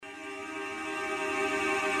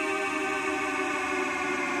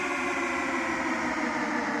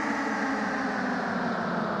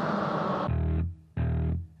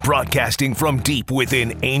Broadcasting from deep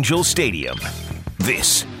within Angel Stadium,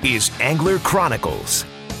 this is Angler Chronicles.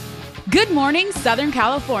 Good morning, Southern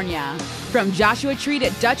California. From Joshua Tree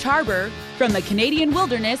at Dutch Harbor, from the Canadian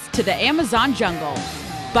wilderness to the Amazon jungle.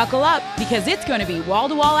 Buckle up because it's going to be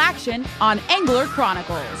wall-to-wall action on Angler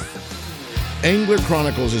Chronicles. Angler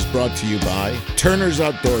Chronicles is brought to you by Turner's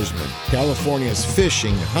Outdoorsman, California's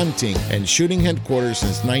fishing, hunting, and shooting headquarters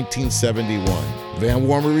since 1971. Van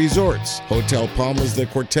Warmer Resorts, Hotel Palmas de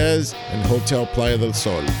Cortez, and Hotel Playa del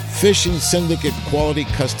Sol. Fishing Syndicate quality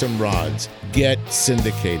custom rods. Get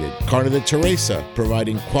syndicated. Carne de Teresa,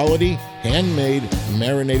 providing quality, handmade,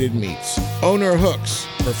 marinated meats. Owner Hooks,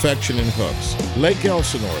 perfection in hooks. Lake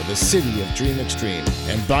Elsinore, the city of Dream Extreme.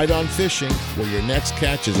 And Bite On Fishing, where your next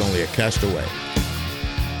catch is only a cast away.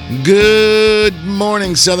 Good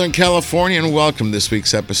morning, Southern California, and welcome to this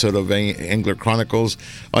week's episode of Angler Chronicles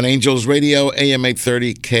on Angels Radio, AM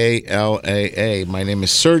 830 KLAA. My name is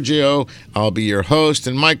Sergio. I'll be your host,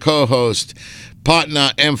 and my co-host,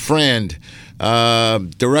 partner and friend,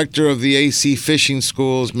 director of the AC Fishing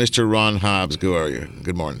Schools, Mr. Ron Hobbs. How are you?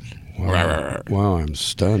 Good morning. Wow, I'm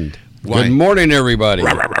stunned. Why? Good morning, everybody.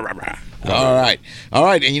 All right.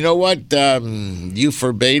 And you know what? You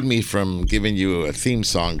forbade me from giving you a theme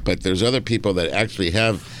song, but there's other people that actually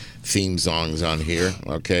have theme songs on here.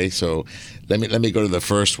 Okay, so let me go to the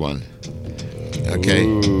first one. Okay.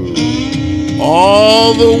 Ooh.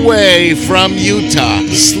 All the way from Utah,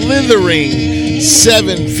 slithering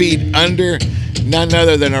 7 feet under, none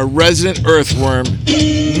other than a resident earthworm,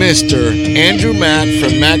 Mr. Andrew Mack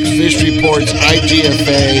from Mack's Fish Reports,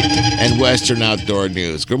 IGFA, and Western Outdoor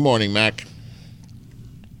News. Good morning, Mac.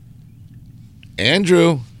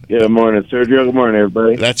 Andrew. Good morning, Sergio. Good morning,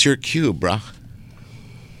 everybody. That's your cue, bro.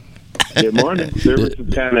 Good morning. Service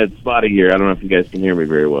is kind of spotty here. I don't know if you guys can hear me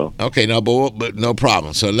very well. Okay, but no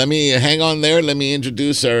problem. So let me hang on there. Let me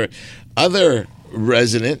introduce our other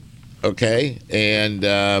resident, okay? And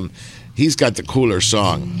he's got the cooler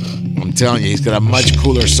song. I'm telling you, he's got a much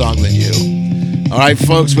cooler song than you. All right,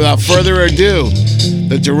 folks, without further ado,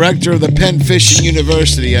 the director of the Penn Fishing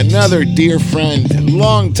University, another dear friend,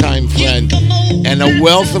 longtime friend, and a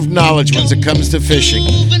wealth of knowledge when it comes to fishing.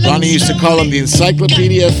 Ronnie used to call him the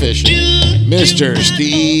Encyclopedia of Fishing, Mr.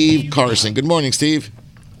 Steve Carson. Good morning, Steve.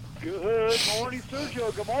 Good morning,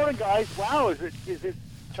 Sergio. Good morning, guys. Wow, is it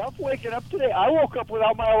tough waking up today? I woke up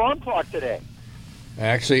without my alarm clock today.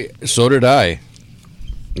 Actually, so did I.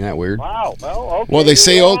 Isn't that weird? Wow. Well, okay. Well, they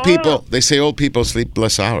say old people sleep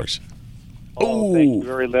less hours. Oh, thank you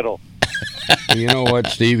very little. You know what,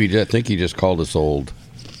 Steve? I think he just called us old.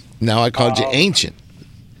 Now I called you ancient.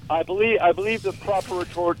 I believe the proper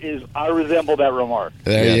retort is I resemble that remark.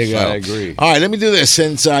 There you go. I agree. All right, let me do this.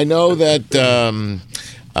 Since I know that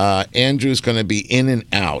Andrew's going to be in and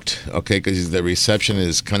out, okay, because the reception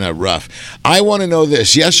is kind of rough. I want to know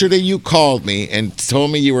this. Yesterday you called me and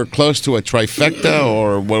told me you were close to a trifecta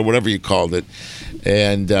or whatever you called it,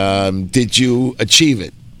 and did you achieve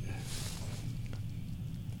it?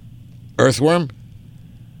 Earthworm?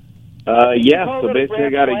 Yeah, so basically I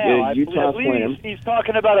got a Utah Slam. He's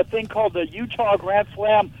talking about a thing called the Utah Grand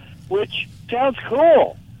Slam, which sounds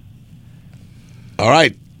cool. All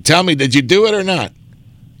right. Tell me, did you do it or not?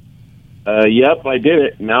 Yep, I did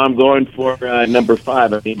it. Now I'm going for number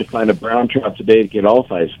 5. I need to find a brown trout today to get all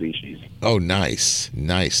 5 species. Oh, nice.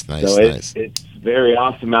 It's very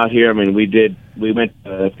awesome out here. I mean, we went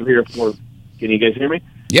 3 or 4. Can you guys hear me?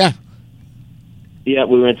 Yeah. Yeah,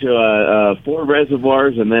 we went to 4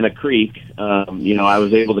 reservoirs and then a creek. I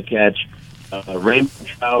was able to catch rainbow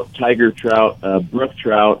trout, tiger trout, brook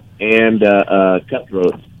trout, and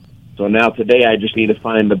cutthroats. So now today I just need to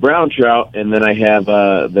find the brown trout, and then I have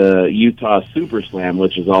the Utah Super Slam,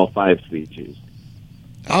 which is all 5 species.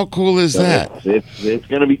 How cool is that? It's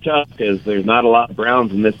going to be tough because there's not a lot of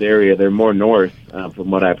browns in this area. They're more north,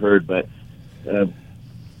 from what I've heard. But what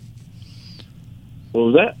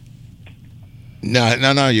was that?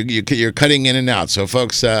 No. You're cutting in and out. So,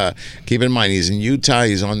 folks, keep in mind, he's in Utah.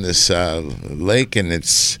 He's on this lake, and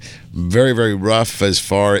it's very, very rough as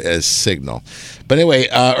far as signal. But anyway,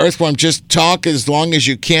 Earthworm, just talk as long as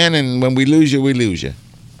you can, and when we lose you, we lose you.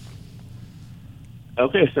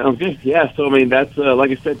 Okay, sounds good. Yeah, so, I mean, that's, like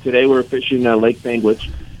I said, today we're fishing Lake Panguitch,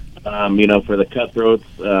 for the cutthroats,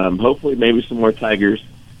 hopefully maybe some more tigers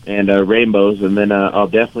and rainbows, and then I'll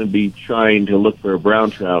definitely be trying to look for a brown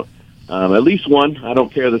trout. At least one. I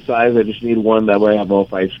don't care the size. I just need one. That way I have all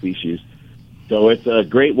 5 species. So it's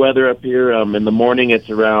great weather up here. In the morning it's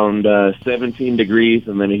around 17 degrees,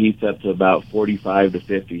 and then it heats up to about 45 to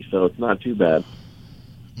 50. So it's not too bad.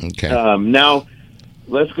 Okay. Now,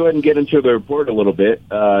 let's go ahead and get into the report a little bit.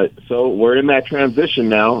 So we're in that transition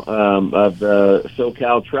now of the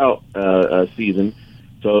SoCal trout season.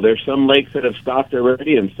 So there's some lakes that have stocked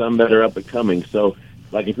already and some that are up and coming. So,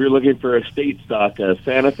 like if you're looking for a state stock,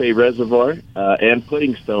 Santa Fe Reservoir and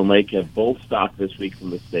Puddingstone Lake have both stocked this week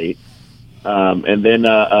from the state. And then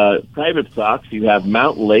private stocks, you have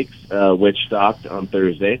Mountain Lakes, which stocked on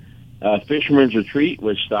Thursday, Fisherman's Retreat,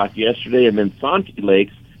 which stocked yesterday, and then Santee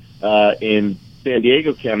Lakes in San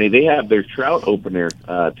Diego County, they have their trout opener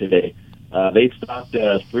today. They stocked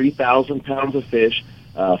 3,000 pounds of fish.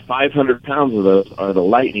 500 pounds of those are the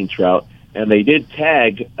lightning trout, and they did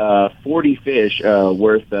tag 40 fish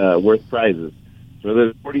worth prizes. So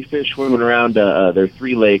there's 40 fish swimming around their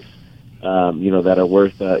 3 lakes, that are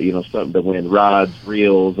worth something to win: rods,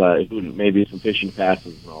 reels, maybe some fishing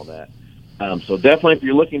passes and all that. So definitely, if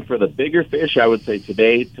you're looking for the bigger fish, I would say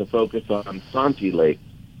today to focus on Santee Lake.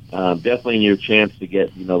 Definitely your chance to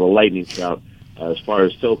get the lightning trout as far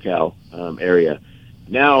as SoCal area.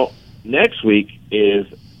 Now, next week is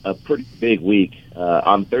a pretty big week.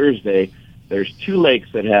 On Thursday, there's 2 lakes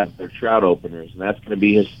that have their trout openers, and that's going to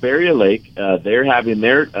be Hesperia Lake. They're having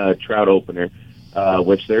their trout opener,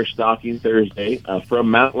 which they're stocking Thursday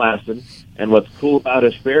from Mount Lassen. And what's cool about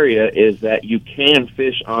Hesperia is that you can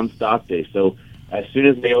fish on stock day. So as soon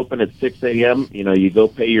as they open at 6 a.m., you go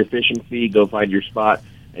pay your fishing fee, go find your spot,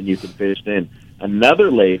 and you can fish then. Another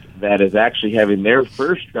lake that is actually having their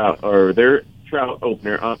first trout or their trout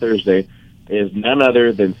opener on Thursday is none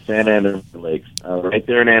other than Santa Ana Lakes, right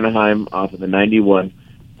there in Anaheim off of the 91.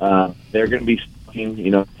 They're going to be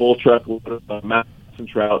stocking, full truckload of mountain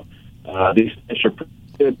trout. These fish are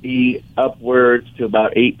going to be upwards to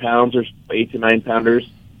about 8 pounds or 8 to 9 pounders.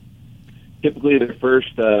 Typically, their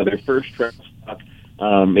first trout stock.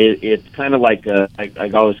 It's kind of like I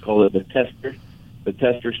always call it the tester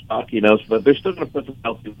stock, but they're still going to put some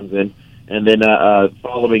healthy ones in. And then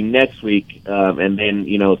following next week, and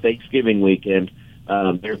then, Thanksgiving weekend,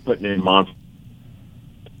 they're putting in monsters.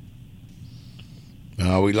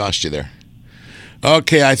 Oh, we lost you there.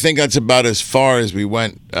 Okay, I think that's about as far as we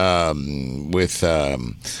went with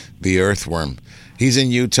the earthworm. He's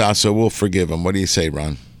in Utah, so we'll forgive him. What do you say,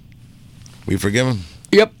 Ron? We forgive him?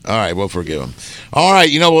 Yep. All right, we'll forgive him. All right,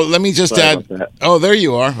 let me just add. Oh, there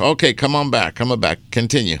you are. Okay, come on back.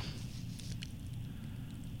 Continue.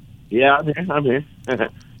 Yeah, I'm here.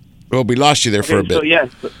 Well, we lost you there for a bit. So, yes.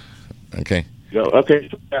 Okay. Okay.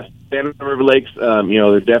 So, Santa Ana River Lakes,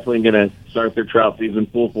 they're definitely going to start their trout season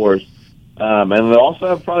full force. And they'll also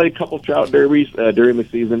have probably a couple trout derbies during the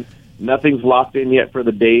season. Nothing's locked in yet for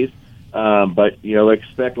the days. But,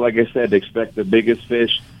 expect the biggest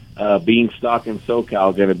fish being stocked in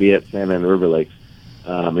SoCal going to be at Santa Ana River Lakes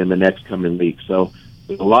in the next coming week. So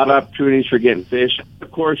there's a lot of opportunities for getting fish. Of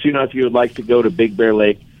course, if you would like to go to Big Bear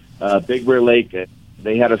Lake,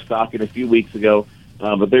 they had a stocking a few weeks ago,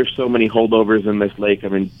 but there's so many holdovers in this lake. I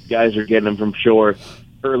mean, guys are getting them from shore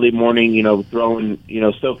early morning, throwing,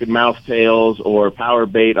 soaking mouse tails or power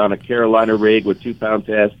bait on a Carolina rig with 2-pound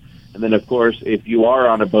test. And then, of course, if you are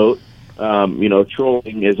on a boat,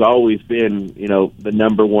 trolling has always been, the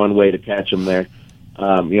number one way to catch them there.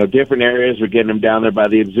 Different areas, we're getting them down there by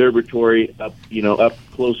the observatory, up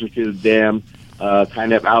closer to the dam,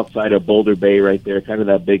 kind of outside of Boulder Bay right there, kind of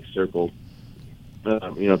that big circle,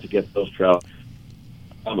 to get those trout.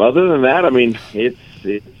 Other than that, I mean, it's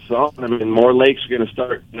on. I mean, more lakes are going to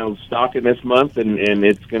start, stocking this month, and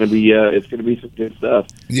it's going to be some good stuff.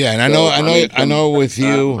 Yeah, and I know with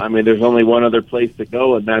you. I mean, there's only one other place to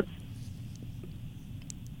go,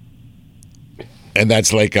 and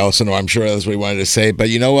that's Lake Elsinore. I'm sure that's what we wanted to say. But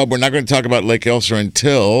you know what? We're not going to talk about Lake Elsinore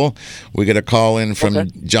until we get a call in from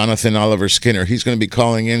Johnathan Oliver Skinner. He's going to be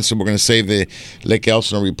calling in, so we're going to save the Lake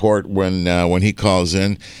Elsinore report when he calls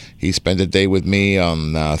in. He spent a day with me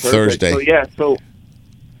on Thursday. So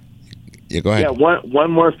go ahead. Yeah,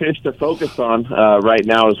 one more fish to focus on right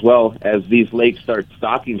now as well as these lakes start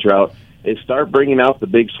stocking trout is start bringing out the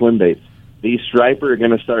big swim baits. These striper are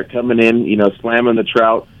going to start coming in, slamming the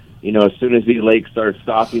trout. As soon as these lakes start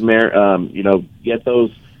stocking there, get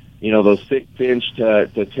those, those 6-inch to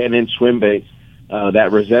 10-inch swim baits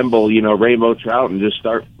that resemble, rainbow trout, and just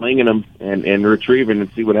start flinging them and retrieving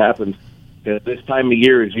and see what happens. Because this time of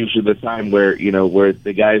year is usually the time where, where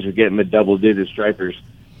the guys are getting the double-digit stripers,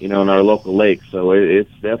 in our local lakes. So it's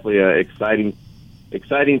definitely an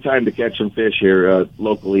exciting time to catch some fish here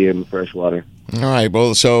locally in freshwater. All right.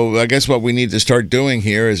 Well, so I guess what we need to start doing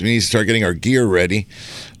here is we need to start getting our gear ready.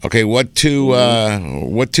 Okay. What two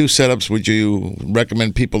setups would you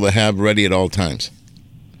recommend people to have ready at all times?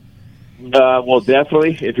 Well,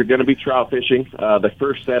 definitely, if you're going to be trout fishing, the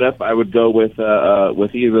first setup I would go with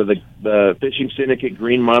either the Fishing Syndicate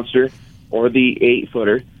Green Monster or the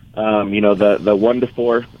 8-footer. The 1 to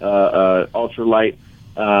 4 ultralight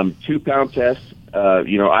 2-pound test.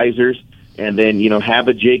 Izers, and then have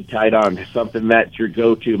a jig tied on, something that's your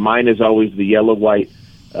go-to. Mine is always the yellow-white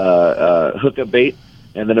hookup bait,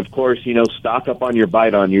 and then of course stock up on your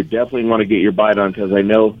bite on. You definitely want to get your bite on because I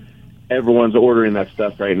know everyone's ordering that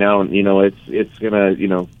stuff right now, and it's gonna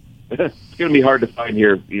it's gonna be hard to find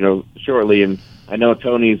here shortly. And I know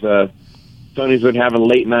Tony's been having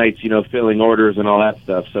late nights filling orders and all that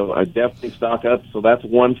stuff. So I definitely stock up. So that's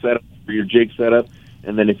one setup for your jig setup.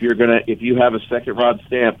 And then if you have a second rod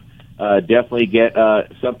stamp, definitely get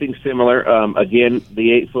something similar. Again,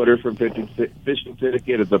 the 8-footer from Fishing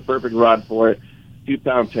Syndicate is the perfect rod for it.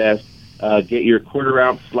 2-pound test. Get your 1/4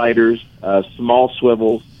 ounce sliders, small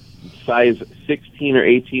swivels, size 16 or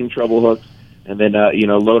 18 treble hooks, and then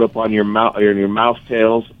load up on your mouse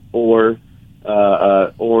tails or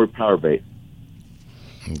power bait.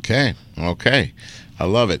 Okay. I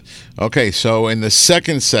love it. Okay, so in the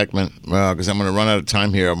second segment, because I'm going to run out of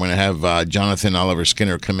time here, I'm going to have Johnathan Oliver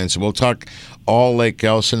Skinner come in. So we'll talk all Lake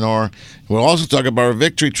Elsinore. We'll also talk about our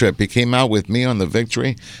victory trip. He came out with me on the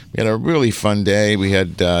victory. We had a really fun day. We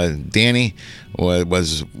had Danny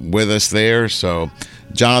was with us there. So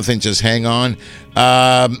Johnathan, just hang on.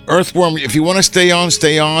 Earthworm, if you want to stay on,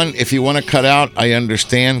 stay on. If you want to cut out, I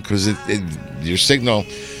understand, because your signal,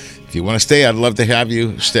 if you want to stay, I'd love to have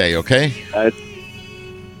you stay, okay? All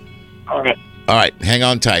right. All right, hang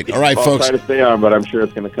on tight. All right, I'll folks. try to stay on, but I'm sure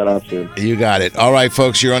it's going to cut off soon. You got it. All right,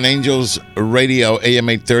 folks, you're on Angels Radio, AM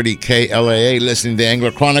 830 KLAA, listening to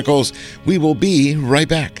Angler Chronicles. We will be right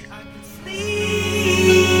back.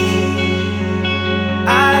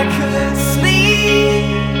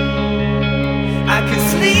 I could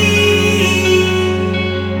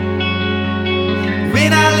sleep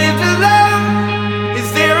when I lived alone.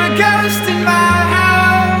 Is there a ghost in my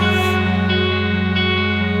house?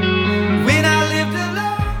 When I lived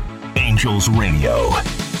alone. Angels Radio.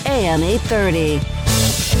 AM 830.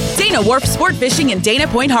 Dana Wharf Sport Fishing in Dana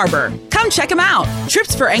Point Harbor. Come check them out.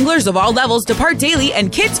 Trips for anglers of all levels depart daily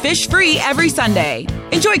and kids fish free every Sunday.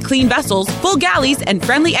 Enjoy clean vessels, full galleys, and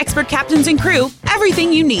friendly expert captains and crew.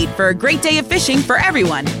 Everything you need for a great day of fishing for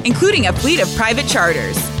everyone, including a fleet of private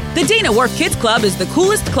charters. The Dana Wharf Kids Club is the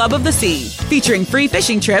coolest club of the sea, featuring free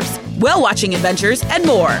fishing trips, whale-watching adventures, and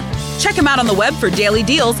more. Check them out on the web for daily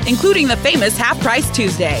deals, including the famous Half Price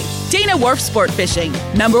Tuesday. Dana Wharf Sport Fishing,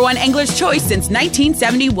 #1 angler's choice since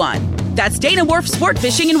 1971. That's Dana Wharf Sport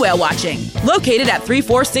Fishing and Whale Watching, located at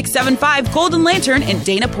 34675 Golden Lantern in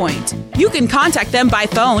Dana Point. You can contact them by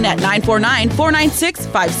phone at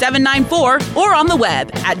 949-496-5794 or on the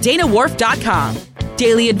web at danawharf.com.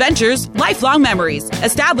 Daily adventures, lifelong memories,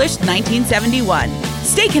 established 1971.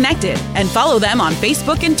 Stay connected and follow them on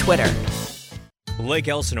Facebook and Twitter. Lake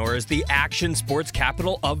Elsinore is the action sports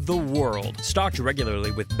capital of the world, stocked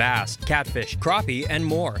regularly with bass, catfish, crappie, and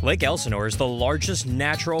more. Lake Elsinore is the largest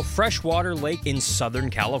natural freshwater lake in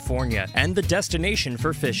Southern California and the destination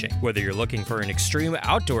for fishing. Whether you're looking for an extreme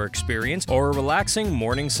outdoor experience or a relaxing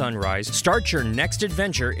morning sunrise, start your next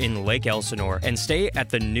adventure in Lake Elsinore and stay at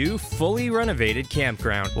the new, fully renovated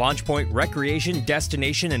campground, Launch Point Recreation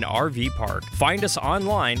Destination and RV Park. Find us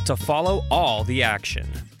online to follow all the action.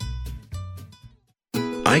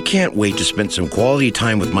 I can't wait to spend some quality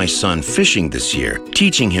time with my son fishing this year,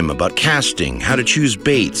 teaching him about casting, how to choose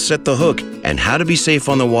baits, set the hook, and how to be safe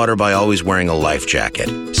on the water by always wearing a life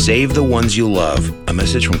jacket. Save the ones you love. A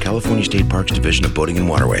message from California State Parks Division of Boating and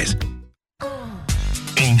Waterways.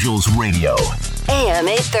 Angels Radio. AM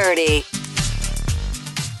 830.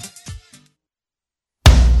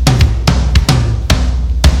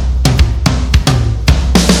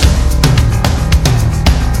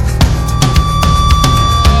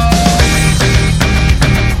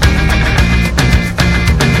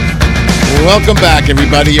 Welcome back,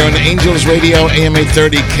 everybody. You're on Angels Radio, AM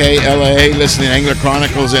 830 KLAA, listening to Angler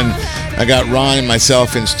Chronicles, and I got Ron and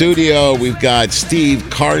myself in studio. We've got Steve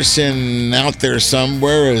Carson out there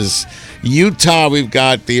somewhere as Utah. We've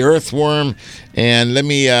got the Earthworm, and let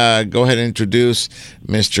me go ahead and introduce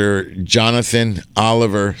Mr. Johnathan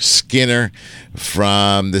Oliver Skinner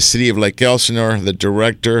from the city of Lake Elsinore, the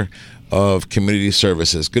Director of Community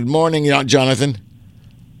Services. Good morning, Johnathan.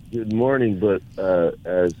 Good morning, but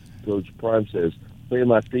as Coach Prime says, play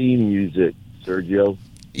my theme music, Sergio.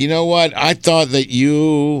 You know what? I thought that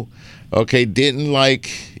you, didn't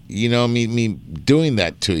like, me doing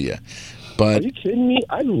that to you. But are you kidding me?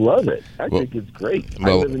 I love it. I think it's great.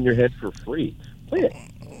 I live in your head for free. Play it.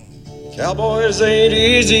 Cowboys ain't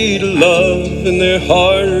easy to love and they're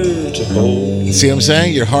hard to hold. You see what I'm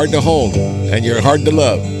saying? You're hard to hold and you're hard to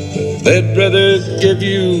love. They'd rather give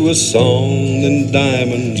you a song than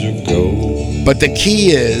diamonds or gold. But the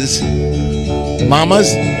key is,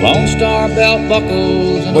 Mamas, Lone Star belt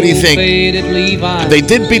buckles. What do you think? They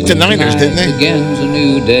did beat the Niners, didn't they? Begins a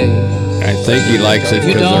new day. I think he likes it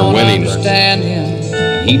because they're winning.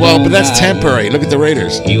 Well, but that's temporary. Look at the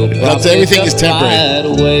Raiders. Everything is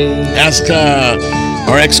temporary. Ask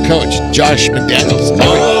our ex-coach, Josh McDaniels.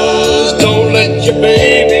 Don't let your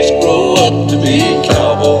babies grow up to be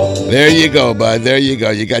cowboys. There you go, bud. There you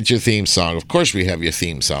go. You got your theme song. Of course we have your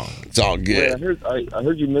theme song. It's all good. Wait, I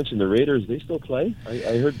heard you mention the Raiders. They still play?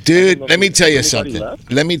 I heard. Dude, let me tell you something.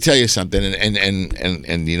 Let me tell you something.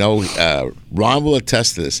 And you know, Ron will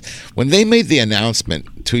attest to this. When they made the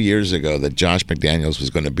announcement 2 years ago that Josh McDaniels was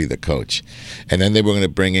going to be the coach, and then they were going to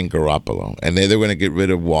bring in Garoppolo, and they were going to get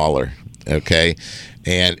rid of Waller, okay,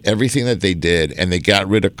 and everything that they did, and they got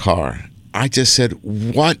rid of Carr. I just said,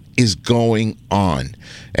 what is going on?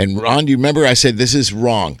 And Ron, you remember I said, this is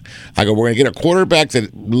wrong. I go, we're going to get a quarterback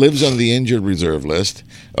that lives on the injured reserve list,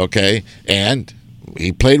 okay? And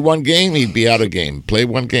he played one game, he'd be out of game. Played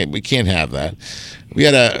one game. We can't have that. We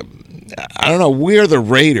had I don't know, we're the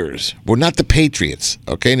Raiders. We're not the Patriots,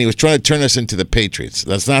 okay? And he was trying to turn us into the Patriots.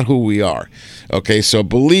 That's not who we are, okay? So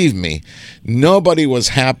believe me, nobody was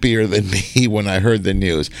happier than me when I heard the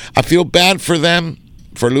news. I feel bad for them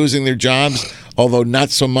for losing their jobs, although not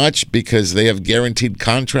so much because they have guaranteed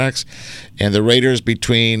contracts. And the Raiders,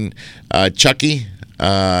 between Chucky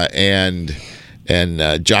and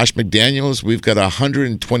Josh McDaniels, we've got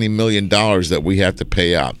 $120 million that we have to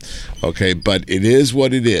pay out. Okay, but it is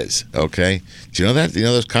what it is. Okay, do you know that? You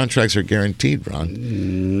know those contracts are guaranteed,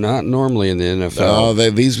 Ron? Not normally in the NFL. Oh,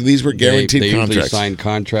 these were guaranteed they contracts. They usually sign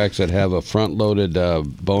contracts that have a front-loaded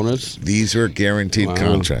bonus. These are guaranteed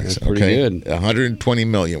contracts. That's pretty good. $120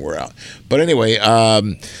 million we're out. But anyway,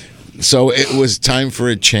 so it was time for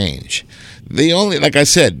a change. Like I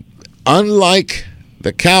said, unlike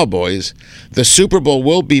the Cowboys, the Super Bowl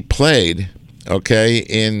will be played, okay,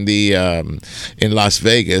 in Las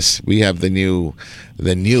Vegas. We have the newest.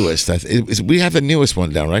 We have the newest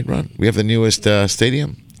one down, right, Ron? We have the newest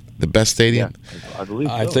stadium, the best stadium. Yeah, I believe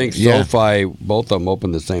so. I think SoFi, both of them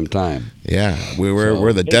open the same time. Yeah,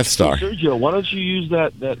 we're the Death Star. Sergio, why don't you use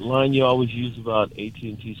that line you always use about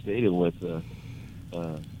AT&T Stadium with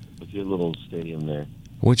your little stadium there?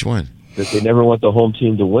 Which one? That they never want the home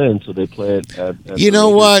team to win, so they play it at You know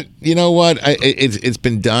what? It's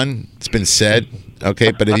been done. It's been said.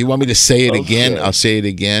 Okay, but if you want me to say it again, I'll say it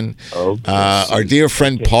again. Okay. Our dear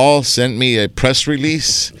friend Paul sent me a press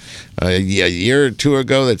release a year or two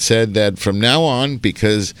ago that said that from now on,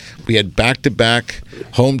 because we had back-to-back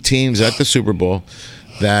home teams at the Super Bowl,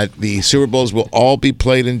 that the Super Bowls will all be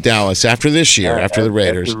played in Dallas after this year, after the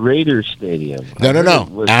Raiders. At the Raiders Stadium.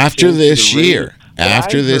 No. After this year.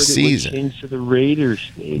 After this season. Change to the Raiders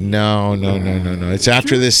Stadium. No. It's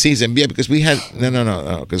after this season. Yeah, because we had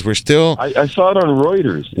no. Because we're still. I saw it on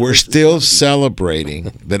Reuters. We're still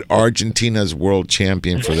celebrating that Argentina's world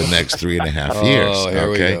champion for the next 3.5 years.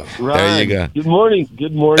 Okay, Ron, there you go. Good morning,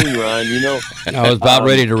 Ron. You know, I was about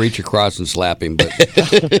ready to reach across and slap him, but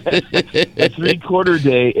a three-quarter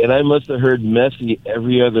day, and I must have heard Messi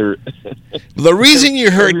every other. The reason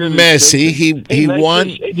you heard Messi, he won.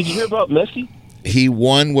 Did you hear about Messi? He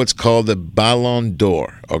won what's called the Ballon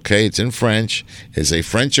d'Or. Okay, it's in French. It's a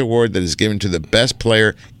French award that is given to the best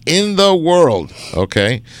player in the world.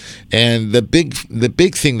 Okay, and the big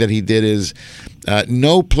thing that he did is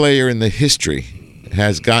no player in the history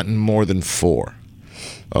has gotten more than 4.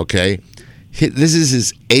 Okay, this is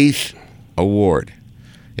his 8th award.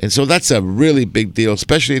 And so that's a really big deal,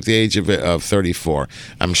 especially at the age of 34.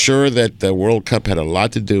 I'm sure that the World Cup had a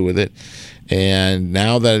lot to do with it. And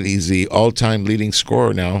now that he's the all-time leading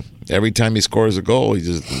scorer now, every time he scores a goal, he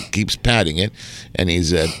just keeps padding it. And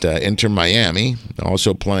he's at Inter Miami,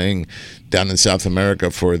 also playing down in South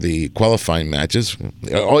America for the qualifying matches.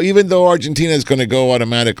 Even though Argentina is going to go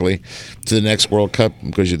automatically to the next World Cup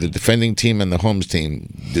because the defending team and the homes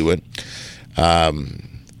team do it.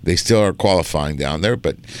 They still are qualifying down there,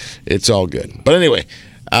 but it's all good. But anyway,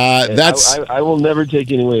 that's... I will never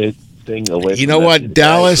take anything away. You know what?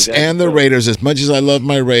 Dallas and the Raiders, as much as I love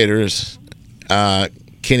my Raiders, can't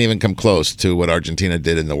even come close to what Argentina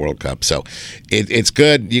did in the World Cup. So it's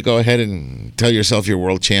good. You go ahead and tell yourself you're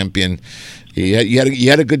world champion. You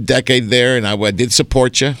had a good decade there, and I did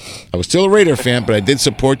support you. I was still a Raider fan, but I did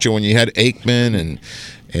support you when you had Aikman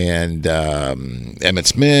and Emmitt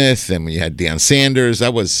Smith, and when you had Deion Sanders,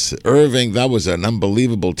 that was Irving. That was an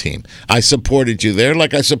unbelievable team. I supported you there,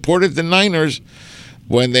 like I supported the Niners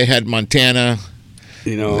when they had Montana.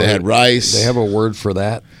 You know, they had Rice. They have a word for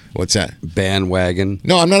that. What's that? Bandwagon.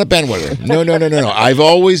 No, I'm not a bandwagon. No. I've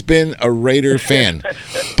always been a Raider fan.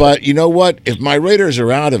 But you know what? If my Raiders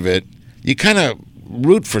are out of it, you kind of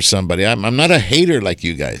root for somebody. I'm not a hater like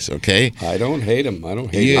you guys, okay? I don't hate them. I don't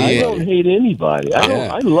hate anybody.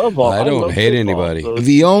 I don't hate anybody.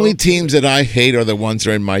 The only teams that I hate are the ones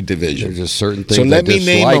that are in my division. There's just certain things so let me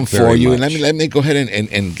name them for you, much. and let me go ahead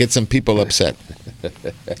and get some people upset.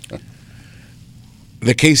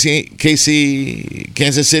 The Kansas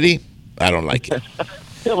City, I don't like it.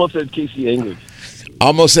 I almost said Casey English.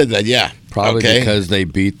 Almost said that, yeah. Probably because they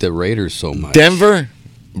beat the Raiders so much. Denver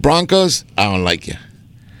Broncos, I don't like you.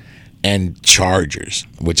 And Chargers,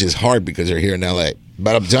 which is hard because they're here in L.A.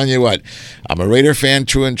 But I'm telling you what, I'm a Raider fan,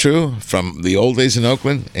 true and true, from the old days in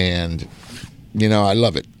Oakland, and, you know, I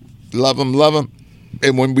love it. Love them.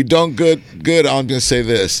 And when we don't good, I'm going to say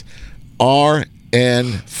this,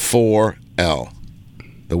 RN4L.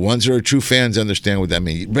 The ones who are true fans understand what that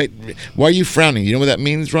means. Right? Why are you frowning? You know what that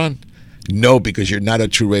means, Ron? No, because you're not a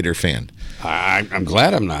true Raider fan. I'm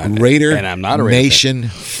glad I'm not. Raider and I'm not a Raider Nation fan.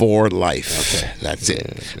 For life. Okay. That's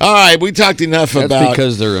it. All right, we talked enough That's about...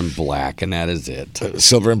 because they're in black, and that is it.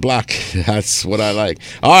 Silver and black. That's what I like.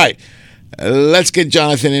 All right. Let's get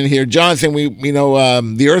Johnathan in here.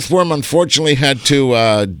 Johnathan, the earthworm unfortunately had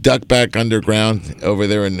to duck back underground over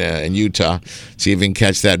there in Utah, see if he can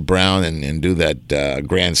catch that brown and do that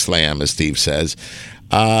grand slam, as Steve says.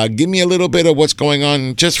 Give me a little bit of what's going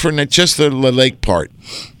on just the lake part.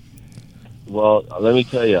 Well, let me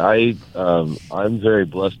tell you, I'm very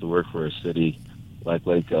blessed to work for a city like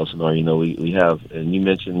Lake Elsinore. You know, we have, and you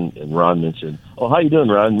mentioned, and Ron mentioned. Oh, how you doing,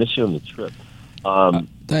 Ron? Miss you on the trip.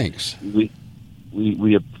 Thanks. We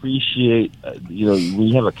appreciate,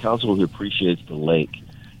 we have a council who appreciates the lake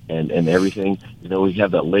and everything. You know, we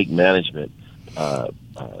have that lake management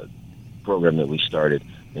program that we started.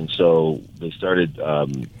 And so they started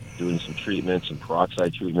doing some treatments, some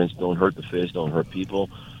peroxide treatments. Don't hurt the fish, don't hurt people.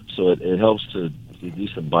 So it helps to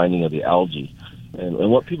reduce the binding of the algae. And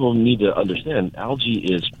what people need to understand,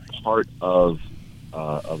 algae is part of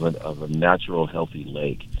a natural, healthy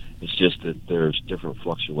lake. It's just that there's different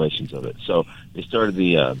fluctuations of it. So they started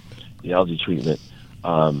the algae treatment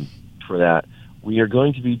for that. We are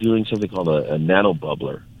going to be doing something called a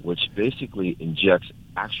nanobubbler, which basically injects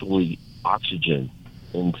actually oxygen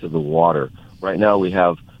into the water. Right now we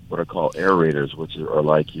have what are called aerators, which are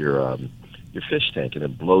like your fish tank, and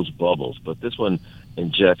it blows bubbles. But this one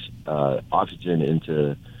injects oxygen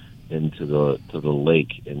into the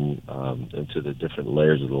lake and into the different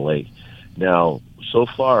layers of the lake. Now, so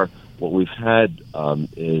far, what we've had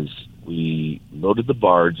is we loaded the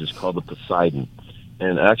barge. It's called the Poseidon.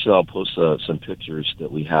 And actually, I'll post some pictures that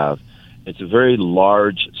we have. It's a very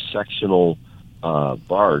large sectional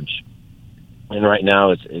barge. And right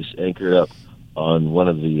now, it's anchored up on one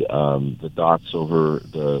of the docks over,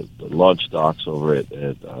 the launch docks over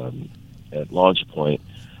at Launch Point.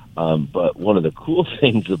 But one of the cool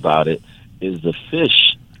things about it is the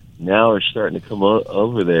fish now are starting to come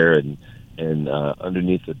over there and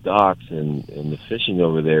underneath the docks, and the fishing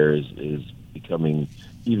over there is becoming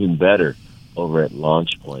even better over at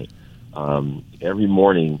Launch Point. Every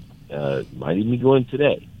morning, might even be going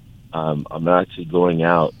today, I'm actually going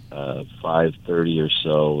out 5:30 or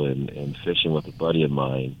so and fishing with a buddy of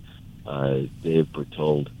mine, Dave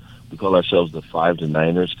Bertold. We call ourselves the 5 to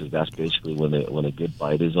 9ers because that's basically when a good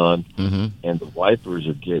bite is on. Mm-hmm. And the wipers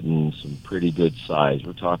are getting some pretty good size.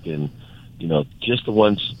 We're talking, just the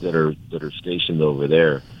ones that are stationed over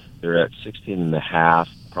there. They're at 16.5,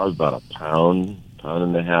 probably about a pound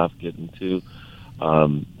and a half getting to.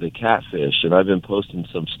 The catfish, and I've been posting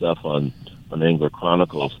some stuff on Angler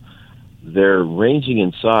Chronicles. They're ranging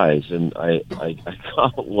in size, and I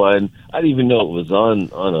caught one. I didn't even know it was on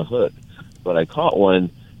a hook, but I caught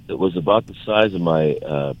one that was about the size of my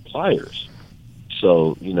pliers.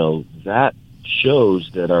 So, that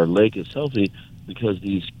shows that our lake is healthy because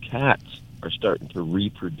these cats are starting to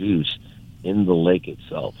reproduce in the lake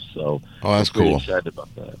itself. So, that's I'm pretty cool. excited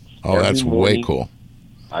about that. Oh, that's way cool.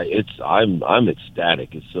 I'm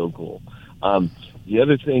ecstatic. It's so cool. The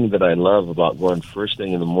other thing that I love about going first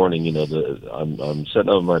thing in the morning, I'm setting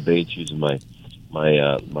up my baits using my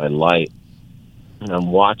light, and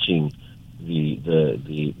I'm watching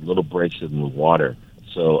the little breaks in the water.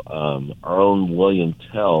 So our own William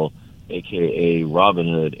Tell, a.k.a. Robin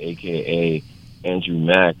Hood, a.k.a. Andrew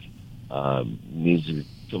Mack, needs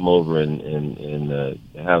to come over and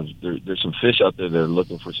have there's some fish out there that are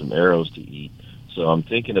looking for some arrows to eat. So I'm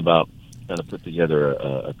thinking about kind of put together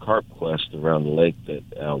a carp quest around the lake that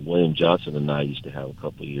William Johnson and I used to have a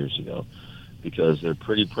couple of years ago, because they're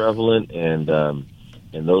pretty prevalent and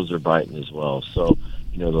those are biting as well. So,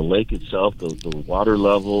 the lake itself, the water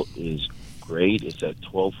level is great. It's at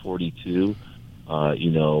 1242.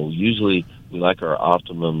 Usually we like our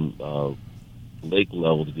optimum lake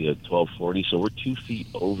level to be at 1240, so we're 2 feet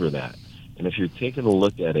over that. And if you're taking a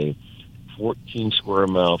look at a 14 square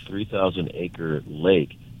mile, 3,000 acre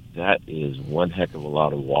lake, that is one heck of a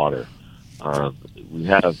lot of water. We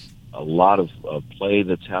have a lot of play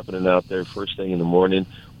that's happening out there. First thing in the morning,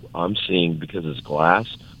 I'm seeing, because it's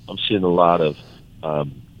glass, I'm seeing a lot of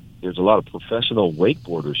there's a lot of professional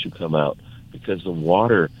wakeboarders who come out because the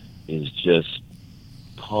water is just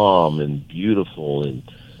calm and beautiful, and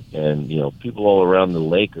people all around the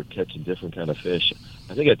lake are catching different kind of fish.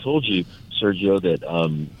 I think I told you, Sergio, that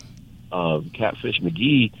Catfish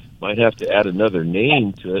McGee might have to add another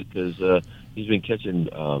name to it, because he's been catching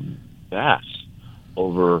bass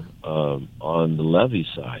over on the levee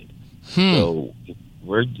side. So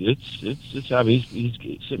it's happening. He's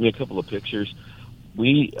sent me a couple of pictures.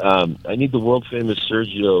 I need the world famous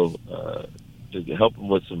Sergio to help him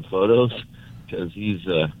with some photos, because he's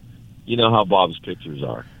how Bob's pictures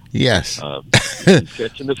are. Yes. He's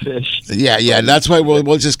catching the fish. Yeah. That's why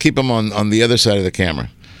we'll just keep him on the other side of the camera.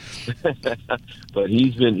 But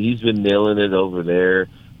he's been nailing it over there.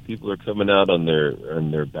 People are coming out on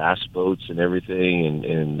their bass boats and everything,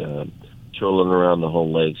 and trolling around the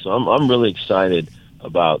whole lake. So I'm really excited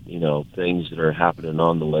about things that are happening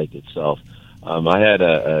on the lake itself. I had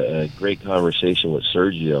a great conversation with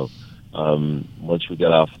Sergio once we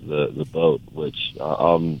got off the boat, which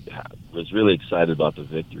was really excited about the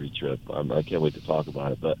victory trip. I can't wait to talk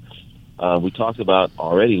about it. But we talked about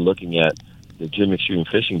already looking at the Jim Extreme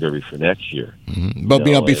Fishing Derby for next year. Mm-hmm. But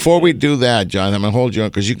before we do that, John, I'm gonna hold you on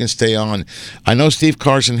because you can stay on. I know Steve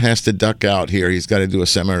Carson has to duck out here; he's got to do a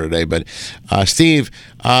seminar today. But Steve,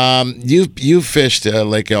 you've fished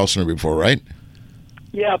Lake Elsinore before, right?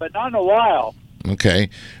 Yeah, but not in a while.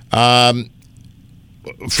 Okay.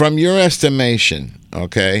 From your estimation,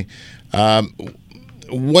 okay,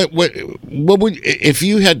 what would, if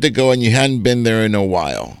you had to go and you hadn't been there in a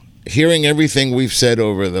while, hearing everything we've said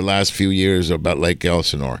over the last few years about Lake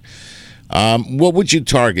Elsinore, what would you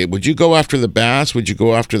target? Would you go after the bass? Would you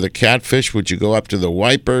go after the catfish? Would you go after the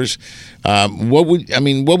wipers? What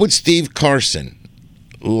would Steve Carson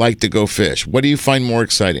like to go fish? What do you find more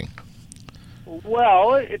exciting?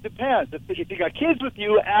 Well, it depends. If you got kids with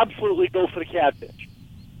you, absolutely go for the catfish.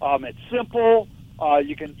 It's simple.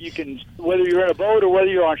 You can whether you're in a boat or whether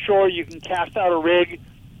you're on shore, you can cast out a rig.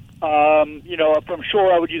 From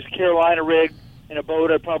shore, I would use a Carolina rig. In a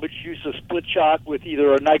boat, I'd probably use a split shot with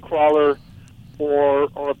either a night crawler or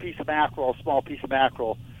a piece of mackerel, a small piece of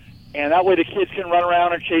mackerel. And that way the kids can run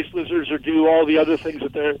around and chase lizards or do all the other things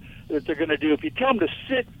that they're going to do. If you tell them to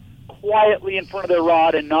sit quietly in front of their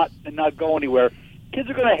rod and not go anywhere, kids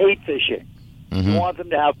are going to hate fishing. You want them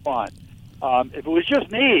to have fun. If it was just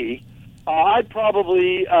me, I'd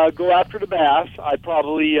probably go after the bass. I'd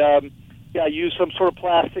probably use some sort of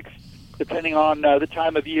plastics, depending on the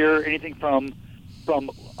time of year. Anything from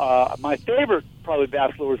my favorite probably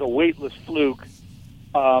bass lure is a weightless fluke.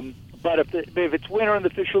 But if it's winter and the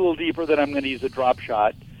fish are a little deeper, then I'm going to use a drop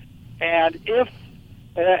shot. And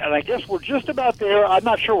I guess we're just about there. I'm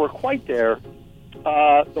not sure we're quite there.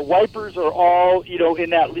 The wipers are all, in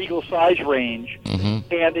that legal size range, and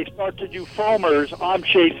they start to do foamers. I'm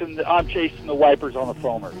chasing the wipers on the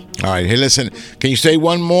foamers. All right. Hey, listen, can you say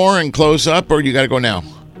one more and close up, or you got to go now?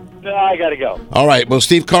 No, I got to go. All right. Well,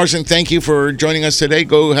 Steve Carson, thank you for joining us today.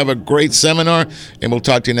 Go have a great seminar, and we'll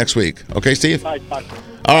talk to you next week. Okay, Steve? All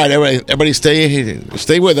right, all right, everybody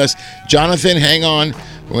stay with us. Johnathan, hang on.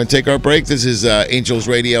 We're going to take our break. This is Angels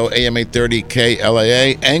Radio, AM 830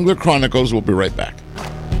 KLAA. Angler Chronicles. We'll be right back.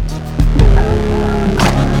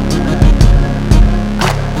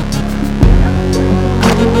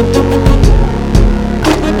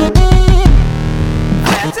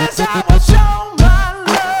 This is how I show my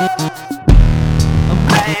love. I'm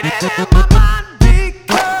playing it in my mind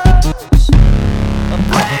because I'm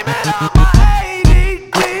blaming it on my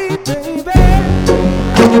ADD, baby.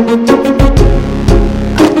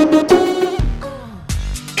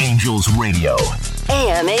 Angels Radio.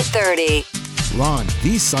 AM 830. Ron,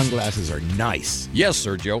 these sunglasses are nice. Yes,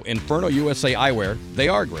 Sergio. Inferno USA Eyewear, they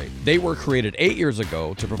are great. They were created 8 years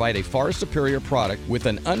ago to provide a far superior product with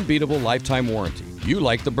an unbeatable lifetime warranty. You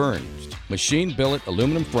like the burns. Machine billet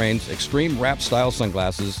aluminum frames, extreme wrap style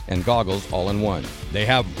sunglasses, and goggles all in one. They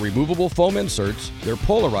have removable foam inserts, they're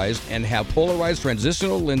polarized, and have polarized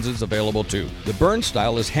transitional lenses available too. The Burn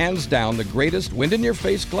style is hands down the greatest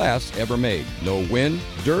wind-in-your-face glass ever made. No wind,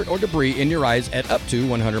 dirt, or debris in your eyes at up to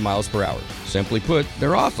 100 miles per hour. Simply put,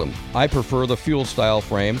 they're awesome. I prefer the Fuel style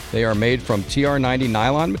frame. They are made from TR90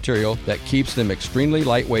 nylon material that keeps them extremely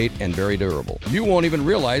lightweight and very durable. You won't even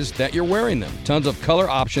realize that you're wearing them. Tons of color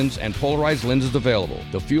options and polarized lenses available.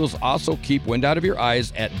 The Fuels also keep wind out of your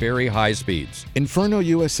eyes at very high speeds. Inferno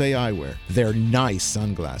USA Eyewear. They're nice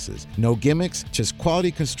sunglasses. No gimmicks, just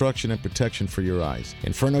quality construction and protection for your eyes.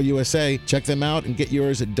 Inferno USA. Check them out and get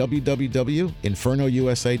yours at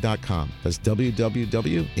www.infernousa.com. That's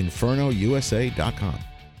www.infernousa.com.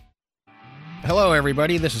 Hello,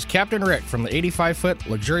 everybody. This is Captain Rick from the 85-foot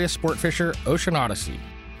luxurious sport fisher Ocean Odyssey.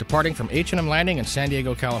 Departing from H&M Landing in San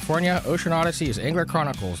Diego, California, Ocean Odyssey is Angler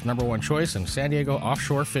Chronicles' #1 choice in San Diego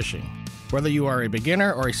offshore fishing. Whether you are a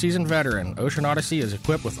beginner or a seasoned veteran, Ocean Odyssey is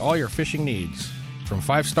equipped with all your fishing needs. From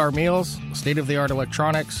 5-star meals, state-of-the-art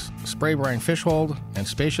electronics, spray brine fish hold, and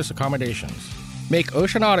spacious accommodations. Make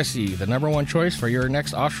Ocean Odyssey the #1 choice for your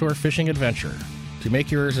next offshore fishing adventure. To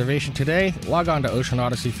make your reservation today, log on to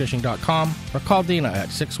oceanodysseyfishing.com or call Dina at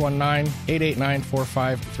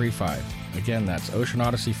 619-889-4535. Again, that's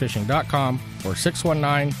oceanodysseyfishing.com or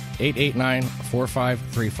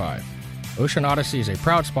 619-889-4535. Ocean Odyssey is a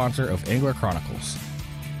proud sponsor of Angler Chronicles.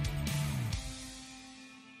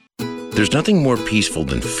 There's nothing more peaceful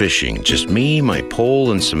than fishing. Just me, my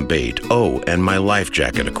pole, and some bait. Oh, and my life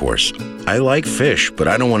jacket, of course. I like fish, but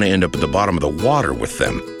I don't want to end up at the bottom of the water with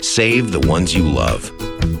them. Save the ones you love.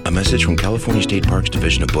 A message from California State Parks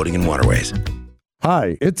Division of Boating and Waterways.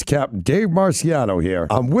 Hi, it's Captain Dave Marciano here.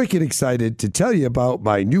 I'm wicked excited to tell you about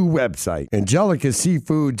my new website,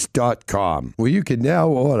 angelicaseafoods.com, where you can now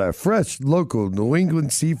order fresh, local New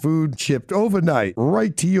England seafood shipped overnight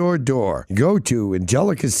right to your door. Go to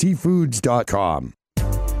angelicaseafoods.com.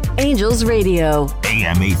 Angels Radio.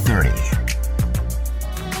 AM 830.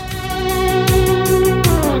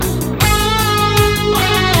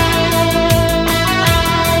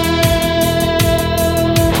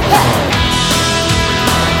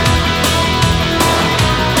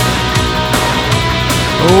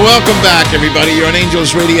 Welcome back, everybody. You're on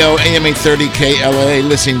Angels Radio, AM 830 KLA,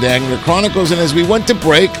 listening to Angler Chronicles. And as we went to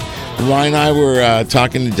break, Ryan and I were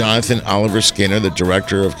talking to Johnathan Oliver Skinner, the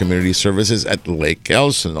Director of Community Services at Lake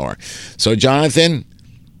Elsinore. So, Johnathan,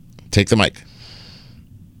 take the mic.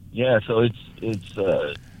 Yeah, so it's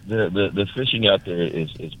the fishing out there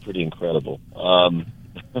is pretty incredible. I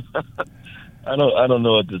don't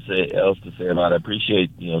know what to say else to say about it. I appreciate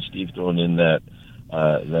Steve throwing in that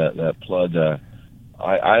plug.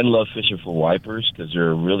 I love fishing for wipers because they're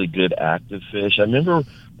a really good active fish. I remember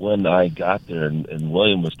when I got there and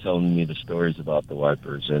William was telling me the stories about the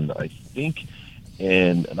wipers, and I think,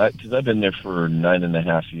 because I've been there for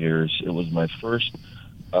 9.5 years, it was my first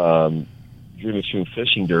Dream Extreme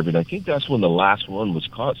Fishing Derby, and I think that's when the last one was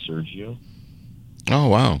caught, Sergio. Oh,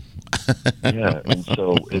 wow. Yeah, and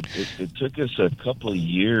so it took us a couple of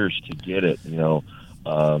years to get it,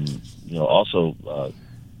 also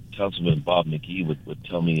Councilman Bob McGee would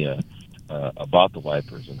tell me about the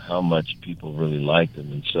wipers and how much people really liked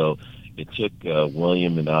them, and so it took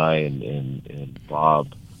William and I and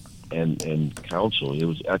Bob and council. It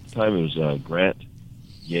was at the time it was Grant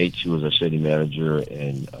Yates, who was our city manager,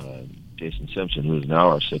 and Jason Simpson, who is now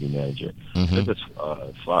our city manager. Mm-hmm. It took us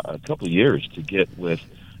a couple of years to get with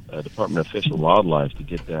Department of Fish and Wildlife to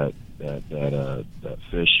get that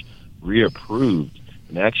fish reapproved.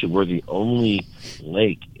 And actually, we're the only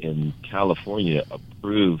lake in California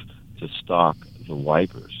approved to stock the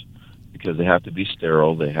wipers because they have to be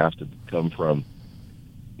sterile. They have to come from,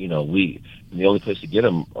 and the only place to get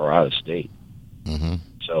them are out of state. Mm-hmm.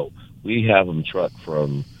 So we have them trucked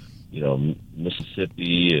from,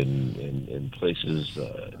 Mississippi and places,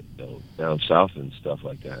 down south and stuff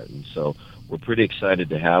like that. And so we're pretty excited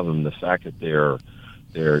to have them. The fact that they're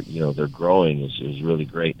growing is really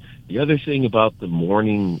great. The other thing about the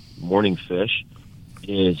morning fish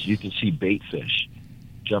is you can see bait fish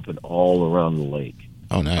jumping all around the lake.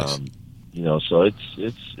 Oh, nice. So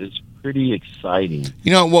it's pretty exciting.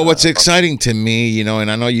 What's exciting to me, and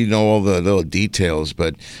I know you know all the little details,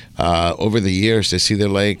 but over the years to see the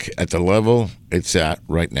lake at the level it's at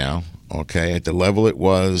right now, okay, at the level it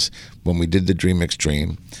was when we did the Dream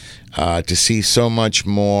Extreme, to see so much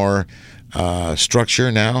more structure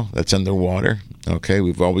now that's underwater. Okay,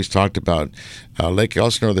 we've always talked about Lake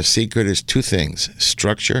Elsinore. The secret is two things: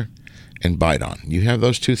 structure and bite on. You have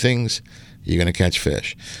those two things, you're going to catch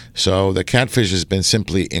fish. So the catfish has been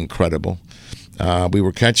simply incredible. We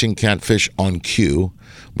were catching catfish on cue.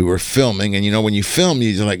 We were filming, and when you film,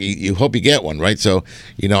 you hope you get one, right? So,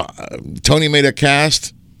 Tony made a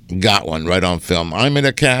cast, got one right on film. I made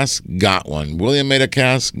a cast, got one. William made a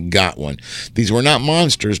cast, got one. These were not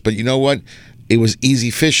monsters, but you know what? It was easy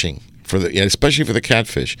fishing. Especially for the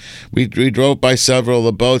catfish. We drove by several of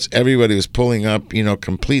the boats. Everybody was pulling up,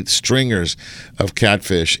 complete stringers of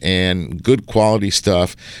catfish and good quality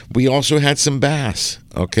stuff. We also had some bass.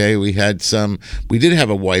 Okay, we did have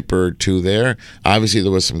a wiper or two there. Obviously,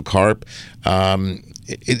 there was some carp.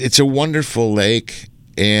 It's a wonderful lake.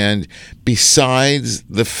 And besides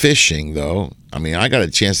the fishing, though, I got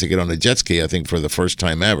a chance to get on a jet ski, I think, for the first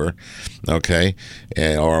time ever, okay,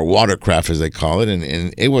 or a watercraft, as they call it,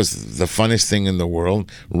 and it was the funnest thing in the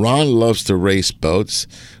world. Ron loves to race boats,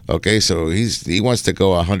 okay, so he wants to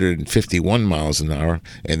go 151 miles an hour,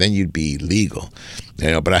 and then you'd be legal,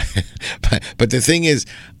 but the thing is,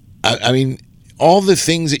 all the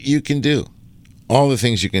things that you can do. All the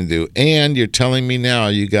things you can do. And you're telling me now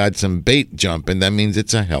you got some bait jumping. That means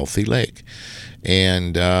it's a healthy lake.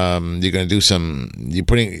 And you're going to do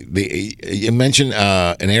you mentioned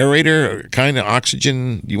an aerator, kind of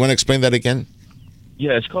oxygen. You want to explain that again?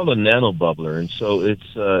 Yeah, it's called a nano bubbler. And so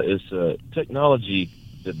it's a technology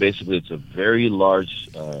that basically it's a very large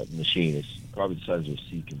machine. It's probably the size of a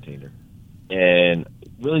sea container. And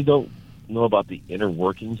really don't know about the inner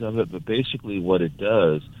workings of it, but basically what it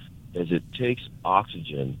does is it takes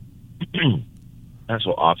oxygen,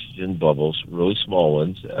 actual oxygen bubbles, really small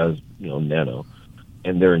ones, as nano,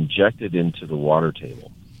 and they're injected into the water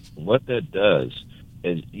table. And what that does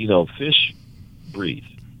is, fish breathe.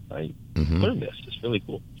 I learned this. It's really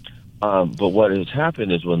cool. But what has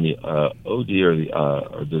happened is when the OD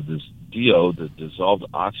or this DO, the dissolved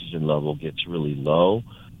oxygen level, gets really low,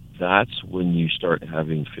 that's when you start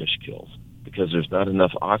having fish kills. Because there's not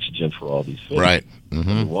enough oxygen for all these fish in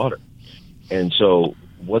the water. And so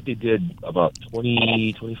what they did about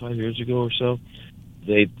 25 years ago or so,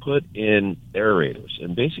 they put in aerators.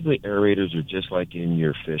 And basically aerators are just like in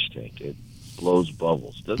your fish tank. It blows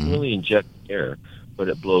bubbles. It doesn't really inject air, but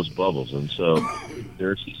it blows bubbles. And so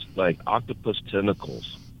there's these like octopus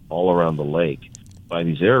tentacles all around the lake by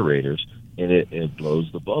these aerators, and it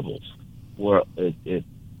blows the bubbles. Well, it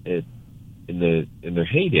in their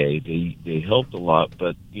heyday, they helped a lot,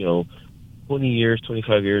 but 20 years,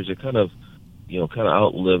 25 years, they kind of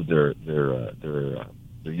outlived their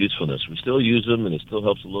usefulness. We still use them, and it still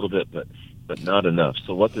helps a little bit, but not enough.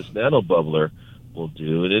 So what this nano bubbler will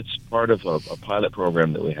do, and it's part of a pilot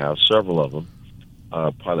program that we have, several of them,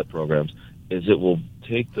 pilot programs, is it will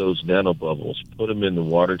take those nano bubbles, put them in the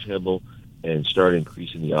water table, and start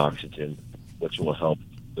increasing the oxygen, which will help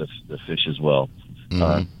the fish as well.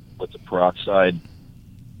 With the peroxide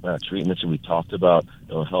treatments that we talked about,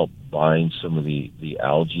 it'll help bind some of the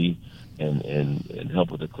algae and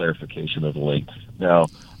help with the clarification of the lake. Now,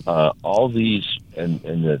 all these and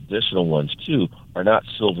the additional ones too are not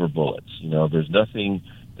silver bullets. There's nothing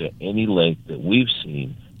that any lake that we've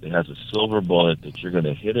seen that has a silver bullet that you're going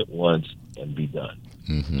to hit it once and be done.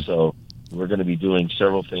 So we're going to be doing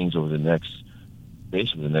several things over the next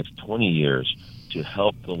 20 years to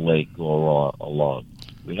help the lake go along.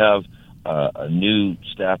 We have a new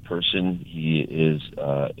staff person. He is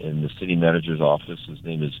in the city manager's office. His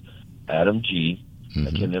name is Adam G.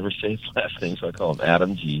 I can never say his last name, so I call him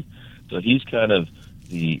Adam G. So he's kind of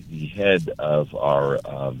the head of our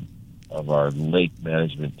lake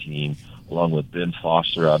management team, along with Ben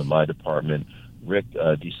Foster out of my department, Rick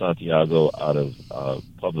DeSantiago out of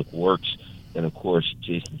Public Works, and of course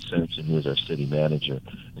Jason Simpson, who is our city manager.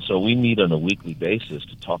 And so we meet on a weekly basis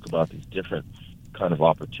to talk about these different kind of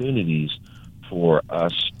opportunities for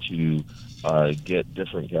us to get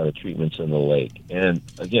different kind of treatments in the lake. And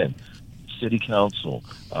again, city council,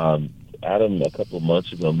 Adam a couple of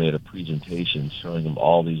months ago made a presentation showing them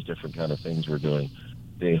all these different kind of things we're doing.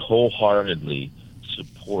 They wholeheartedly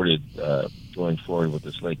supported going forward with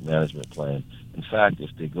this lake management plan. In fact, if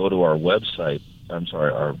they go to our website,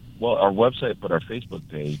 our website, but our Facebook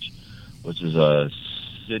page, which is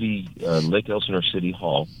Lake Elsinore City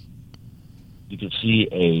Hall, you can see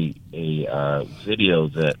a video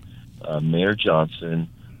that Mayor Johnson,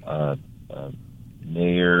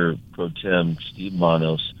 Mayor Pro Tem Steve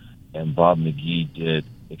Manos, and Bob McGee did,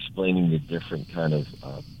 explaining the different kind of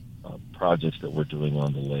projects that we're doing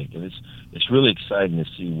on the lake. And it's really exciting to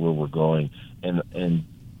see where we're going. And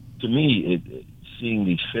to me, seeing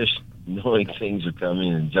these fish knowing things are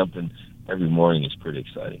coming and jumping every morning is pretty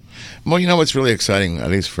exciting. Well, you know what's really exciting, at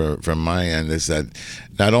least from my end, is that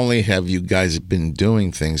not only have you guys been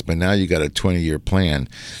doing things, but now you got a 20-year plan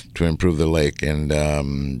to improve the lake, and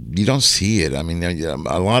you don't see it. I mean,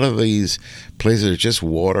 a lot of these places are just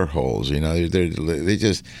water holes. You know, they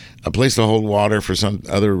just a place to hold water for some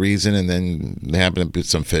other reason, and then they happen to put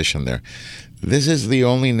some fish in there. This is the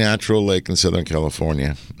only natural lake in Southern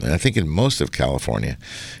California, and I think in most of California,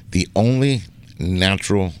 the only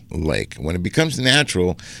natural lake. When it becomes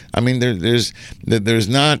natural, I mean, there's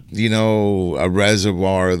not, you know, a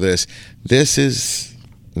reservoir or this. This is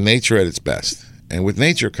nature at its best. And with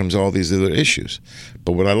nature comes all these other issues.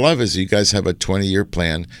 But what I love is you guys have a 20-year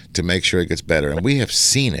plan to make sure it gets better. And we have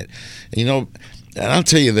seen it. You know, and I'll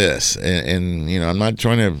tell you this, and you know, I'm not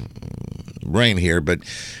trying to rain here, but,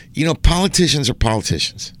 you know, politicians are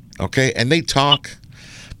politicians, okay? And they talk,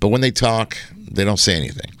 but when they talk, they don't say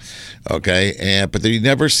anything. Okay, but you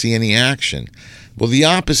never see any action. Well, the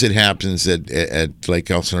opposite happens at Lake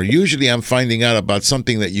Elsinore. Usually I'm finding out about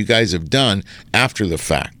something that you guys have done after the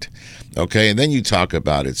fact, okay, and then you talk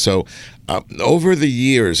about it. So over the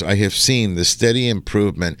years, I have seen the steady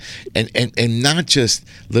improvement, and not just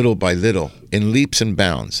little by little, in leaps and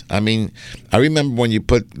bounds. I mean, I remember when you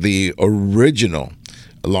put the original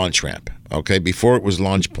launch ramp, okay, before it was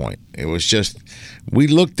Launch Point. It was just, we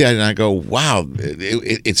looked at it and I go, wow,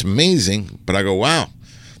 it's amazing. But I go, wow,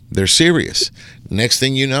 they're serious. Next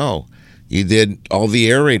thing you know, you did all the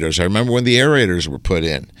aerators. I remember when the aerators were put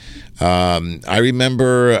in. I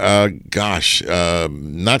remember,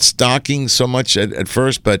 not stocking so much at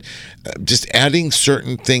first, but just adding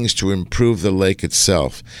certain things to improve the lake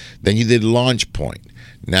itself. Then you did Launch Point.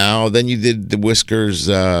 Then you did the Whiskers,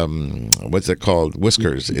 what's it called?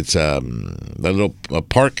 Whiskers. It's the little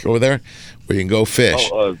park over there where you can go fish.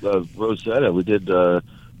 Rosetta. We did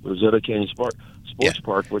Rosetta Canyon Sports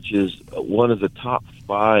Park, which is one of the top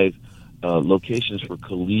 5 locations for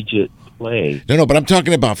collegiate play. No, but I'm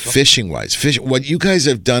talking about fishing-wise. What you guys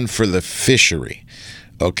have done for the fishery.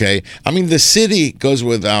 Okay, I mean, the city goes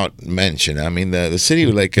without mention. I mean, the city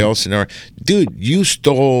of Lake Elsinore, dude, you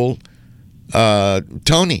stole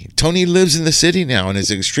Tony. Tony lives in the city now and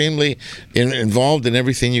is extremely involved in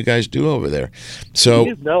everything you guys do over there. So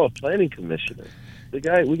he is now a planning commissioner. The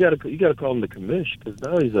guy, you got to call him the commish, because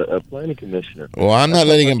now he's a planning commissioner. Well, I'm not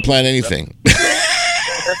letting him plan anything.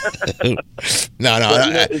 No.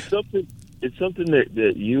 It's something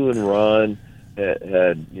that you and Ron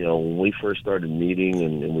had, you know, when we first started meeting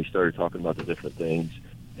and we started talking about the different things,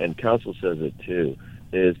 and council says it too,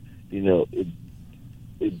 is, you know,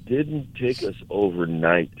 it didn't take us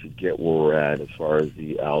overnight to get where we're at as far as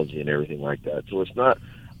the algae and everything like that. So it's not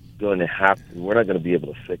going to happen. We're not going to be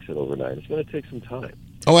able to fix it overnight. It's going to take some time.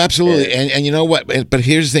 Oh, absolutely. And you know what? But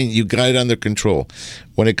here's the thing. You got it under control.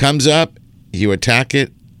 When it comes up, you attack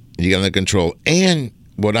it, you got it under control. And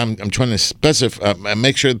what I'm trying to specify,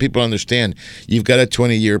 make sure that people understand, you've got a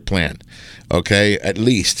 20-year plan, okay, at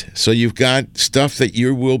least. So you've got stuff that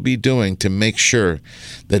you will be doing to make sure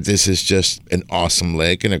that this is just an awesome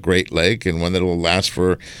lake and a great lake and one that will last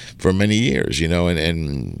for many years, you know,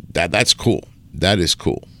 and that's cool. That is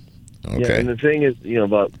cool. Okay. Yeah, and the thing is, you know,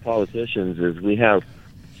 about politicians is we have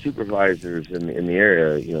supervisors in the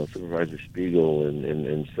area, you know, Supervisor Spiegel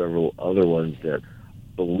and several other ones that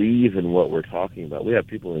believe in what we're talking about. We have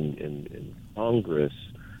people in Congress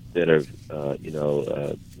that have,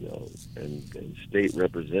 and state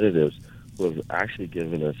representatives who have actually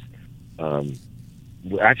given us.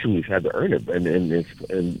 We've had to earn it,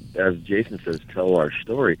 and as Jason says, tell our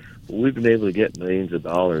story. We've been able to get millions of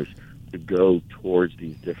dollars to go towards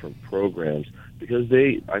these different programs because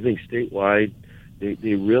I think statewide,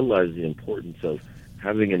 they realize the importance of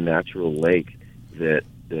having a natural lake that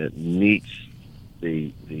meets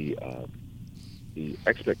the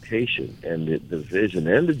expectation and the vision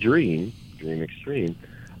and the dream extreme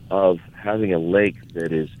of having a lake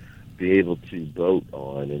that is be able to boat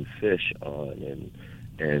on and fish on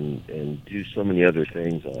and do so many other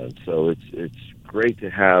things on. So it's great to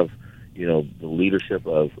have, you know, the leadership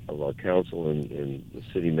of our council and the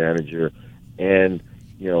city manager and,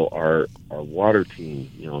 you know, our water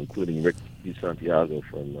team, you know, including Rick Santiago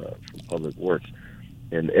from Public Works,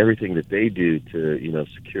 and everything that they do to, you know,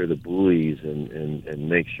 secure the buoys and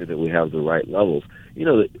make sure that we have the right levels. You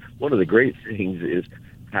know, one of the great things is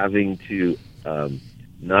having to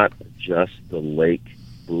not adjust the lake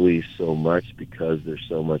buoys so much because there's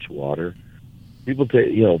so much water. People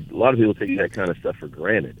take, you know, a lot of people take that kind of stuff for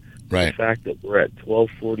granted. Right. The fact that we're at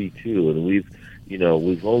 1242 and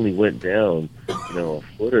we've only went down, you know, a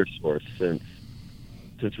foot or so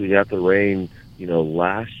since we got the rain, you know,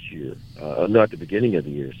 last year, not at the beginning of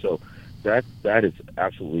the year. So that is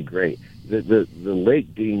absolutely great. The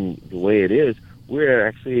lake being the way it is, we're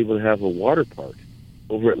actually able to have a water park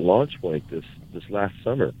over at Launch Point this last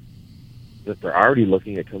summer that they're already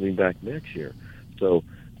looking at coming back next year. So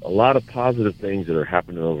a lot of positive things that are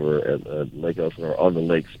happening over at Lake Elsinore on the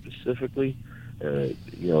lake specifically. This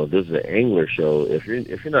is an angler show. If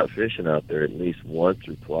you're not fishing out there at least once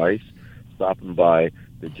or twice, stopping by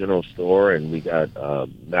the general store, and we got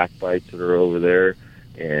mac bites that are over there,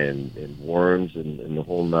 and worms and the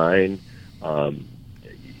whole nine.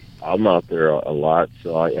 I'm out there a lot,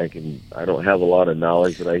 so I don't have a lot of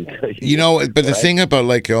knowledge that I can tell you. But the thing about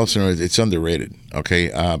Lake Elsinore is it's underrated. Okay,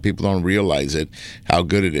 people don't realize it, how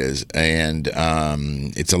good it is, and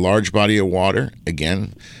it's a large body of water.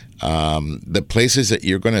 Again, the places that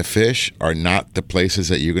you're going to fish are not the places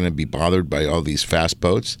that you're going to be bothered by all these fast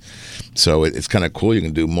boats. So it's kind of cool. You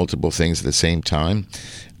can do multiple things at the same time.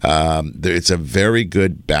 It's a very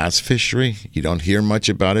good bass fishery. You don't hear much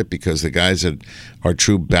about it because the guys that are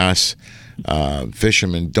true bass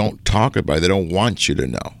fishermen don't talk about it. They don't want you to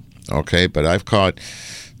know. Okay, but I've caught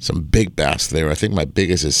some big bass there. I think my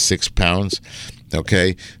biggest is 6 pounds.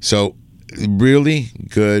 Okay, so really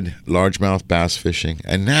good largemouth bass fishing,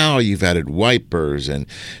 and now you've added wipers and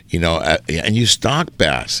and you stock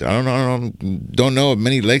bass. I don't know of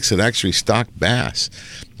many lakes that actually stock bass.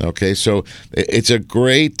 Okay, so it's a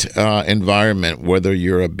great environment whether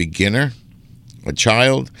you're a beginner, a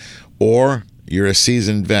child, or you're a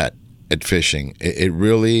seasoned vet at fishing. It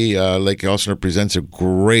really Lake Elsinore presents a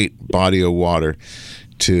great body of water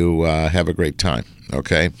to have a great time.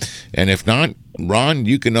 Okay, and if not, Ron,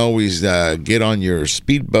 you can always get on your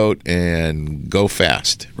speedboat and go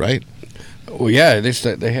fast, right? Well, yeah,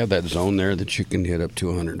 they have that zone there that you can hit up to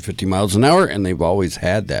 150 miles an hour, and they've always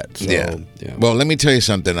had that. So, yeah. Well, let me tell you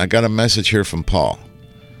something. I got a message here from Paul.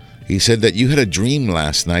 He said that you had a dream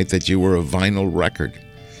last night that you were a vinyl record,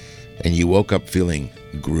 and you woke up feeling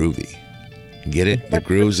groovy. Get it? The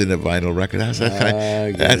grooves in a vinyl record.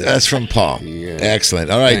 That's from Paul. Yeah.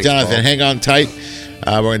 Excellent. All right, thanks, Johnathan, Paul. Hang on tight.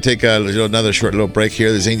 We're going to take another short little break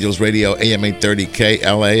here. This is Angels Radio, AM 830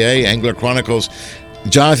 KLAA, Angler Chronicles.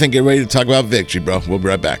 Johnathan, get ready to talk about victory, bro. We'll be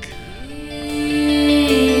right back.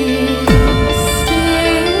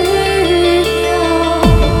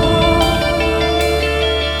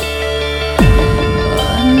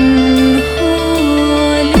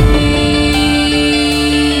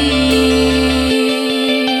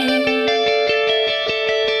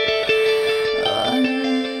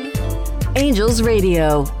 Angels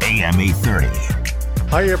Radio, AM 830.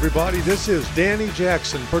 Hi, everybody. This is Danny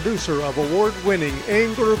Jackson, producer of award-winning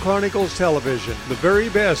Angler Chronicles Television. The very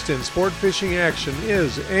best in sport fishing action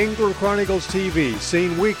is Angler Chronicles TV,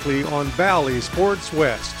 seen weekly on Valley Sports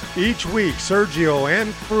West. Each week, Sergio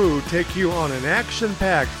and crew take you on an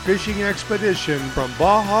action-packed fishing expedition from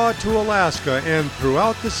Baja to Alaska and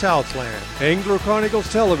throughout the Southland. Angler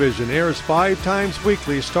Chronicles Television airs 5 times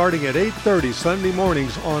weekly starting at 8:30 Sunday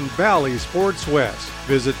mornings on Valley Sports West.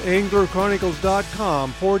 Visit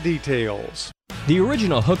anglerchronicles.com for details. The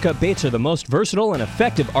original hookup baits are the most versatile and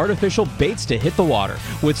effective artificial baits to hit the water.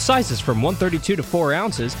 With sizes from 132 to 4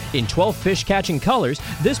 ounces in 12 fish-catching colors,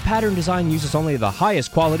 this pattern design uses only the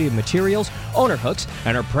highest quality of materials, owner hooks,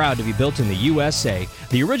 and are proud to be built in the USA.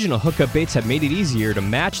 The original hookup baits have made it easier to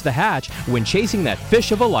match the hatch when chasing that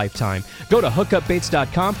fish of a lifetime. Go to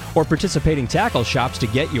hookupbaits.com or participating tackle shops to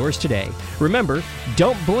get yours today. Remember,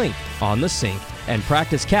 don't blink on the sink, and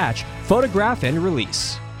practice catch, photograph, and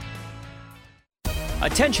release.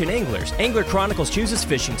 Attention anglers, Angler Chronicles chooses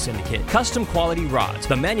Fishing Syndicate, custom quality rods,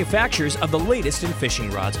 the manufacturers of the latest in fishing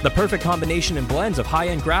rods, the perfect combination and blends of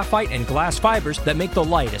high-end graphite and glass fibers that make the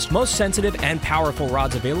lightest, most sensitive, and powerful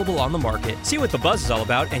rods available on the market. See what the buzz is all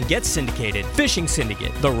about and get syndicated. Fishing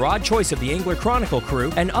Syndicate, the rod choice of the Angler Chronicle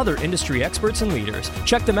crew and other industry experts and leaders.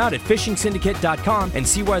 Check them out at fishingsyndicate.com and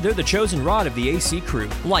see why they're the chosen rod of the AC crew.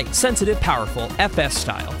 Light, sensitive, powerful, FS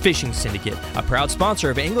style. Fishing Syndicate, a proud sponsor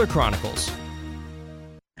of Angler Chronicles.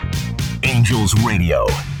 Angels Radio,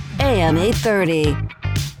 AM 830.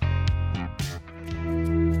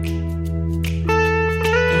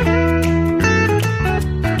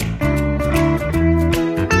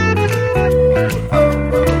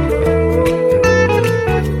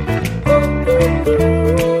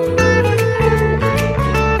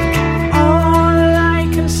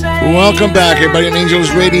 Welcome back, everybody, on Angels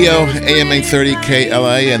Radio, AM 830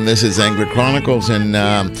 KLA, and this is Angler Chronicles. And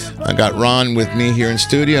I got Ron with me here in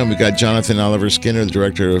studio, and we got Johnathan Oliver Skinner, the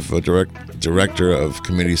director of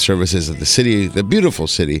community services of the beautiful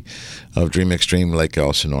city of Dream Extreme Lake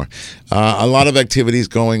Elsinore. A lot of activities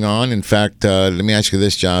going on. In fact, let me ask you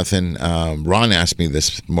this, Johnathan. Ron asked me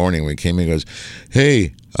this morning when he came in. He goes,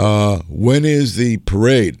 "Hey, when is the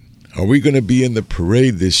parade? Are we going to be in the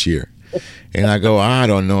parade this year?" And I go, I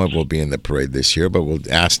don't know if we'll be in the parade this year, but we'll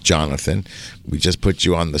ask Johnathan. We just put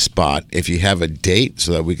you on the spot. If you have a date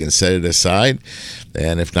so that we can set it aside,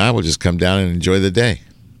 and if not, we'll just come down and enjoy the day.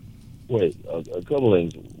 Wait, a couple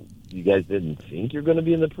things. You guys didn't think you're going to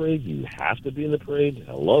be in the parade? You have to be in the parade?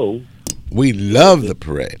 Hello? We love the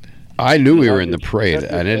parade. I knew we were in the parade.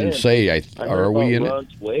 I didn't say, are we in it?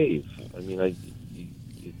 Ron's wave. I mean,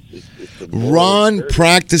 Ron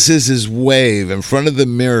practices his wave in front of the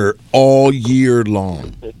mirror all year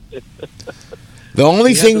long. The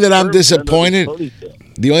only thing that I'm disappointed,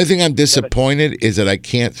 is that I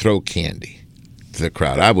can't throw candy to the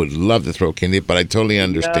crowd. I would love to throw candy, but I totally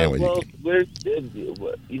understand what you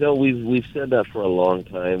mean. We've said that for a long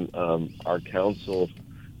time. Our council,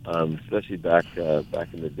 especially back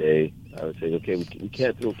in the day, I would say, okay, we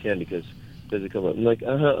can't throw candy because it come up. I'm like,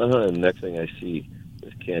 and the next thing I see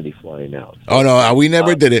is candy flying out. Oh no, we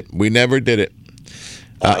never did it. We never did it.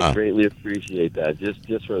 I greatly appreciate that,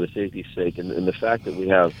 just for the safety's sake, and the fact that we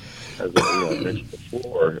have, as I mentioned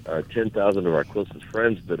before, 10,000 of our closest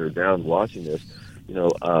friends that are down watching this.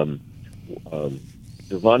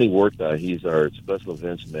 Giovanni Huerta, he's our special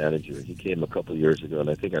events manager. He came a couple years ago, and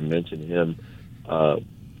I think I mentioned him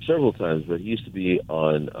several times. But he used to be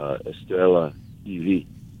on Estrella TV,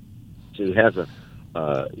 so he has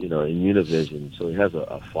in Univision, so he has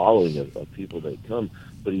a following of people that come.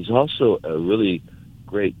 But he's also a really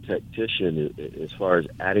great tactician as far as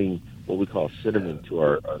adding what we call cinnamon to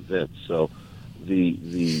our events. So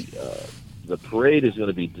the parade is going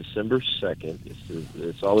to be December 2nd.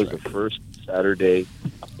 It's always the first Saturday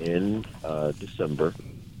in December.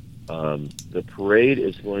 The parade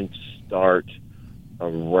is going to start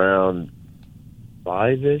around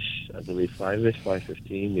 5-ish, I believe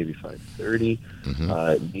 5:15, maybe 5:30.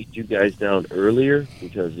 Meet you guys down earlier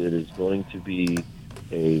because it is going to be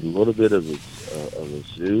a little bit of a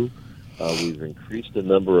zoo. We've increased the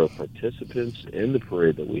number of participants in the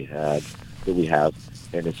parade that we have,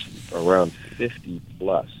 and it's around 50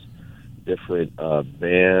 plus different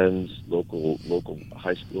bands, local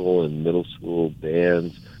high school and middle school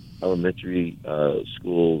bands, elementary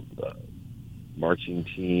school marching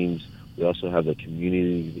teams. We also have a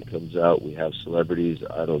community that comes out. We have celebrities.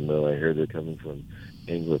 I don't know. I hear they're coming from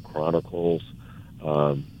Angler Chronicles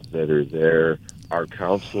that are there. Our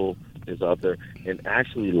council is out there. And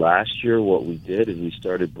actually, last year, what we did is we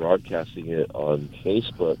started broadcasting it on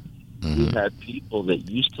Facebook. We had people that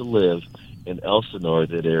used to live in Elsinore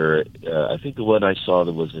that are, I think the one I saw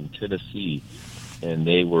that was in Tennessee, and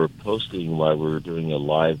they were posting while we were doing a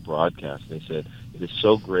live broadcast. They said, "It is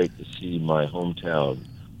so great to see my hometown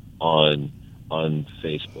on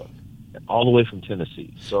Facebook," all the way from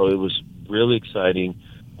Tennessee. So it was really exciting.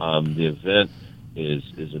 The event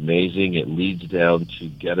is amazing. It leads down to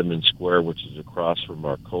Getterman Square, which is across from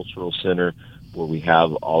our cultural center, where we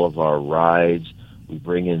have all of our rides. We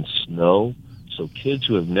bring in snow, so kids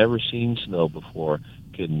who have never seen snow before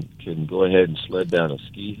can go ahead and sled down a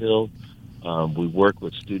ski hill. We work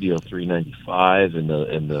with Studio 395 and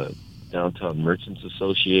the Downtown Merchants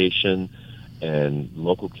Association and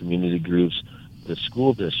local community groups. The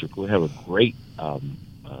school district, we have a great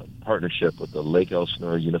partnership with the Lake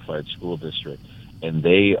Elsinore Unified School District, and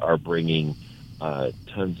they are bringing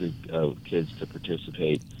tons of kids to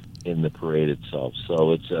participate in the parade itself.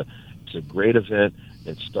 So it's a great event.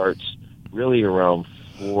 It starts really around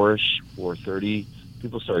 4:30.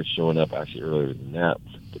 People start showing up actually earlier than that.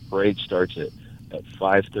 The parade starts at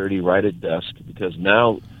 5:30, right at dusk, because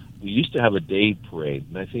now we used to have a day parade,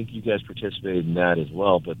 and I think you guys participated in that as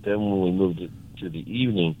well. But then when we moved it to the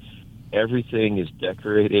evening, everything is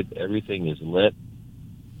decorated, everything is lit.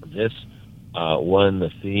 This one,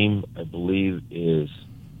 the theme, I believe, is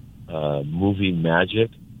movie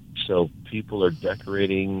magic. So people are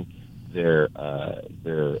decorating their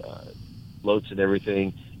floats and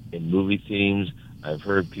everything in movie themes. I've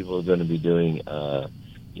heard people are going to be doing,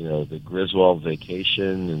 the Griswold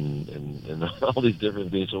Vacation and all these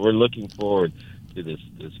different things. So we're looking forward to this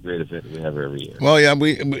great event that we have every year. Well, yeah,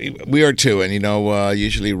 we are too, and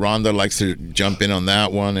usually Rhonda likes to jump in on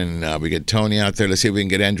that one, and we get Tony out there. Let's see if we can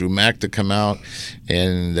get Andrew Mack to come out,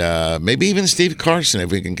 and maybe even Steve Carson.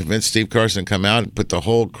 If we can convince Steve Carson to come out and put the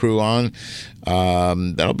whole crew on,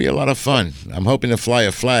 that'll be a lot of fun. I'm hoping to fly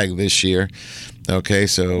a flag this year. Okay,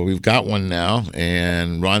 so we've got one now,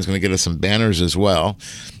 and Ron's going to get us some banners as well.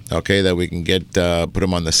 Okay, that we can get put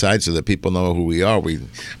them on the side so that people know who we are. We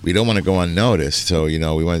don't want to go unnoticed, so we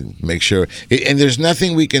want to make sure. And there's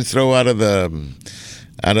nothing we can throw out of the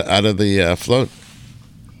float.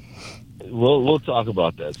 We'll talk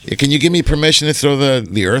about that. Can you give me permission to throw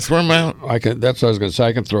the earthworm out? I can. That's what I was going to say.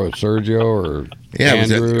 I can throw it Sergio or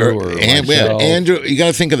Andrew or myself. Andrew, you got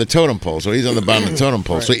to think of the totem pole. So he's on the bottom of the totem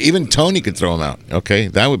pole. Right. So even Tony could throw him out. Okay,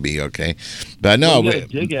 that would be okay. But no, you got to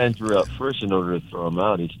dig Andrew up first in order to throw him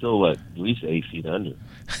out. He's still at least 8 feet under.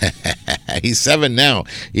 He's 7 now.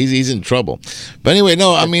 He's in trouble. But anyway,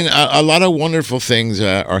 no, I mean a lot of wonderful things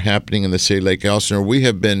are happening in the city of Lake Elsinore. We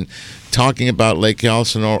have been talking about Lake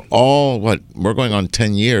Elsinore we're going on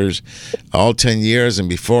 10 years, all 10 years, and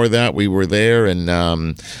before that we were there, and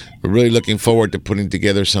we're really looking forward to putting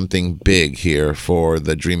together something big here for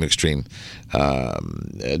the Dream Extreme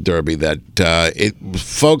Derby.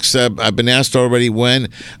 Folks, I've been asked already when.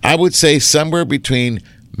 I would say somewhere between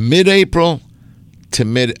mid-April to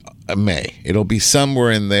mid-May. It'll be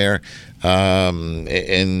somewhere in there.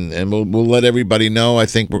 And we'll let everybody know. I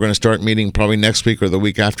think we're going to start meeting probably next week or the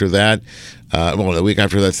week after that. The week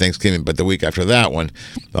after that Thanksgiving, but the week after that one,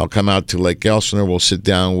 I'll come out to Lake Elsinore. We'll sit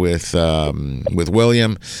down with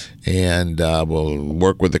William, and we'll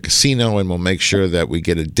work with the casino, and we'll make sure that we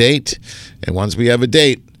get a date. And once we have a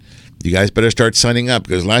date, you guys better start signing up,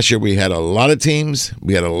 because last year we had a lot of teams,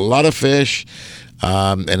 we had a lot of fish,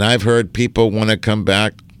 and I've heard people want to come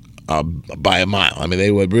back by a mile. I mean,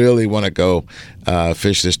 they would really want to go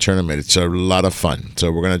fish this tournament. It's a lot of fun.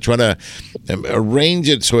 So we're going to try to arrange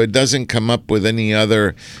it so it doesn't come up with any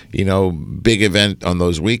other, big event on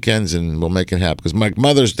those weekends, and we'll make it happen. Because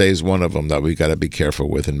Mother's Day is one of them that we got to be careful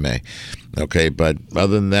with in May. Okay, but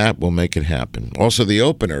other than that, we'll make it happen. Also, the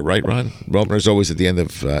opener, right, Ron? The opener is always at the end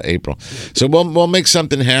of April. So we'll make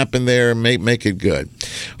something happen there and make it good.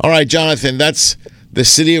 All right, Johnathan, that's the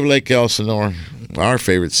city of Lake Elsinore. Our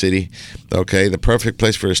favorite city, okay, the perfect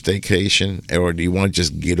place for a staycation, or do you want to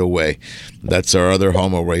just get away? That's our other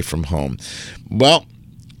home away from home. Well,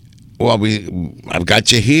 I've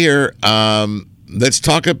got you here. Let's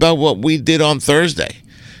talk about what we did on Thursday.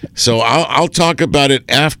 So I'll talk about it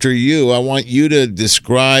after you. I want you to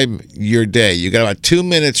describe your day. You got about 2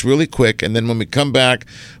 minutes really quick, and then when we come back,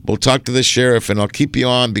 we'll talk to the sheriff, and I'll keep you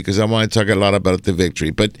on because I want to talk a lot about the victory.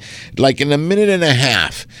 But like in a minute and a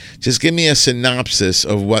half, just give me a synopsis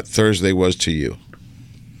of what Thursday was to you.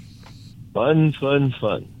 Fun.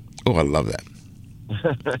 Oh, I love that.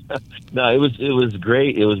 No, it was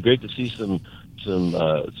great. It was great to see some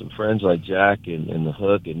friends like Jack and the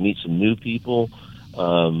Hook, and meet some new people.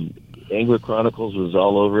 Angler Chronicles was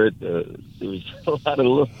all over it. There was a lot of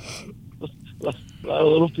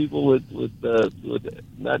little people with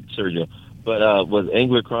not Sergio, but with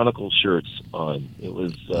Angler Chronicles shirts on. It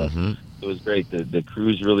was it was great. The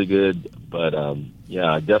crew's really good, but I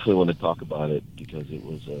definitely want to talk about it because it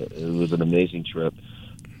was an amazing trip.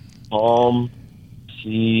 Calm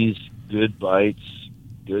seas, good bites,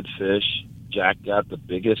 good fish. Jack got the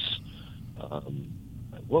biggest.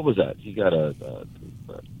 What was that? He got a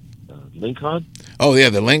lingcod? Oh, yeah,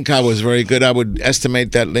 the lingcod was very good. I would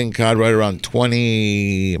estimate that lingcod right around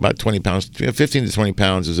about 20 pounds, 15 to 20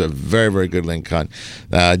 pounds. Is a very, very good lingcod.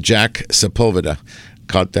 Jack Sepulveda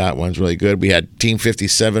caught that one. It's really good. We had Team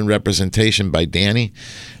 57 representation by Danny.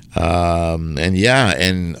 Ron,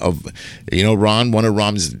 one of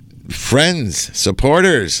Rom's friends,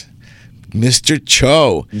 supporters, Mr.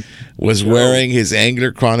 Cho, was wearing his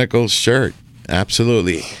Angler Chronicles shirt.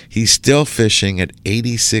 Absolutely. He's still fishing at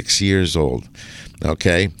 86 years old.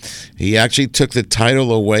 Okay? He actually took the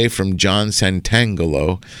title away from John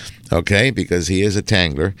Santangelo, okay, because he is a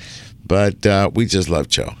tangler. But we just love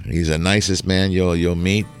Cho. He's the nicest man you'll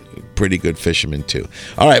meet. Pretty good fisherman, too.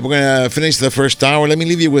 All right, we're going to finish the first hour. Let me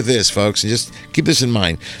leave you with this, folks, and just keep this in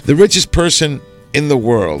mind. The richest person in the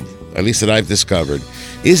world, at least that I've discovered,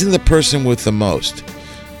 isn't the person with the most,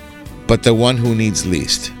 but the one who needs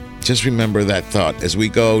least. Just remember that thought as we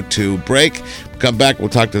go to break. Come back, we'll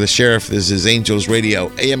talk to the sheriff. This is Angels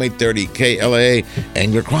Radio, AM 830, KLAA,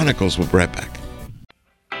 Angler Chronicles. We'll be right back.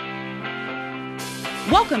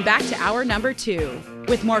 Welcome back to hour number 2,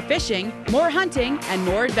 with more fishing, more hunting, and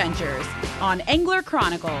more adventures on Angler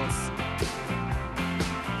Chronicles.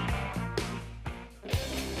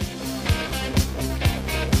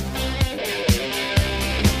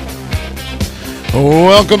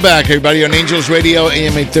 Welcome back, everybody, on Angels Radio,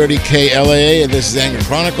 AM 830 KLAA. This is Angler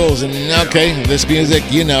Chronicles, and okay, this music,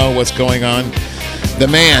 you know what's going on. The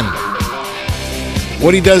man,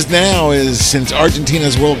 what he does now is, since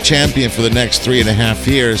Argentina's world champion for the next 3.5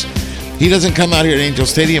 years, he doesn't come out here at Angel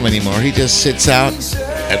Stadium anymore. He just sits out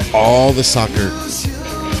at all the soccer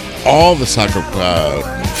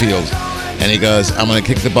fields, and he goes, I'm going to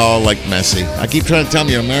kick the ball like Messi. I keep trying to tell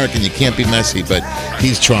him, you're American, you can't be Messi, but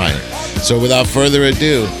he's trying. So without further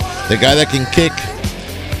ado, the guy that can kick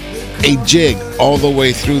a jig all the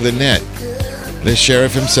way through the net, the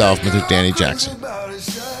sheriff himself, Mr. Danny Jackson.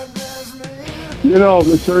 You know,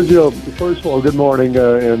 Sergio, first of all, good morning,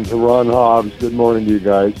 and to Ron Hobbs, good morning to you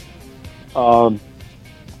guys. I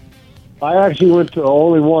actually went to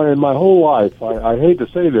only one in my whole life. I hate to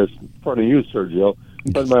say this in front of you, Sergio,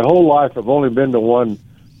 but my whole life I've only been to one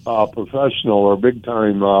professional or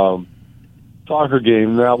big-time soccer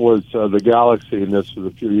game. That was the Galaxy, and this was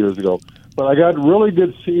a few years ago. But I got really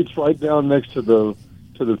good seats right down next to the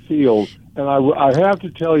field, and I have to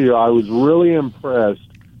tell you, I was really impressed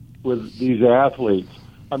with these athletes.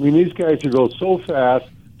 I mean, these guys who go so fast,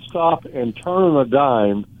 stop and turn on a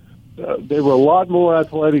dime. They were a lot more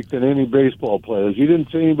athletic than any baseball players. You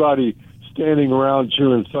didn't see anybody standing around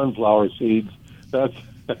chewing sunflower seeds. That's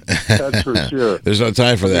for sure. There's no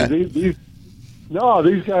time for that. These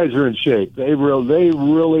guys are in shape. They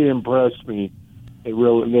really impressed me. They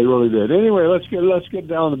really did. Anyway, let's get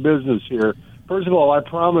down to business here. First of all, I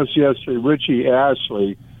promised yesterday Richie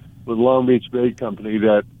Ashley with Long Beach Bait Company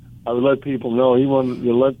that I would let people know. He wanted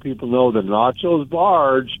to let people know that Nacho's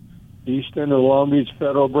Barge, east end of Long Beach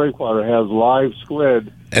Federal Breakwater, has live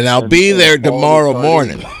squid. And I'll be there tomorrow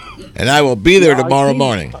morning. And I will be there tomorrow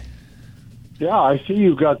morning. Yeah, I see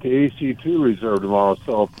you've got the AC2 reserved tomorrow,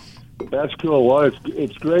 so that's cool. Well,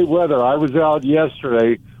 it's great weather. I was out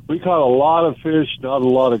yesterday. We caught a lot of fish, not a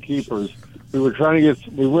lot of keepers. We were trying to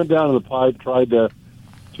we went down to the pipe, tried to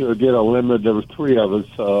get a limit. There was 3 of us,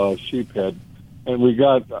 sheephead, and we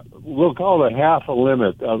got, we'll call it half a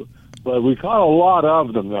limit. But we caught a lot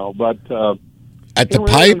of them, though. But at the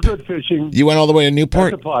pipe, good fishing. You went all the way to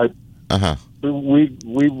Newport? At the pipe. Uh-huh. We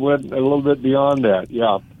went a little bit beyond that,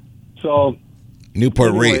 yeah. So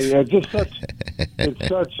Newport Reef. It's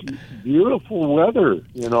such beautiful weather,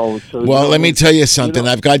 you know. So, well, let me tell you something.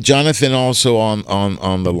 I've got Johnathan also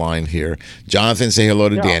on the line here. Johnathan, say hello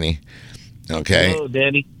to Danny. Okay. Hello,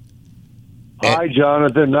 Danny. Hi,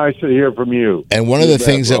 Johnathan. Nice to hear from you. And one of the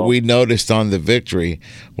things that we noticed on the Victory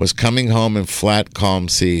was coming home in flat, calm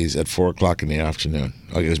seas at 4 o'clock in the afternoon.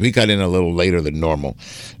 Because we got in a little later than normal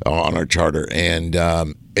on our charter, and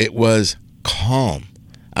it was calm.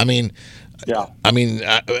 I mean,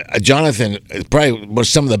 Johnathan, it probably was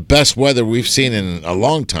some of the best weather we've seen in a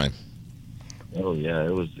long time. Oh yeah,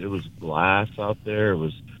 it was glass out there. It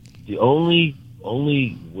was the only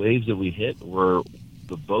waves that we hit were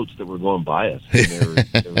the boats that were going by us. And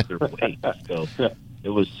they were weight, so it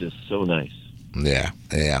was just so nice. Yeah,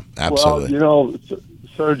 absolutely. Well,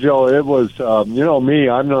 Sergio, it was me.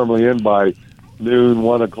 I'm normally in by noon,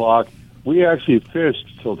 1 o'clock. We actually fished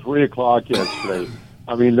till 3 o'clock yesterday.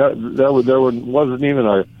 I mean, there wasn't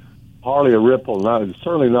even hardly a ripple.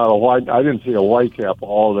 Certainly not a white. I didn't see a whitecap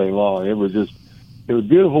all day long. It was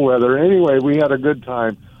beautiful weather. Anyway, we had a good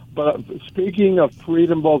time. But speaking of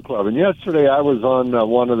Freedom Boat Club, and yesterday I was on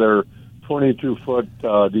one of their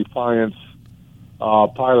 22-foot Defiance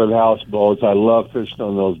pilot house boats. I love fishing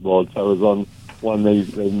on those boats. I was on one they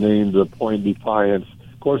named the Point Defiance.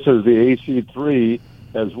 Of course, there's the AC3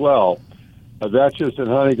 as well. That's just in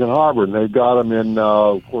Huntington Harbor, and they've got them in,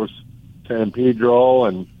 of course, San Pedro,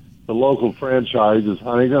 and the local franchise is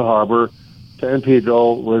Huntington Harbor, San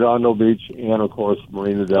Pedro, Redondo Beach, and, of course,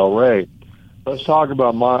 Marina del Rey. Let's talk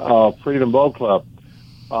about my Freedom Boat Club.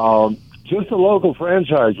 Just a local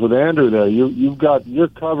franchise with Andrew there. You're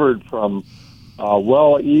covered from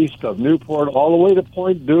well east of Newport all the way to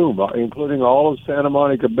Point Dume, including all of Santa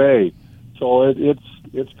Monica Bay. So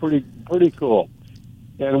it's pretty cool.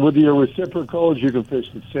 And with your reciprocals, you can fish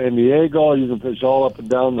in San Diego. You can fish all up and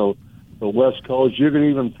down the West Coast. You can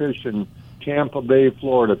even fish in Tampa Bay,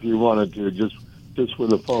 Florida, if you wanted to, just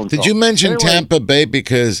with a phone call. Did you mention Tampa Bay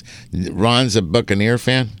because Ron's a Buccaneer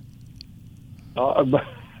fan?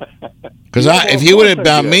 Because if you would have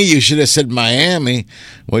about me, you should have said Miami,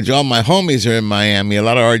 which all my homies are in Miami. A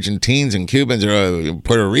lot of Argentines and Cubans or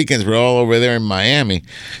Puerto Ricans were all over there in Miami.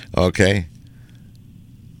 Okay.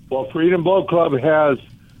 Well, Freedom Boat Club has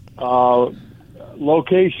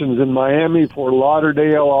locations in Miami, Fort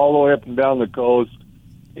Lauderdale, all the way up and down the coast.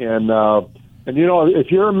 And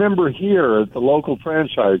if you're a member here at the local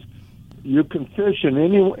franchise, you can fish in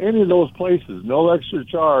any of those places, no extra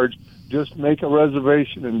charge. Just make a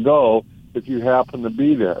reservation and go if you happen to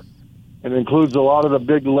be there. It includes a lot of the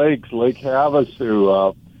big lakes, Lake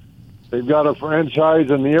Havasu. They've got a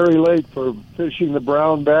franchise in the Erie Lake for fishing the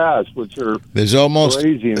brown bass, which are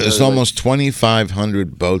crazy. There's almost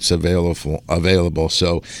 2,500 boats available.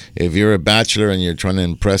 So if you're a bachelor and you're trying to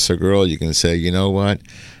impress a girl, you can say, you know what?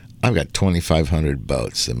 I've got 2,500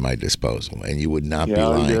 boats at my disposal, and you would not be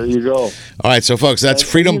lying. There you go. All right, so folks, that's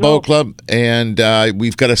Freedom Boat Club, and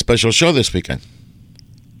we've got a special show this weekend.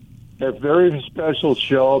 A very special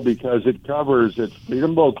show because it's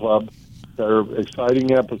Freedom Boat Club, their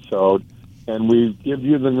exciting episode, and we give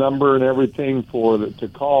you the number and everything to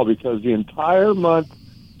call because the entire month,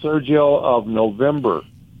 Sergio, of November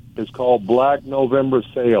is called Black November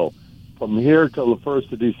Sale. From here till the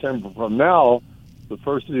 1st of December. From now, the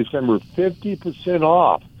 1st of December, 50%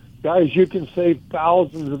 off. Guys, you can save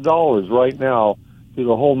thousands of dollars right now through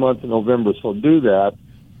the whole month of November, so do that.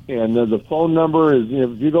 And the phone number is,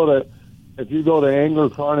 if you go to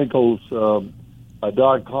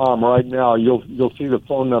anglerchronicles.com right now, you'll see the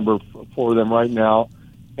phone number for them right now,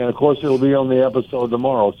 and of course it'll be on the episode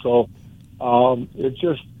tomorrow. So it's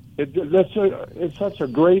such a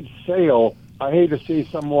great sale. I hate to see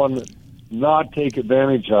someone not take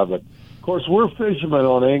advantage of it. Of course, we're fishermen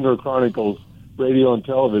on Angler Chronicles radio and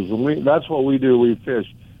television. That's what we do. We fish.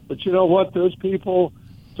 But you know what? There's people,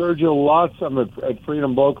 Sergio, lots of them at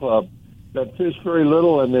Freedom Boat Club that fish very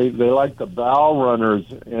little, and they like the bow runners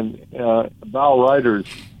and bow riders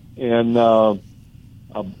and the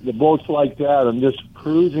boats like that, and just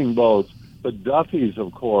cruising boats, the Duffies,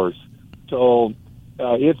 of course. So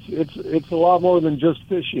it's a lot more than just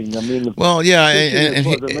fishing. I mean,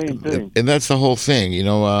 the main thing. And that's the whole thing, you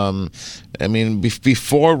know.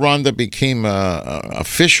 Before Rhonda became a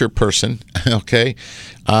fisher person, okay,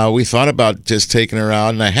 we thought about just taking her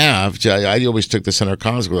out, and I have. I always took the center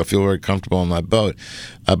console. I feel very comfortable on my boat.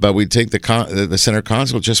 But we take the center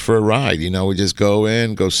console just for a ride. You know, we just go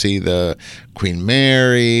see the Queen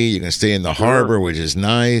Mary. You can stay in the harbor, which is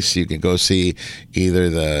nice. You can go see either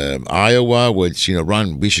the Iowa, which, you know,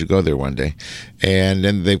 Ron, we should go there one day. And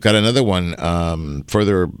then they've got another one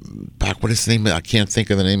further back. What is the name? I can't think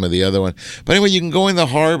of the name of the other one. But anyway, you can go in the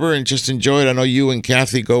harbor and just enjoy it. I know you and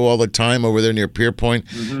Kathy go all the time over there near Pier Point,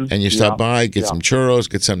 and you stop by, get some churros,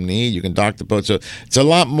 get something to eat. You can dock the boat. So it's a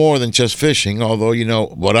lot more than just fishing, although, you know,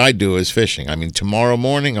 what I do is fishing. I mean, tomorrow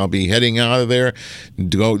morning I'll be heading out of there,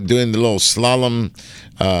 doing the little slalom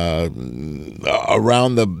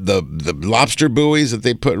around the lobster buoys that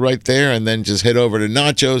they put right there, and then just head over to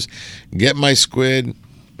Nacho's, get my squid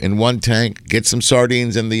in one tank, get some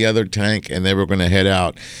sardines in the other tank, and then we're going to head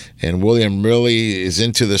out. And William really is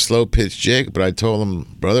into the slow pitch jig, but I told him,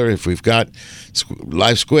 brother, if we've got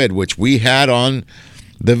live squid, which we had on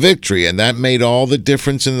the Victory, and that made all the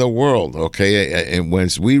difference in the world, okay? And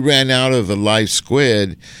once we ran out of the live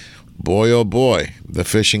squid, boy, oh boy, the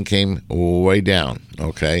fishing came way down,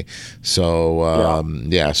 okay? So,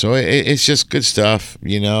 so it's just good stuff,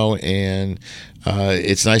 you know, and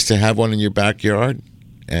it's nice to have one in your backyard,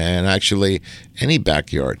 and actually any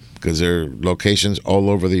backyard, because there are locations all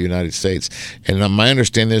over the United States. And on my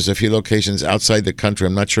understanding, there's a few locations outside the country.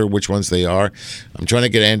 I'm not sure which ones they are. I'm trying to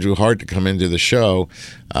get Andrew Hart to come into the show,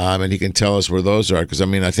 and he can tell us where those are. Because, I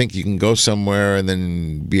mean, I think you can go somewhere and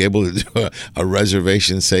then be able to do a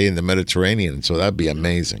reservation, say, in the Mediterranean. So that'd be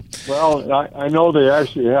amazing. Well, I know they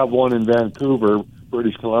actually have one in Vancouver,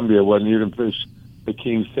 British Columbia, when you can fish the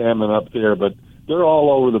king salmon up there. But they're all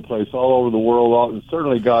over the place, all over the world. And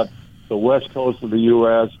certainly got the west coast of the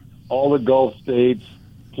U.S., all the Gulf states,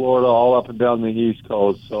 Florida, all up and down the East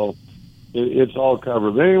Coast. So it's all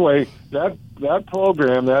covered. But anyway, that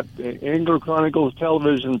program, that Angler Chronicles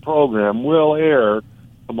television program, will air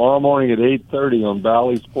tomorrow morning at 8:30 on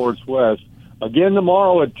Valley Sports West. Again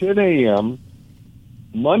tomorrow at 10 a.m.,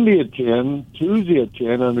 Monday at 10, Tuesday at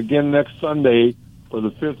 10, and again next Sunday for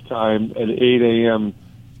the fifth time at 8 a.m.,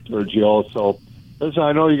 Sergio. So, listen,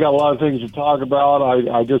 I know you got a lot of things to talk about.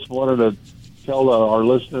 I just wanted to tell our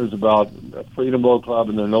listeners about Freedom Boat Club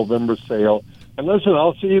and their November sale. And listen,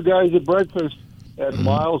 I'll see you guys at breakfast at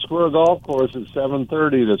Miles Square Golf Course at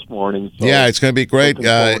 7:30 this morning. So yeah, it's going to be great.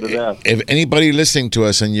 If anybody listening to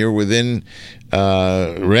us and you're within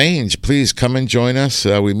range, please come and join us.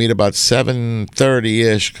 We meet about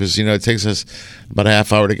 7:30-ish because, you know, it takes us about a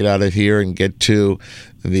half hour to get out of here and get to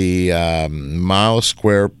the Miles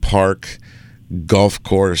Square Park Golf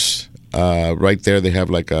Course Right there, they have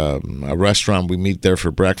like a restaurant. We meet there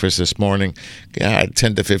for breakfast this morning.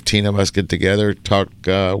 10 to 15 of us get together, talk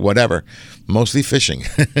whatever, mostly fishing.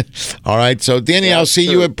 All right, so Danny, I'll see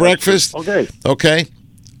you at breakfast. Okay. Okay.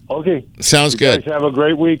 Okay. Sounds good. Guys have a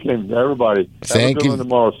great weekend, everybody. Thank have a good you. one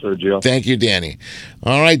tomorrow, Sergio. Thank you, Danny.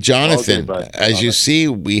 All right, Johnathan. Okay, bye. As you Bye-bye. see,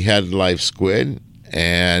 we had live squid,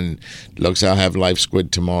 and looks I'll have live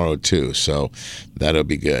squid tomorrow too. So that'll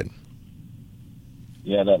be good.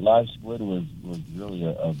 Yeah, that live squid was really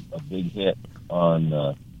a big hit on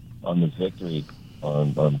the victory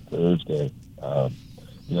on Thursday.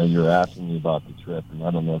 You're asking me about the trip, and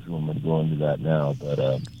I don't know if you want me to go into that now,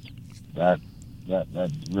 but that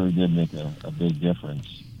really did make a big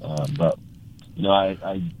difference. But I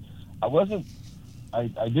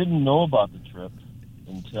didn't know about the trip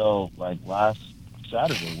until like last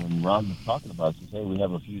Saturday when Ron was talking about it. He said, hey, we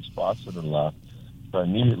have a few spots that are left. So I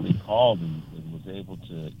immediately called and was able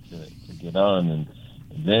to get on, and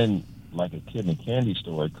then like a kid in a candy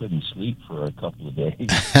store, I couldn't sleep for a couple of days.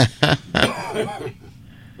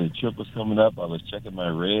 The trip was coming up. I was checking my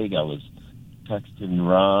rig. I was texting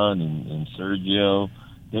Ron and Sergio.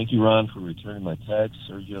 Thank you, Ron, for returning my text.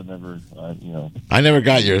 Sergio never, I never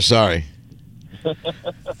got yours. Sorry.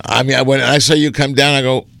 I mean, when I saw you come down, I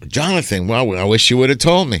go, Johnathan, well, I wish you would have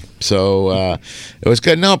told me. So it was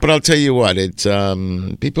good. No, but I'll tell you what, it's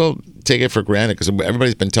people take it for granted because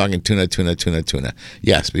everybody's been talking tuna.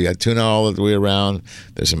 Yes, we got tuna all the way around.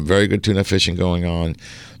 There's some very good tuna fishing going on.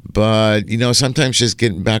 But, sometimes just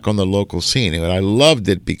getting back on the local scene. And I loved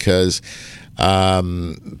it because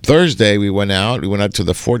Thursday we went out to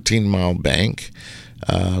the 14-mile bank.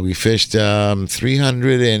 We fished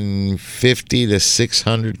 350 to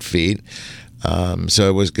 600 feet. So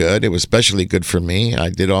it was good. It was especially good for me. I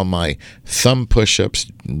did all my thumb push-ups,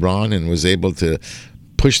 Ron, and was able to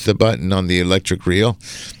push the button on the electric reel.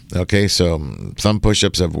 Okay, so thumb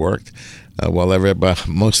push-ups have worked while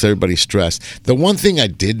most everybody's stressed. The one thing I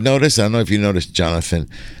did notice, I don't know if you noticed, Johnathan,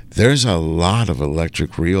 there's a lot of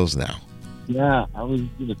electric reels now. Yeah, I was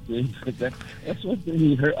going to say that's one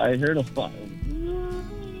thing I heard a lot.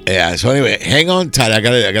 Yeah, so anyway, hang on tight. I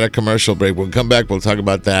got a commercial break. We'll come back. We'll talk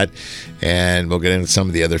about that, and we'll get into some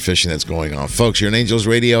of the other fishing that's going on. Folks, you're on Angels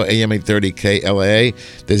Radio, AM 830 KLAA.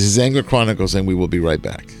 This is Angler Chronicles, and we will be right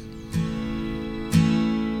back.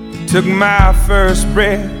 Took my first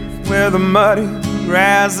breath where the muddy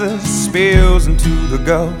rises, spills into the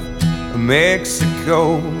Gulf of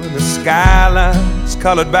Mexico. The skyline's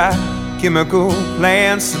colored by chemical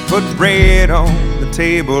plants that put bread on the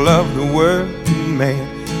table of the working man,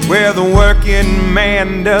 where the working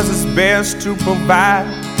man does his best to provide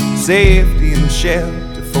safety and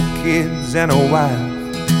shelter for kids and a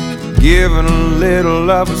wife, giving a little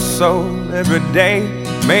of a soul every day,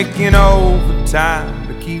 making overtime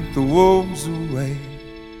to keep the wolves away.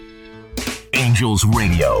 Angels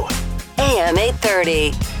Radio. AM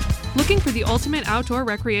 830. Looking for the ultimate outdoor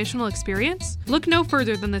recreational experience? Look no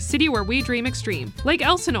further than the city where we dream extreme, Lake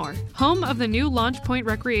Elsinore, home of the new Launch Point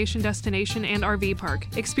Recreation Destination and RV Park.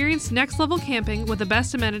 Experience next-level camping with the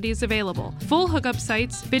best amenities available. Full hookup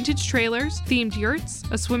sites, vintage trailers, themed yurts,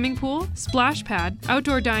 a swimming pool, splash pad,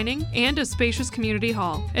 outdoor dining, and a spacious community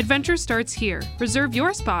hall. Adventure starts here. Reserve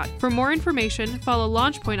your spot. For more information, follow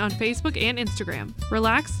Launch Point on Facebook and Instagram.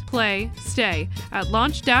 Relax, play, stay at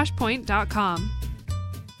launch-point.com.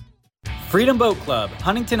 Freedom Boat Club,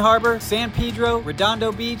 Huntington Harbor, San Pedro,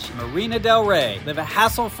 Redondo Beach, Marina del Rey. Live a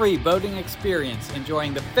hassle-free boating experience,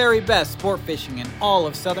 enjoying the very best sport fishing in all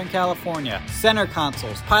of Southern California. Center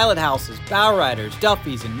consoles, pilot houses, bow riders,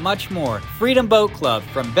 Duffys, and much more. Freedom Boat Club,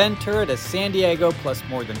 from Ventura to San Diego, plus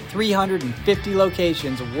more than 350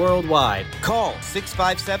 locations worldwide. Call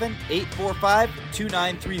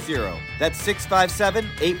 657-845-2930. That's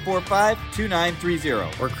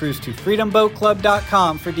 657-845-2930. Or cruise to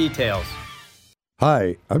freedomboatclub.com for details.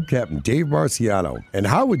 Hi, I'm Captain Dave Marciano, and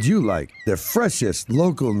how would you like the freshest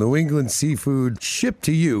local New England seafood shipped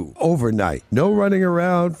to you overnight? No running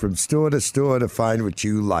around from store to store to find what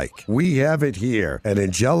you like. We have it here at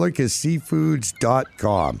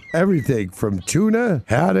AngelicaSeafoods.com. Everything from tuna,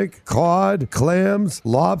 haddock, cod, clams,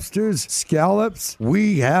 lobsters, scallops,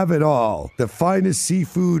 we have it all. The finest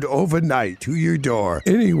seafood overnight to your door,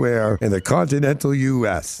 anywhere in the continental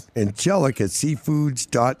U.S.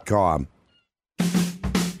 AngelicaSeafoods.com.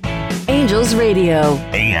 Angels Radio.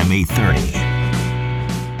 AM 830.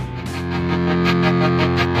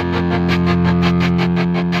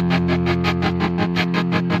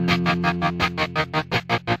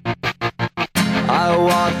 I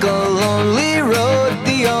walk a lonely road,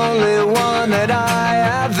 the only one that I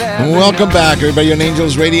have ever Welcome back, everybody, on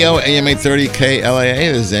Angels Radio, AM 830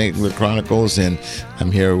 KLAA. This is Angler Chronicles, and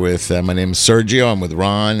I'm here with, my name is Sergio. I'm with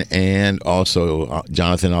Ron and also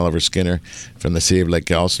Johnathan Oliver Skinner from the city of Lake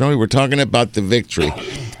Elsinore. We're talking about the victory.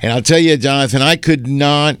 And I'll tell you, Johnathan, I could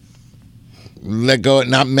not let go,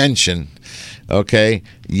 not mention, okay,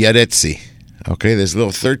 Yaretsi. Okay, this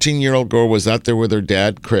little 13-year-old girl was out there with her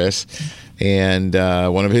dad, Chris, and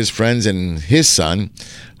one of his friends and his son,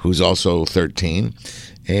 who's also 13.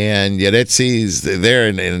 And Yaretsi's there,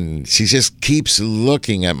 and she just keeps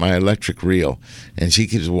looking at my electric reel, and she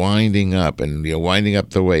keeps winding up and winding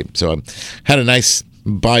up the weight. So I had a nice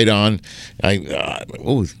bite on.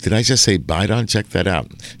 Did I just say bite on? Check that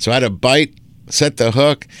out. So I had a bite, set the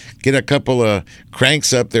hook, get a couple of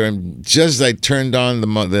cranks up there, and just as I turned on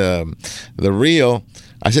the reel,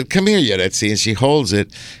 I said, "Come here, Yaretsi," and she holds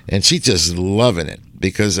it, and she's just loving it.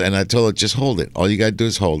 And I told her, just hold it. All you got to do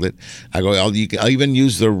is hold it. I go, I'll even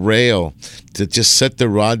use the rail to just set the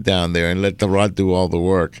rod down there and let the rod do all the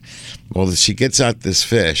work. Well, she gets out this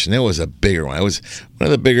fish, and it was a bigger one. It was one of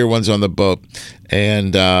the bigger ones on the boat,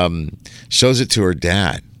 and shows it to her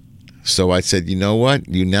dad. So I said, you know what?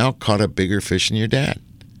 You now caught a bigger fish than your dad.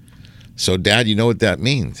 So, Dad, you know what that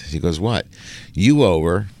means? He goes, what? You owe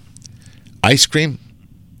her ice cream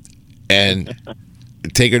and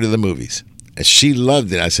take her to the movies. She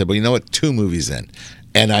loved it. I said, well, you know what? 2 movies then,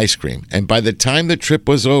 and ice cream. And by the time the trip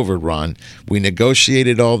was over, Ron, we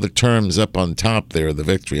negotiated all the terms up on top there of the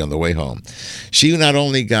victory on the way home. She not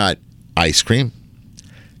only got ice cream,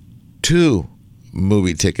 2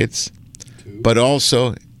 movie tickets, but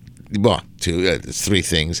also, 3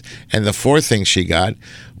 things. And the 4th thing she got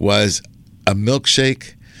was a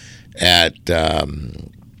milkshake at,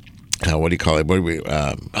 what do you call it?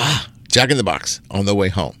 Jack in the Box on the way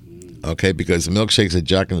home. Okay, because the milkshakes at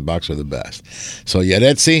Jack in the Box are the best. So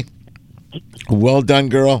Yaretsi, well done,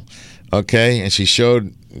 girl. Okay, and she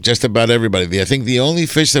showed just about everybody. I think the only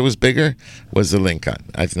fish that was bigger was the Lincoln.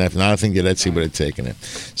 I think Yaretsi would have taken it.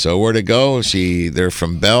 So where to go? They're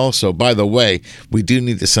from Bell. So by the way, we do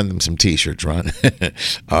need to send them some T-shirts, Ron.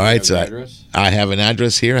 All right, so I have an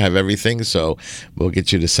address here. I have everything, so we'll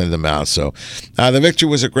get you to send them out. So the victory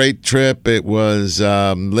was a great trip. It was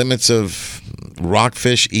limits of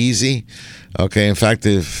rockfish easy. Okay, in fact,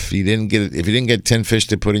 if you didn't get 10 fish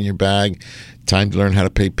to put in your bag, time to learn how to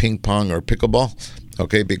play ping pong or pickleball.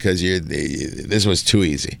 Okay, because this was too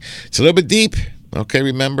easy. It's a little bit deep. Okay,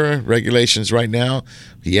 remember regulations right now.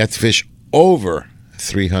 You have to fish over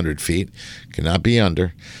 300 feet, cannot be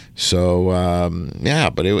under. So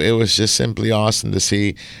but it was just simply awesome to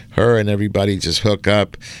see her and everybody just hook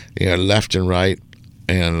up, left and right.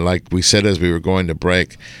 And like we said as we were going to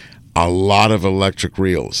break, a lot of electric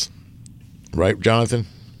reels, right, Johnathan?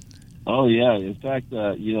 Oh, yeah. In fact,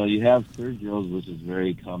 you have Sergio's, which is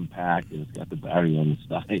very compact, and it's got the battery on the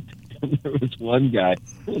side. And there was one guy, it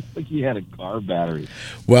looked like he had a car battery.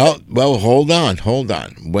 Well, hold on.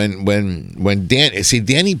 When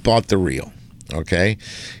Danny bought the reel, okay?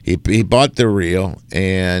 He bought the reel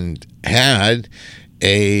and had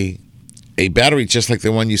a battery just like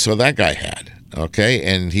the one you saw that guy had. Okay,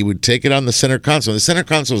 and he would take it on the center console. The center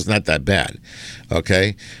console is not that bad,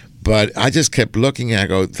 okay? But I just kept looking at it, I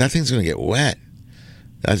go, that thing's going to get wet.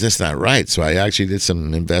 That's just not right. So I actually did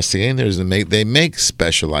some investigating. They make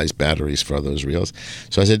specialized batteries for those reels.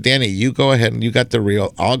 So I said, Danny, you go ahead and you got the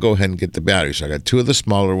reel. I'll go ahead and get the battery. So I got 2 of the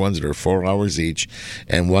smaller ones that are 4 hours each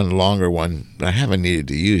and one longer one that I haven't needed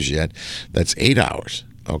to use yet. That's 8 hours,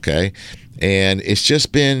 okay? And it's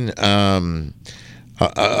just been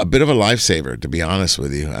a bit of a lifesaver, to be honest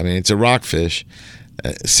with you. I mean, it's a rockfish,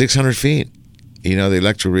 600 feet. The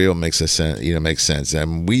electric reel makes sense.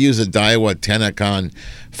 And we use a Daiwa Tenacon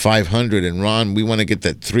 500, and Ron, we want to get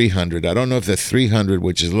that 300. I don't know if the 300,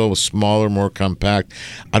 which is a little smaller, more compact,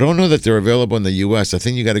 I don't know that they're available in the U.S. I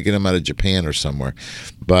think you got to get them out of Japan or somewhere.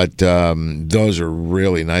 But those are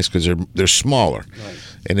really nice because they're smaller. Right.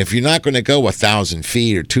 And if you're not going to go 1,000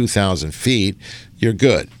 feet or 2,000 feet, you're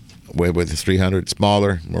good. With the 300,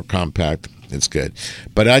 smaller, more compact, it's good.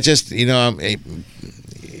 But I just, about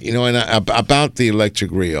the electric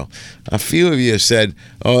reel, a few of you have said,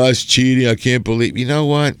 "Oh, that's cheating. I can't believe." You know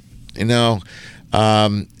what?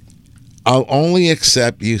 I'll only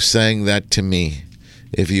accept you saying that to me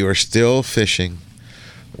if you are still fishing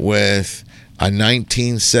with a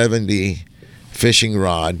 1970 fishing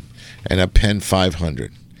rod and a Penn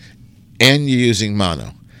 500, and you're using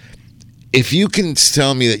mono. If you can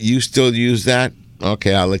tell me that you still use that,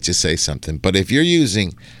 okay, I'll let you say something. But if you're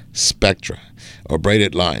using Spectra or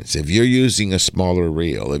braided lines, if you're using a smaller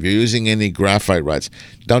reel, if you're using any graphite rods,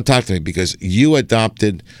 don't talk to me because you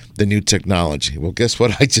adopted the new technology. Well, guess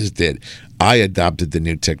what I just did? I adopted the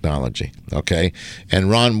new technology. Okay, and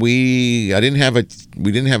Ron, we didn't have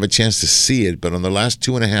a chance to see it, but on the last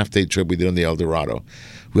 2.5 day trip we did on the El Dorado,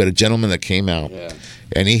 we had a gentleman that came out,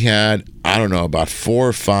 and he had, I don't know, about 4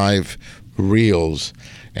 or 5 reels.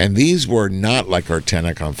 And these were not like our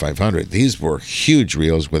Tenacon 500. These were huge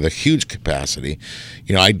reels with a huge capacity.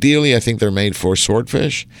 Ideally, I think they're made for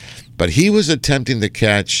swordfish. But he was attempting to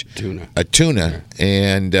catch a tuna.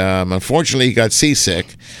 And unfortunately, he got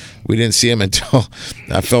seasick. We didn't see him until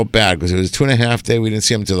I felt bad because it was 2.5 day. We didn't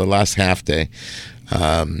see him until the last half day.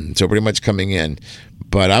 So pretty much coming in.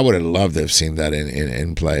 But I would have loved to have seen that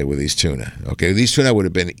in play with these tuna. Okay, these tuna would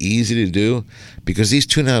have been easy to do because these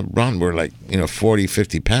tuna, Ron, were like 40,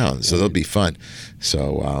 50 pounds, so they'll be fun.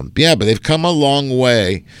 So but they've come a long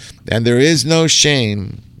way, and there is no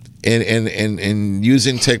shame in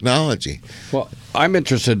using technology. Well, I'm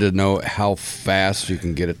interested to know how fast you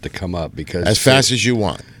can get it to come up because as fast as you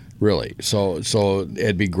want. Really, so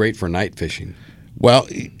it'd be great for night fishing. Well,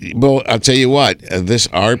 I'll tell you what. This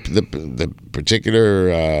ARP, the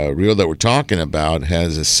particular reel that we're talking about,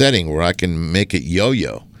 has a setting where I can make it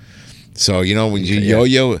yo-yo. So when you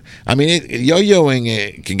yo-yo, I mean, yo-yoing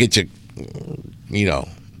it can get you,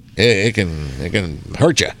 it can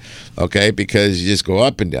hurt you, okay? Because you just go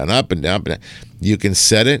up and down, up and down, up and down. You can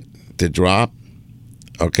set it to drop.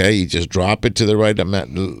 Okay, you just drop it to the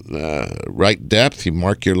right depth. You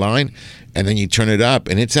mark your line, and then you turn it up,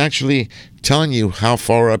 and it's actually telling you how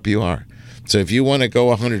far up you are. So if you want to go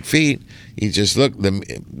 100 feet, you just look.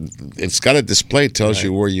 It's got a display that tells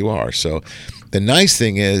you where you are. So the nice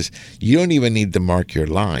thing is you don't even need to mark your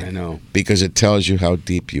line. I know. Because it tells you how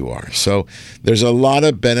deep you are. So there's a lot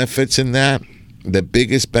of benefits in that. The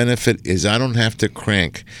biggest benefit is I don't have to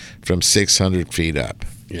crank from 600 feet up.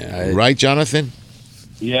 Yeah. Right, Johnathan?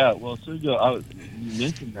 Yeah, well, Sergio, you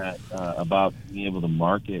mentioned that about being able to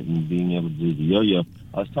mark it and being able to do the yo-yo.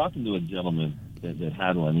 I was talking to a gentleman that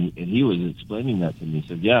had one, and he was explaining that to me. He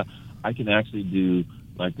said, yeah, I can actually do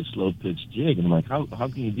like the slow pitch jig. And I'm like, how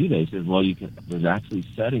can you do that? He says, well, there's actually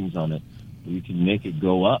settings on it where you can make it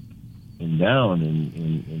go up and down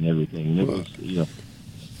and everything. And it was,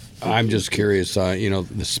 I'm just curious, the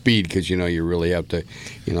speed, because, you really have to,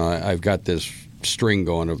 I've got this string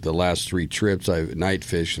going of the last 3 trips. I've night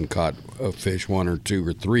fished and caught a fish 1 or 2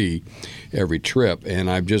 or 3 every trip, and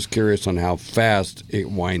I'm just curious on how fast it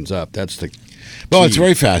winds up. That's the Well, it's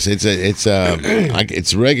very fast.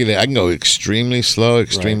 It's regular. I can go extremely slow,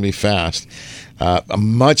 extremely fast.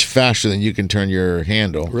 Much faster than you can turn your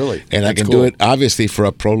handle. Really? And I can do it, obviously, for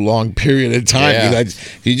a prolonged period of time. Yeah.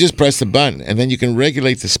 You just press the button, and then you can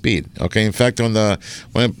regulate the speed. Okay. In fact, one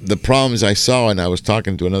of the problems I saw, and I was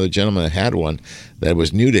talking to another gentleman that had one that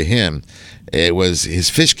was new to him, it was his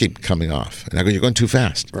fish keep coming off. And I go, you're going too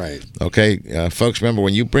fast. Right. Okay. Folks, remember,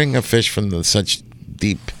 when you bring a fish from such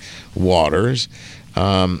deep waters,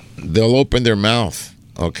 they'll open their mouth.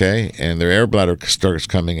 Okay, and their air bladder starts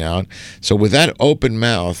coming out. So with that open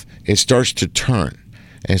mouth, it starts to turn,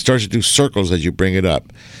 and it starts to do circles as you bring it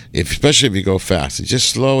up. Especially if you go fast, just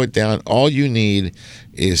slow it down. All you need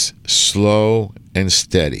is slow and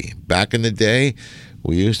steady. Back in the day,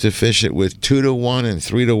 we used to fish it with 2-to-1 and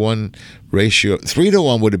 3-to-1 ratio.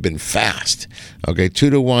 3-to-1 would have been fast. Okay,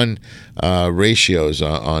 2-to-1 ratios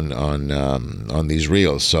on these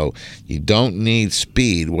reels. So you don't need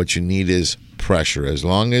speed. What you need is pressure. As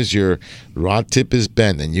long as your rod tip is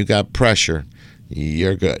bent and you got pressure,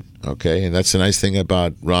 you're good. Okay, and that's the nice thing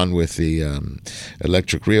about Ron with the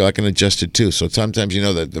electric reel. I can adjust it too. So sometimes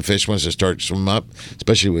that the fish wants to start to swim up,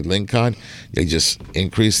 especially with lingcod. You just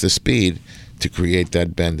increase the speed to create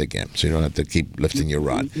that bend again, so you don't have to keep lifting your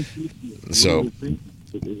rod. So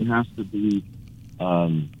it has to be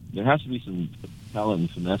there has to be some talent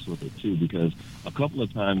and finesse with it too, because a couple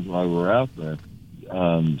of times while we were out there,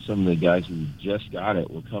 some of the guys who just got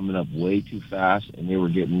it were coming up way too fast, and they were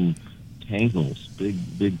getting tangles,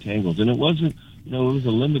 big tangles. And it wasn't, it was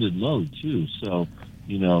a limited load too. So,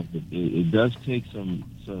 it does take some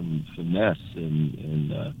finesse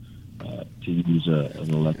and to use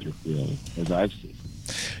an electric reel, as I've seen.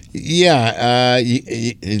 Yeah,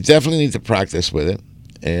 you definitely need to practice with it.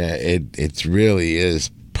 It really is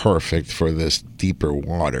perfect for this deeper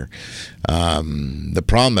water. The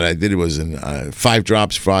problem that I did was in 5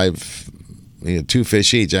 drops, 2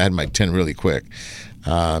 fish each. I had my 10 really quick.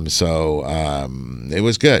 It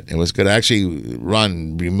was good. It was good. I actually,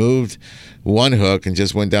 Ron removed one hook and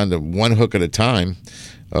just went down to one hook at a time.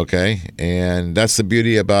 Okay, and that's the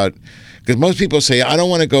beauty about, because most people say, I don't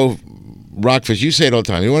want to go rock fish. You say it all the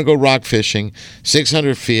time. You want to go rock fishing,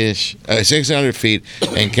 600 feet,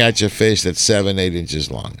 and catch a fish that's 7-8 inches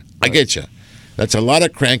long. I get you. That's a lot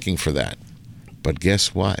of cranking for that. But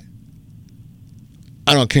guess what?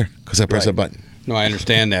 I don't care because I press a button. No, I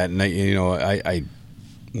understand that, and I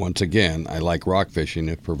once again, I like rock fishing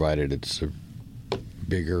if provided it's a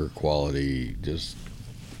bigger quality. Just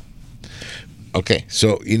okay.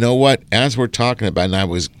 So you know what? As we're talking about, and I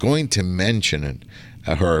was going to mention it.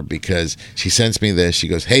 Her, because she sends me this. She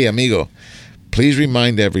goes, "Hey, amigo, please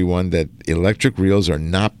remind everyone that electric reels are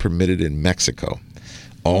not permitted in Mexico.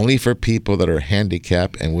 Only for people that are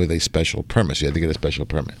handicapped and with a special permit. So you have to get a special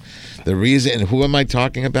permit." The reason, and who am I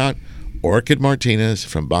talking about? Orchid Martinez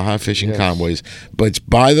from Baja Fishing Convoys. But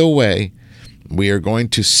by the way, we are going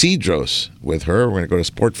to Cedros with her. We're going to go to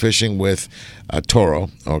sport fishing with Toro.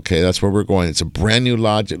 Okay, that's where we're going. It's a brand new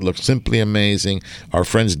lodge. It looks simply amazing. Our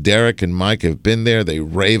friends Derek and Mike have been there. They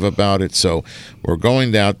rave about it. So we're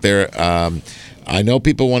going out there. I know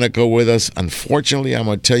people want to go with us. Unfortunately, I'm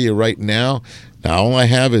going to tell you right now, all I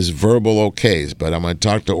have is verbal okays, but I'm going to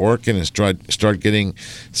talk to Orkin and start getting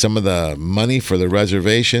some of the money for the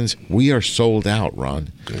reservations. We are sold out,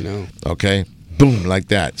 Ron. I know. Okay? Boom, like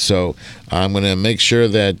that. So I'm going to make sure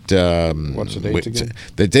that... what's the dates again?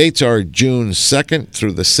 The dates are June 2nd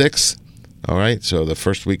through the 6th. All right? So the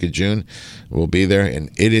first week of June, we'll be there, and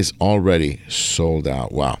it is already sold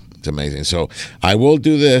out. Wow. It's amazing. So I will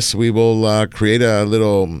do this. We will create a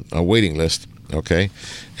waiting list, okay?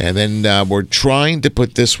 And then we're trying to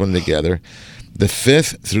put this one together the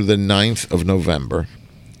 5th through the 9th of November.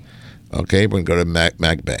 Okay? We're going to go to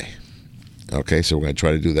Mag Bay. Okay, so we're going to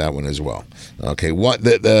try to do that one as well. Okay, what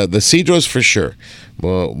the Cedros for sure.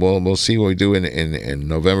 We'll see what we do in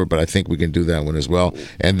November, but I think we can do that one as well.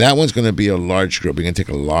 And that one's going to be a large group. We're going to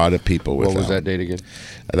take a lot of people with us. What was that date again?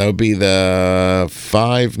 That would be the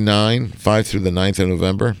 5 through the 9th of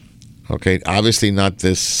November. Okay, obviously not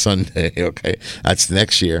this Sunday. Okay, that's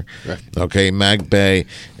next year. Right. Okay, Mag Bay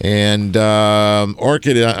and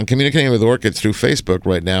Orchid. I'm communicating with Orchid through Facebook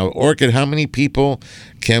right now. Orchid, how many people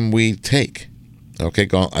can we take? Okay,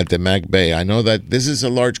 go at the Mag Bay. I know that this is a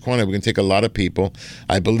large quantity. We can take a lot of people.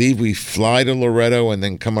 I believe we fly to Loretto and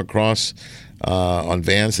then come across on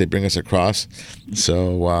vans. They bring us across.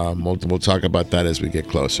 So we'll talk about that as we get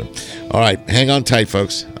closer. All right, hang on tight,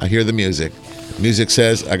 folks. I hear the music. Music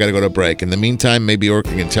says I got to go to break. In the meantime, maybe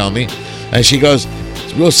Orca can tell me. And she goes,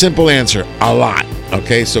 it's a real simple answer, a lot.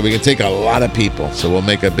 Okay, so we can take a lot of people. So we'll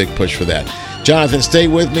make a big push for that. Johnathan, stay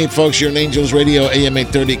with me, folks. You're on Angels Radio, AM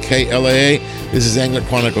 830 KLAA. This is Angler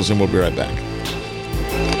Chronicles, and we'll be right back.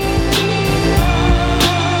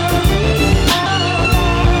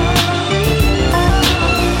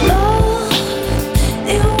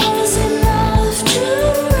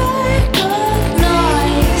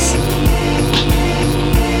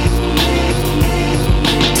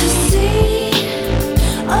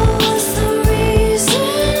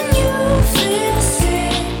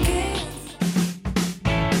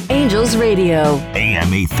 Radio.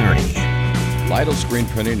 AM 830. Lytle Screen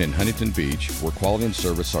Printing in Huntington Beach, where quality and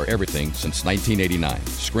service are everything since 1989.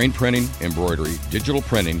 Screen printing, embroidery, digital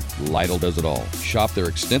printing, Lytle does it all. Shop their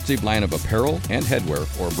extensive line of apparel and headwear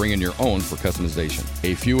or bring in your own for customization.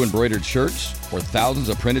 A few embroidered shirts or thousands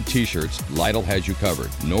of printed t-shirts, Lytle has you covered.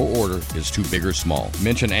 No order is too big or small.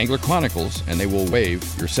 Mention Angler Chronicles and they will waive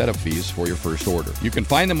your setup fees for your first order. You can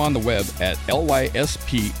find them on the web at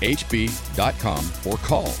lyspHB.com or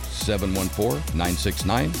call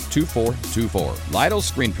 714-969-2424. Lytle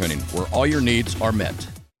Screen Printing, where all your needs are met.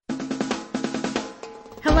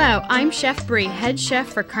 Hello, I'm Chef Brie, head chef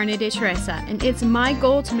for Carne de Teresa, and it's my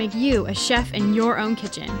goal to make you a chef in your own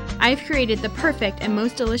kitchen. I've created the perfect and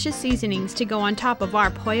most delicious seasonings to go on top of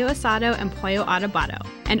our pollo asado and pollo adobado.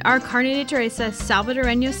 And our Carne de Teresa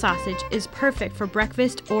Salvadoreño sausage is perfect for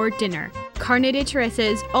breakfast or dinner. Carne de Teresa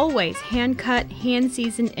is always hand-cut,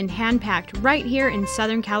 hand-seasoned, and hand-packed right here in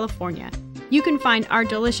Southern California. You can find our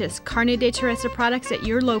delicious Carne de Teresa products at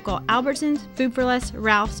your local Albertsons, Food for Less,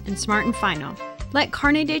 Ralph's, and Smart & Final. Let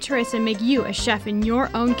Carne de Teresa make you a chef in your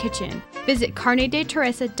own kitchen. Visit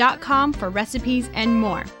carnedeteresa.com for recipes and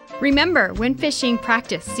more. Remember, when fishing,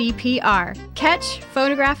 practice CPR. Catch,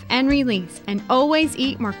 photograph, and release, and always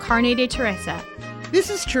eat more Carne de Teresa. This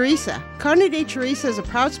is Teresa. Carne de Teresa is a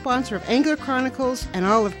proud sponsor of Angler Chronicles and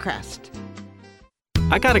Olive Crest.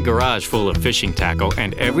 I got a garage full of fishing tackle,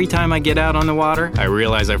 and every time I get out on the water, I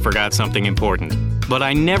realize I forgot something important. but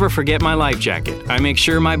I never forget my life jacket. I make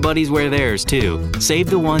sure my buddies wear theirs too. Save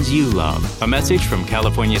the ones you love. A message from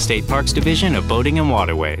California State Parks Division of Boating and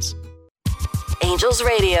Waterways. Angels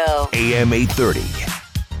Radio. AM 830.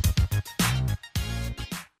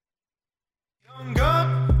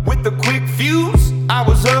 With the quick fuse, I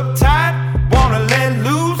was uptight, wanna let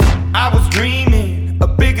loose. I was dreaming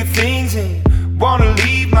of bigger things and wanna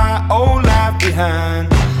leave my old life behind.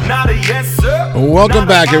 Not a yes, sir. Welcome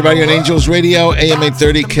back, everybody, on Angels Radio, AM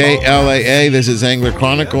 830 KLAA. This is Angler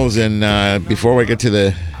Chronicles, and before we get to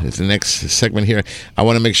the next segment here, I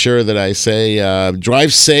want to make sure that I say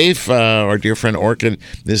drive safe. Our dear friend Orchid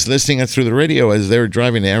is listening through the radio as they're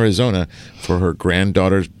driving to Arizona for her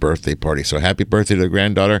granddaughter's birthday party. So happy birthday to the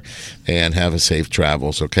granddaughter, and have a safe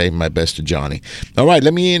travels, okay? My best to Johnny. All right,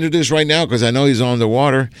 let me introduce right now, because I know he's on the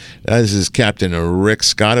water. This is Captain Rick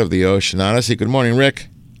Scott of the Ocean Odyssey. Good morning, Rick.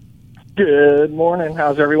 Good morning.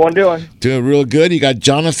 How's everyone doing? Doing real good. You got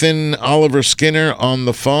Johnathan Oliver Skinner on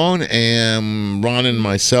the phone, and Ron and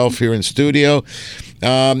myself here in studio.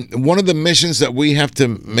 One of the missions that we have to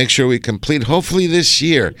make sure we complete, hopefully this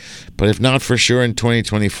year, but if not, for sure in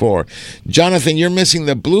 2024. Johnathan, you're missing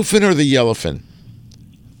the bluefin or the yellowfin?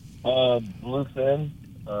 Bluefin.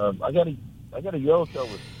 I got a yellowtail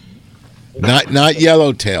with. Not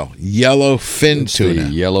yellowtail, yellowfin tuna.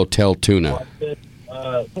 Yellowtail tuna.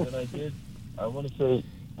 And I want to say,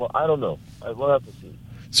 well, I don't know. We'll have to see.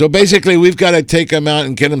 So basically, we've got to take them out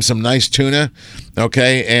and get them some nice tuna,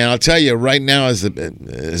 okay? And I'll tell you, right now is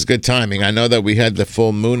good timing. I know that we had the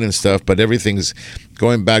full moon and stuff, but everything's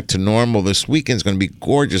going back to normal. This weekend's going to be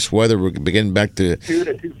gorgeous weather. We're beginning back to 2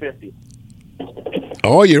 to 250.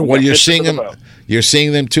 Oh, you're seeing them. You're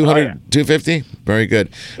seeing them 200, 250. Very good.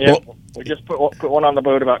 Yeah, well, we just put one on the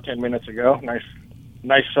boat about 10 minutes ago.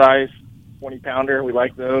 Nice size, 20-pounder. We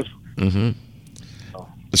like those. Mm-hmm.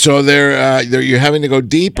 So you're having to go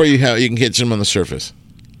deep, or you can catch them on the surface?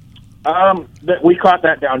 We caught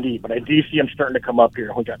that down deep, but I do see them starting to come up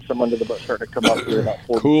here. We got some under the boat starting to come up here about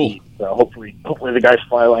 40 feet. So hopefully the guys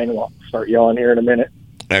fly line will start yelling here in a minute.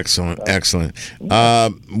 Excellent.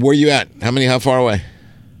 Where you at? How far away?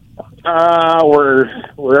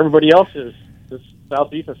 Where everybody else is, just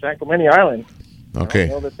southeast of San Clemente Island. Okay. I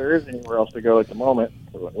don't know that there is anywhere else to go at the moment.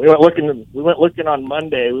 So we went looking on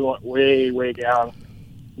Monday. We went way down,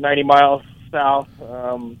 90 miles south.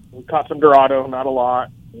 We caught some Dorado, not a lot,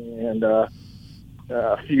 and a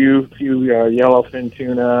few yellowfin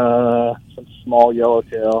tuna, some small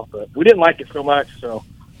yellowtail. But we didn't like it so much, so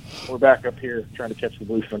we're back up here trying to catch the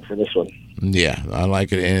bluefin for this one. Yeah, I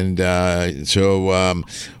like it. And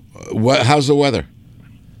how's the weather?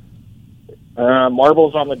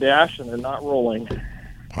 Marbles on the dash, and they're not rolling.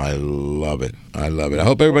 I love it. I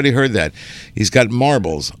hope everybody heard that. He's got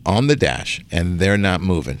marbles on the dash, and they're not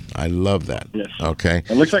moving. I love that. Yes. Okay.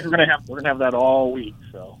 It looks like we're gonna have that all week.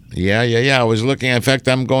 So. Yeah. I was looking. In fact,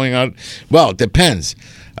 I'm going out. Well, it depends.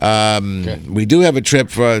 We do have a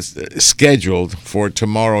trip scheduled for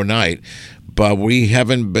tomorrow night, but we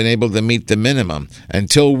haven't been able to meet the minimum.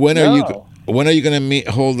 Until when are you going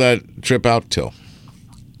to hold that trip out till?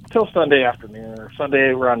 Till Sunday afternoon, or Sunday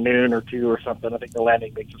around noon or 2 or something. I think the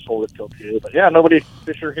landing makes us hold it till 2. But yeah, nobody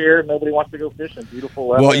fisher here. Nobody wants to go fishing. Beautiful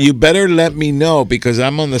weather. Well, you better let me know, because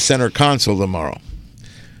I'm on the center console tomorrow.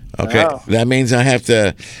 Okay, That means I have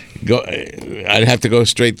to go. I'd have to go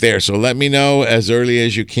straight there. So let me know as early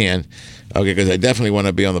as you can. Okay, because I definitely want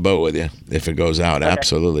to be on the boat with you if it goes out. Okay.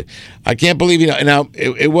 Absolutely. I can't believe now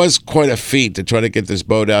it was quite a feat to try to get this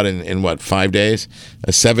boat out in what, 5 days,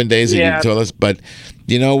 7 days? Yeah. You told us, but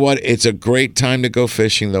you know what? It's a great time to go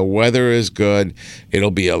fishing. The weather is good.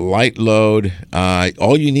 It'll be a light load.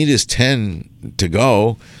 All you need is 10 to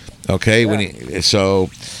go. Okay, so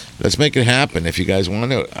let's make it happen. If you guys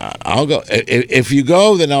want to, I'll go. If you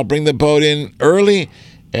go, then I'll bring the boat in early,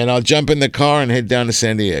 and I'll jump in the car and head down to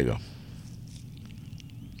San Diego.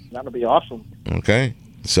 That'll be awesome. Okay.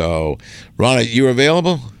 So, Ron, you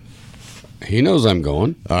available? He knows I'm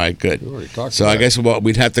going. All right, good. So I guess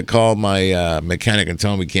we'd have to call my mechanic and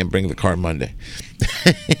tell him we can't bring the car Monday.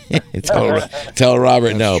 tell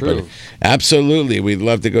Robert no. True. But absolutely, we'd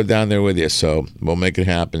love to go down there with you. So we'll make it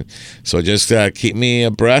happen. So just keep me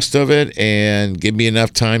abreast of it and give me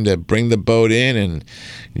enough time to bring the boat in and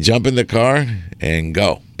jump in the car and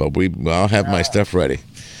go. But I'll have my stuff ready.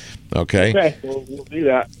 Okay, we'll do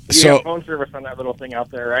that. You have phone service on that little thing out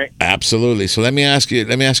there, right? Absolutely. So let me ask you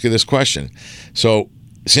this question. So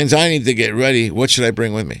since I need to get ready, what should I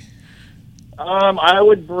bring with me? I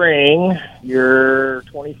would bring your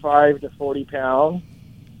 25 to 40 pound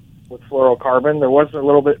with fluorocarbon. There was a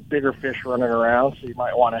little bit bigger fish running around, so you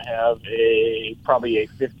might want to have probably a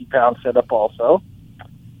 50 pound setup also.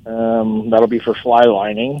 That'll be for fly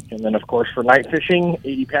lining. And then, of course, for night fishing,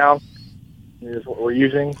 80 pounds is what we're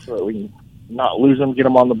using so that we can not lose them, get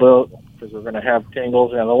them on the boat, because we're going to have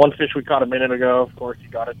tangles. And the one fish we caught a minute ago, of course, he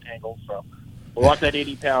got a tangle. So we want that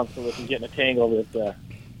 80 pounds so we can get in a tangle that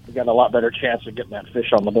we got a lot better chance of getting that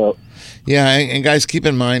fish on the boat. Yeah, and guys, keep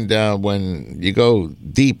in mind when you go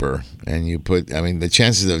deeper and you put, I mean, the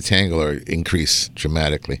chances of tangle are increase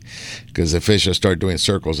dramatically because the fish will start doing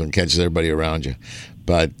circles and catches everybody around you.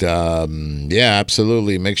 But, yeah,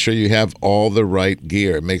 absolutely. Make sure you have all the right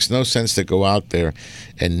gear. It makes no sense to go out there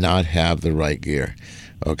and not have the right gear.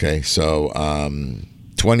 Okay, so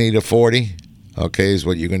 20 to 40, okay, is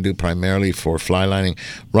what you're going to do primarily for fly lining.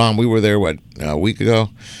 Ron, we were there, a week ago?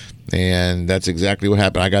 And that's exactly what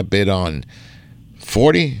happened. I got bid on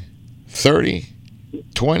 40, 30,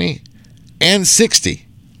 20, and 60,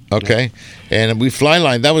 okay? And we fly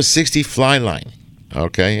line. That was 60 fly line.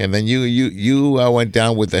 Okay, and then you went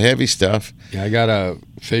down with the heavy stuff. Yeah, I got a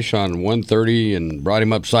fish on 130 and brought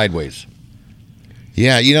him up sideways.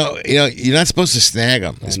 Yeah, you know, you're not supposed to snag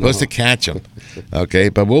them. You're supposed to catch them. Okay,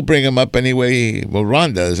 but we'll bring them up anyway. Well,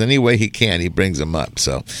 Ron does any way he can. He brings them up.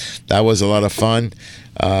 So that was a lot of fun.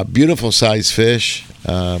 Beautiful size fish.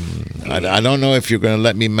 I don't know if you're going to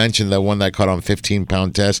let me mention the one that I caught on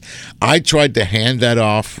 15-pound test. I tried to hand that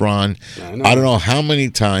off, Ron. I don't know how many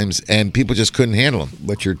times, and people just couldn't handle them.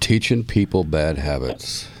 But you're teaching people bad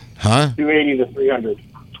habits. Huh? 280 to 300.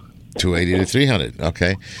 280 to 300.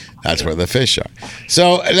 Okay. That's where the fish are.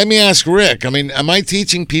 So let me ask Rick. I mean, am I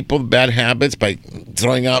teaching people bad habits by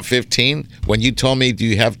throwing out 15 when you told me, do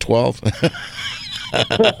you have 12?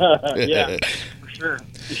 Yeah, for sure.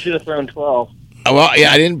 You should have thrown 12. Well,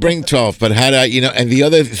 yeah, I didn't bring 12, but had I, and the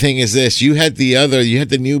other thing is this. You had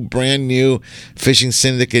the new, brand new Fishing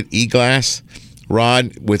Syndicate E-Glass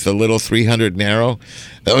rod with a little 300 narrow,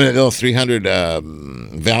 a little 300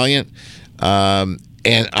 Valiant.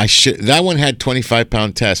 And that one had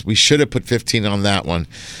 25-pound test. We should have put 15 on that one.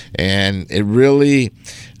 And it really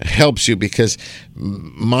helps you because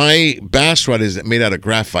my bass rod is made out of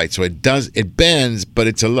graphite. So it bends, but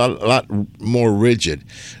it's a lot more rigid.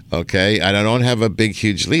 Okay. And I don't have a big,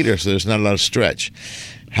 huge leader, so there's not a lot of stretch.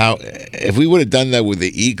 If we would have done that with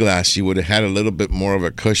the E-Glass, you would have had a little bit more of a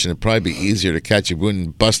cushion. It'd probably be easier to catch. It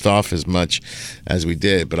wouldn't bust off as much as we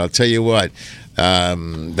did. But I'll tell you what,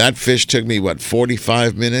 that fish took me,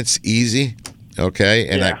 45 minutes easy? Okay.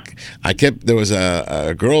 And yeah. There was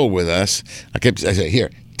a girl with us. I said, here,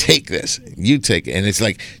 take this. You take it. And it's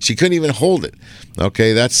like she couldn't even hold it.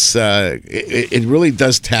 Okay. That's, it really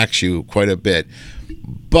does tax you quite a bit.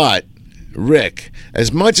 But, Rick,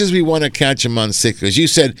 as much as we want to catch him on 6, because you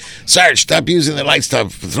said, Sarge, stop using the light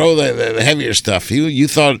stuff, throw the heavier stuff. You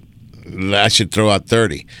thought I should throw out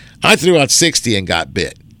 30. I threw out 60 and got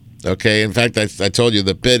bit. Okay, in fact, I told you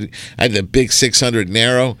I had the big 600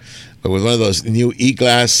 narrow with one of those new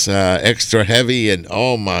E-Glass extra heavy, and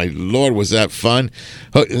oh my Lord, was that fun.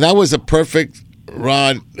 That was a perfect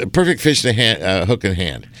rod, a perfect fish to hook in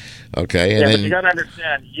hand. Okay, and yeah, then, but you got to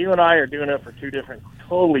understand, you and I are doing it for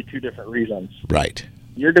totally two different reasons. Right.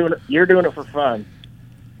 You're doing it for fun.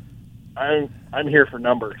 I'm here for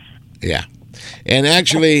numbers. Yeah, and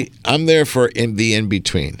actually, I'm there for in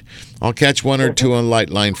between. I'll catch one or two on light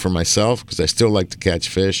line for myself because I still like to catch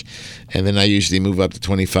fish, and then I usually move up to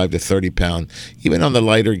 25 to 30 pound, even on the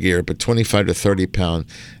lighter gear, but 25 to 30 pound,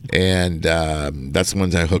 and that's the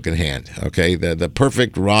ones I hook in hand. Okay, the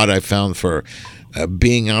perfect rod I found for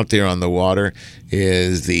being out there on the water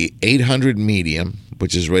is the 800 medium,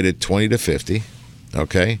 which is rated 20 to 50.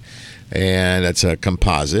 Okay, and that's a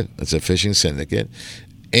composite. That's a Fishing Syndicate,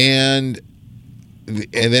 and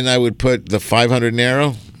then I would put the 500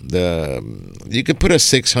 narrow. You could put a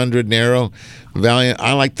 600 narrow Valiant.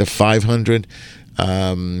 I like the 500.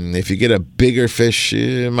 If you get a bigger fish,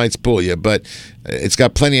 it might spoil you, but it's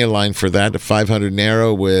got plenty of line for that. A 500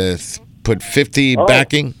 narrow with put 50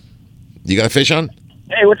 backing. You got a fish on?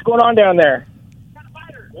 Hey, what's going on down there?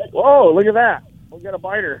 Whoa, look at that. We got a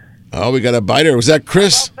biter. Oh, we got a biter. Was that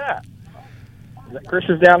Chris? How about that? Chris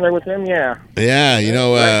is down there with him, yeah. Yeah,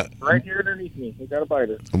 right here underneath me. We got a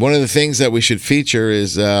biter. One of the things that we should feature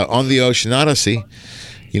is on the Ocean Odyssey,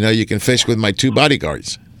 you can fish with my 2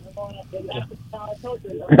 bodyguards.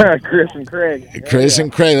 Chris and Craig. Chris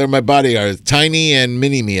and Craig, they're my bodyguards. Tiny and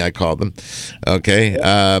Mini-Me, I call them. Okay.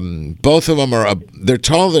 Both of them they're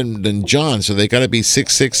taller than John, so they got to be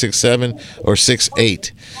 6'6", 6'7", or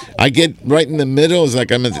 6'8". I get right in the middle. It's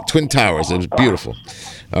like I'm at the Twin Towers. It was beautiful.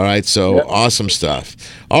 All right, so awesome stuff.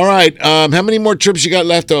 All right, how many more trips you got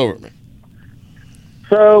left over?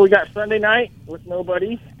 So we got Sunday night with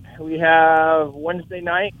nobody, we have Wednesday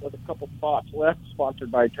night with a couple spots left,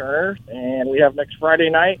 sponsored by Turner, and we have next Friday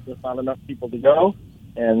night with not enough people to go.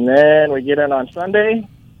 And then we get in on Sunday,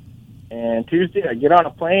 and Tuesday I get on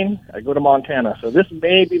a plane, I go to Montana. So this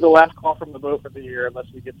may be the last call from the boat for the year unless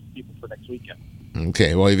we get some people for next weekend.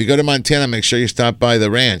 Okay, well, if you go to Montana, make sure you stop by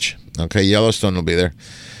the ranch. Okay, Yellowstone will be there.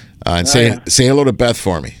 And say hello to Beth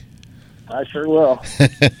for me. I sure will.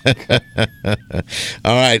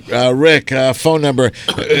 All right, Rick, phone number.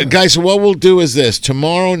 Guys, what we'll do is this.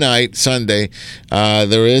 Tomorrow night, Sunday,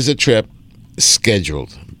 there is a trip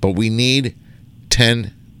scheduled, but we need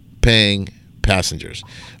 10 paying passengers.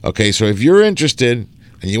 Okay, so if you're interested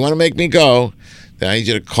and you want to make me go, then I need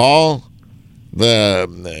you to call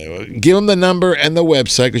give them the number and the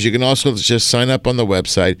website, because you can also just sign up on the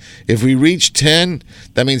website. If we reach 10,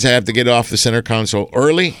 that means I have to get off the center console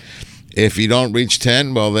early. If you don't reach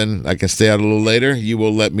 10, well, then I can stay out a little later. You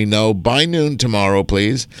will let me know by noon tomorrow,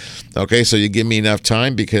 please. Okay, so you give me enough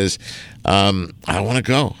time, because I want to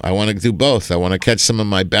go. I want to do both. I want to catch some of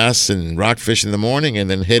my bass and rockfish in the morning and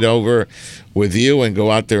then hit over with you and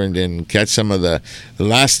go out there and then catch some of the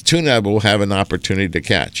last tuna we'll have an opportunity to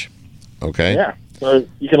catch. Okay? Yeah. So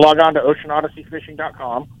you can log on to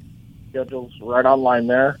oceanodysseyfishing.com. Schedule's right online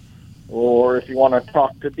there. Or if you want to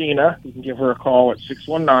talk to Dina, you can give her a call at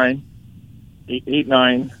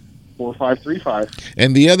 619-889-4535.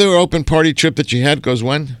 And the other open party trip that you had goes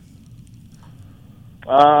when?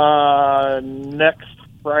 Next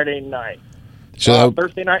Friday night. So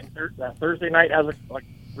Thursday night has like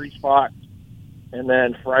 3 spots, and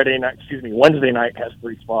then Wednesday night has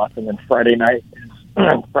 3 spots, and then Friday night's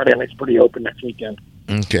pretty open next weekend.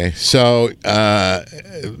 Okay, so the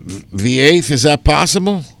 8th, is that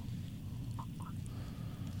possible?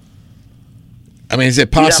 I mean, is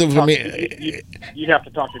it possible for me? You'd have to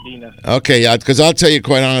talk to Dina. Okay, yeah, because I'll tell you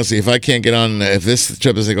quite honestly, if I can't get on, if this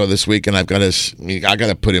trip doesn't go this weekend, I got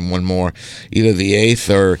to put in one more, either the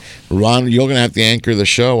 8th or Ron. You're going to have to anchor the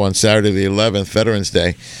show on Saturday the 11th, Veterans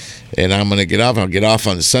Day, and I'm going to get off. I'll get off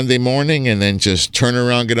on Sunday morning and then just turn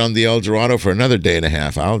around, get on the El Dorado for another day and a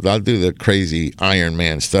half. I'll do the crazy Iron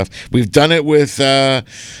Man stuff. We've done it with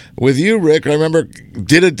you, Rick. I remember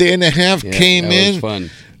did a day and a half, came in. That was fun.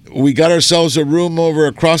 We got ourselves a room over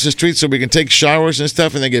across the street so we can take showers and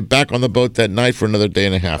stuff and then get back on the boat that night for another day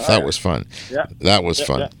and a half. That was fun. Yeah. That was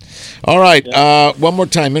fun. All right. One more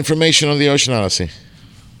time. Information on the Ocean Odyssey.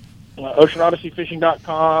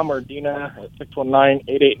 OceanOdysseyFishing.com or Dina at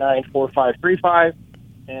 619-889-4535.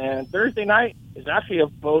 And Thursday night is actually a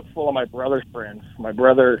boat full of my brother's friends. My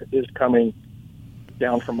brother is coming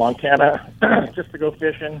down from Montana just to go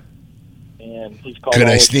fishing. And he's called. Could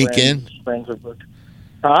I sneak in? Friends are booked.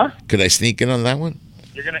 Huh? Could I sneak in on that one?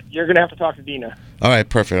 You're gonna have to talk to Dina. All right,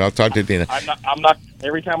 perfect. I'll talk to Dina. I'm not.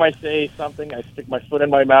 Every time I say something, I stick my foot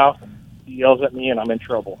in my mouth. He yells at me, and I'm in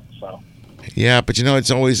trouble. So. Yeah, but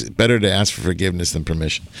it's always better to ask for forgiveness than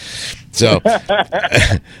permission. So,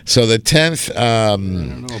 so the 10th. I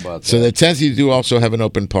don't know about that. So the 10th, you do also have an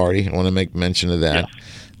open party. I want to make mention of that.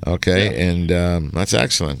 Yeah. Okay, yeah. And that's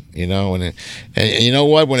excellent. And you know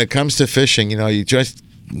what? When it comes to fishing, you just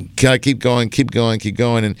gotta keep going. And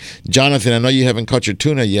Johnathan, I know you haven't caught your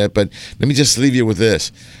tuna yet, but let me just leave you with this: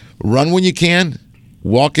 run when you can,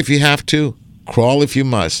 walk if you have to, crawl if you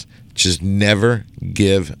must. Just never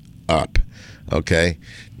give up. Okay,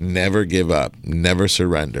 never give up, never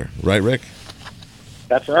surrender. Right, Rick?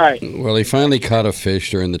 That's right. Well, he finally caught a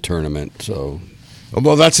fish during the tournament, so.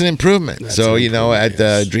 Well, that's an improvement.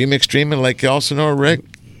 At Dream Extreme in Lake Elsinore, Rick,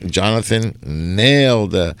 Johnathan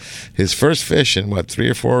nailed his first fish in 3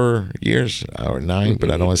 or 4 years, or 9, but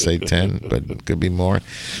I don't want to say 10, but it could be more.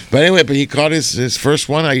 But anyway, he caught his first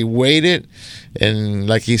one. I weighed it, and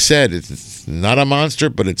like he said, it's not a monster,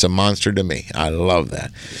 but it's a monster to me. I love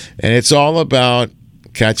that. And it's all about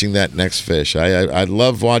catching that next fish. I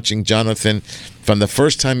love watching Johnathan from the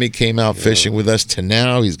first time he came out fishing with us to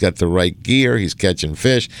now. He's got the right gear. He's catching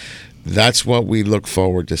fish. That's what we look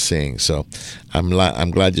forward to seeing. So I'm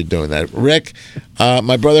glad you're doing that. Rick,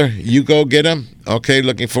 my brother, you go get him. Okay,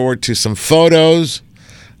 looking forward to some photos.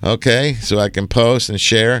 Okay, so I can post and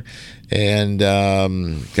share. And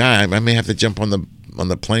guy, I may have to jump on the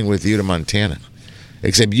plane with you to Montana.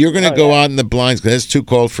 Except you're going to go out in the blinds because it's too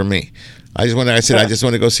cold for me. I just want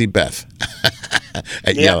to go see Beth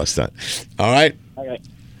at Yellowstone. All right. Okay.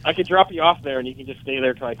 I could drop you off there, and you can just stay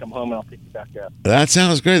there till I come home, and I'll pick you back up. That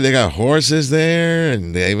sounds great. They got horses there,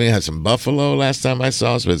 and they even had some buffalo last time I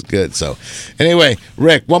saw, so it's good. So, anyway,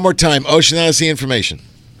 Rick, one more time, Ocean Odyssey information.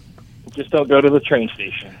 Just don't go to the train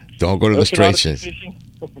station. Don't go to the train station.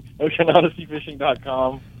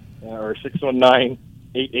 OceanOdysseyFishing.com or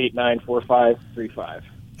 619-889-4535.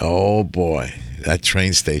 Oh, boy. That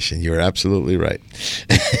train station. You're absolutely right.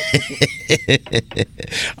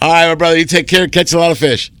 All right, my brother. You take care. Catch a lot of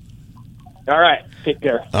fish. All right. Take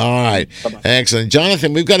care. All right. Bye-bye. Excellent.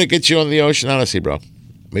 Johnathan, we've got to get you on the Ocean Odyssey, bro.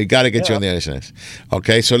 We got to get you on the Ocean Odyssey.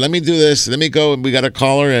 Okay, so let me do this. Let me go. We got a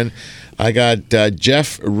caller, and I got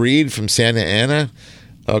Jeff Reed from Santa Ana.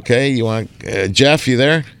 Okay, you want Jeff? You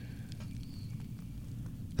there?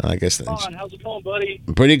 I guess. How's it going, buddy?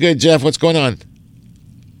 Pretty good, Jeff. What's going on?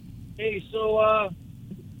 Hey, so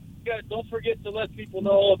don't forget to let people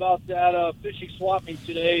know about that fishing swap meet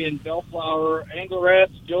today in Bellflower.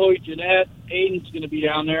 Anglerettes, Joey, Jeanette, Aiden's going to be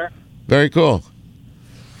down there. Very cool.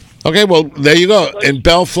 Okay, well, there you go. In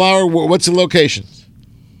Bellflower, what's the location?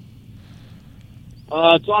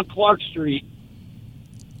 It's on Clark Street.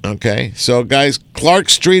 Okay, so guys, Clark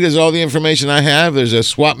Street is all the information I have. There's a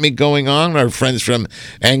swap meet going on. Our friends from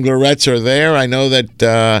Anglerettes are there. I know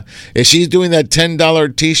that is she's doing that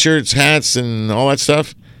 $10 T-shirts, hats, and all that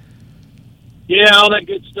stuff. Yeah, all that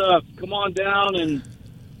good stuff. Come on down and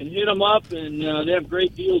hit them up, and they have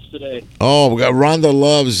great deals today. Oh, we got Rhonda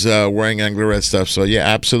loves wearing Anglerette stuff, so yeah,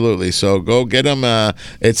 absolutely. So go get them.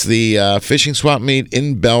 It's the fishing swap meet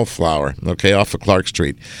in Bellflower, okay, off of Clark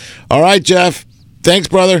Street. All right, Jeff. Thanks,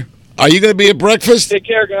 brother. Are you going to be at breakfast? Take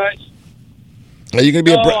care, guys. Are you going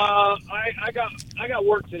to be at breakfast? I got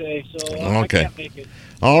work today, so Okay. I can't make it.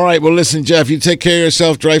 All right. Well, listen, Jeff, you take care of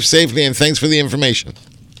yourself, drive safely, and thanks for the information.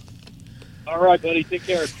 All right, buddy. Take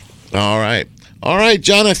care. All right. All right,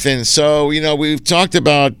 Johnathan. So, we've talked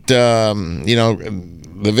about,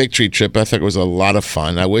 the victory trip. I thought it was a lot of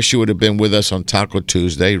fun. I wish you would have been with us on Taco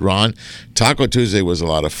Tuesday. Ron, Taco Tuesday was a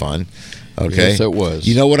lot of fun. Okay. Yes, it was.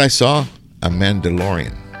 You know what I saw? A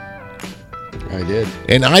Mandalorian. I did.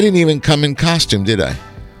 And I didn't even come in costume, did I?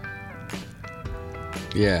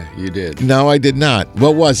 Yeah, you did. No, I did not.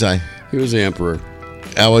 What was I? He was the emperor.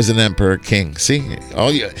 I was an emperor king. See? Oh,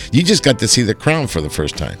 you just got to see the crown for the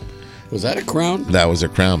first time. Was that a crown? That was a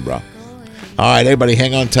crown, bro. All right, everybody,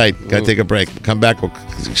 hang on tight. Got to take a break. Come back.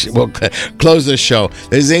 We'll close this show.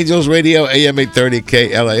 This is Angels Radio, AM 830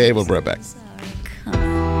 KLAA. We'll be right back.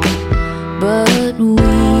 But we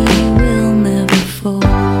will never fold.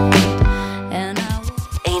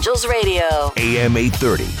 Angels Radio, AM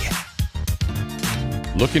 830.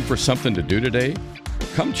 Looking for something to do today?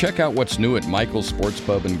 Come check out what's new at Michael's Sports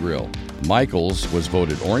Pub and Grill. Michael's was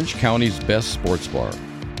voted Orange County's best sports bar.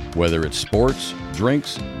 Whether it's sports,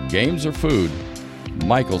 drinks, games, or food,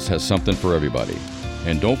 Michael's has something for everybody.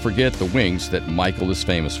 And don't forget the wings that Michael is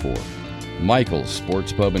famous for. Michael's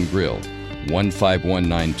Sports Pub and Grill,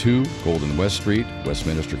 15192 Golden West Street,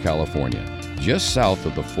 Westminster, California, just south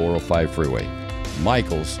of the 405 freeway.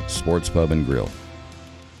 Michael's Sports Pub and Grill.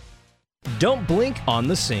 Don't blink on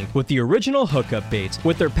the sink with the original hookup baits.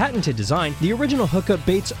 With their patented design, the original hookup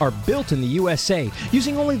baits are built in the USA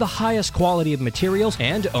using only the highest quality of materials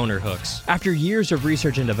and owner hooks. After years of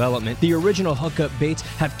research and development, the original hookup baits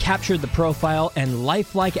have captured the profile and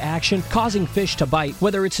lifelike action, causing fish to bite,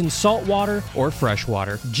 whether it's in saltwater or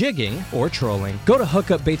freshwater, jigging or trolling. Go to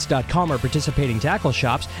hookupbaits.com or participating tackle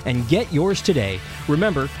shops and get yours today.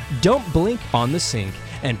 Remember, don't blink on the sink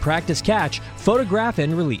and practice catch, photograph,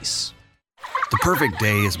 and release. The perfect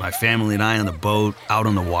day is my family and I on the boat out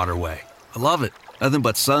on the waterway. I love it. Nothing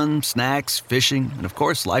but sun, snacks, fishing, and of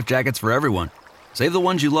course, life jackets for everyone. Save the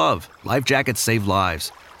ones you love. Life jackets save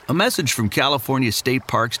lives. A message from California State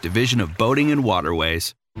Parks Division of Boating and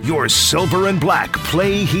Waterways. Your Silver and Black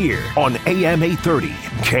play here on AM 830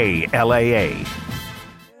 KLAA.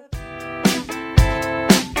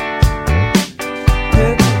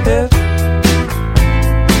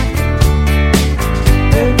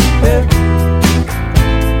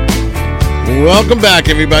 Welcome back,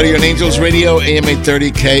 everybody, on Angels Radio, AM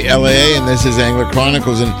 830 KLAA, and this is Angler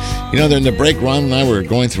Chronicles. And, during the break, Ron and I were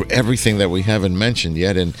going through everything that we haven't mentioned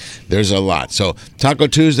yet, and there's a lot. So, Taco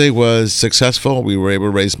Tuesday was successful. We were able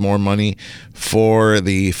to raise more money for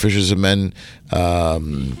the Fishers of Men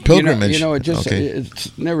pilgrimage.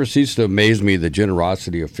 It never ceased to amaze me, the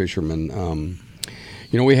generosity of fishermen.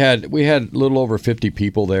 We had a little over 50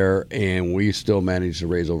 people there, and we still managed to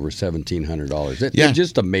raise over $1,700. It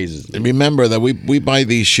just amazes me. Remember that we buy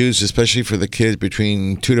these shoes, especially for the kids,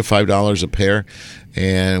 between $2 to $5 a pair,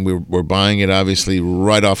 and we're buying it obviously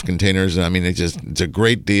right off containers. I mean, it's a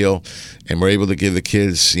great deal, and we're able to give the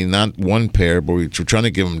kids not one pair, but we're trying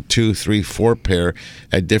to give them 2, 3, 4 pair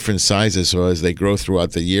at different sizes, so as they grow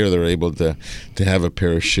throughout the year, they're able to have a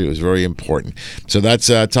pair of shoes. Very important. So that's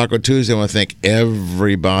Taco Tuesday. I want to thank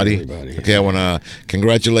everybody. Okay, I want to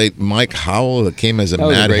congratulate Mike Howell, that came as a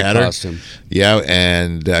Mad Hatter. Costume. Yeah,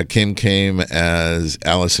 and Kim came as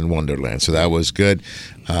Alice in Wonderland, so that was good.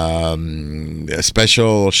 A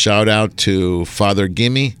special shout out to Father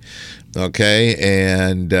Gimme. Okay,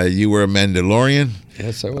 and you were a Mandalorian.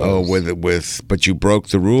 Yes, I was. Oh, but you broke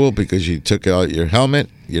the rule because you took out your helmet.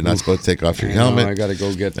 You're not supposed to take off your helmet. I got to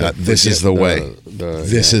go get the. This is the way.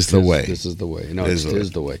 This is the way. This is the way. No, it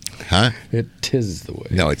is the way. Huh? It is the way.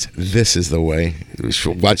 No, it's this is the way.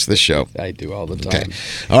 Watch the show. I do all the time. Okay.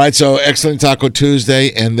 All right. So excellent Taco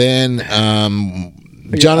Tuesday, and then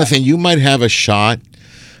Johnathan, you might have a shot.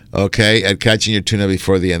 Okay, at catching your tuna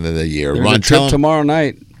before the end of the year. There's a trip tomorrow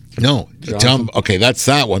night. No, okay, that's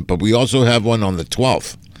that one. But we also have one on the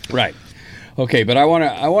 12th. Right. Okay, but I want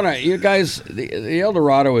to. You guys, the El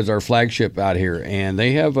Dorado is our flagship out here, and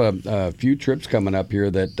they have a few trips coming up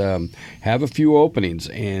here that have a few openings,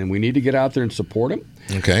 and we need to get out there and support them.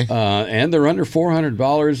 Okay. And they're under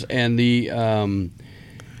 $400, and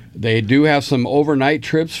they do have some overnight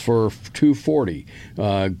trips for $240.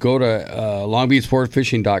 Go to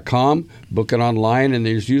longbeachsportfishing.com, book it online, and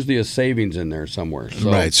there's usually a savings in there somewhere.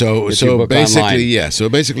 So right. So basically, online. Yeah. So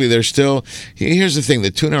basically, they're still. Here's the thing: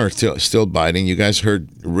 the tuna are still biting. You guys heard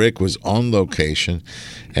Rick was on location,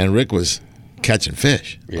 and Rick was catching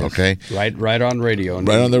fish. Yes. Okay. Right on radio.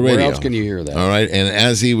 Right on the radio. Where else can you hear that? All right. And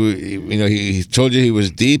as he told you he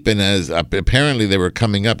was deep, and as apparently they were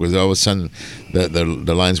coming up because all of a sudden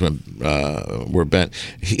the lines were bent.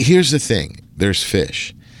 Here's the thing: there's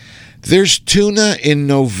fish. There's tuna in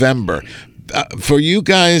November. For you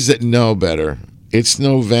guys that know better, it's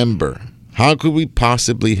November. How could we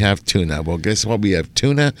possibly have tuna? Well, guess what? We have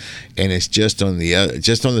tuna, and it's just on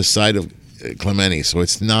the side of Clemente, so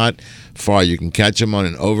it's not far. You can catch them on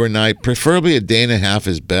an overnight. Preferably a day and a half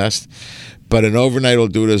is best, but an overnight will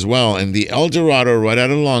do it as well. And the El Dorado right out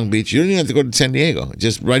of Long Beach, you don't even have to go to San Diego.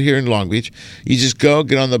 Just right here in Long Beach, you just go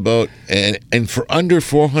get on the boat, and for under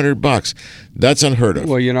 $400, that's unheard of.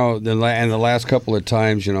 Well, the last couple of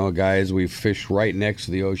times, guys, we fished right next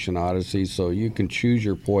to the Ocean Odyssey, so you can choose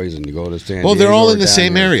your poison to go to San Diego. Well, they're all in the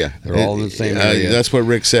same area. They're all in the same area. That's what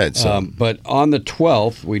Rick said. So. But on the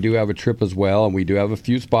 12th, we do have a trip as well, and we do have a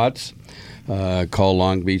few spots called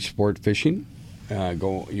Long Beach Sport Fishing.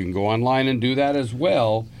 You can go online and do that as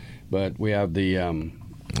well, but we have the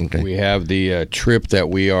trip that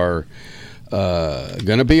we are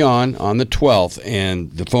going to be on the 12th,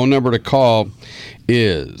 and the phone number to call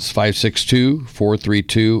is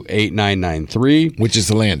 562-432-8993, which is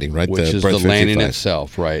the landing, right? Which is the landing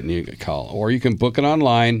itself, right? And you can call, or you can book it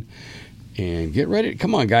online and get ready.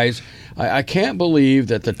 Come on, guys! I can't believe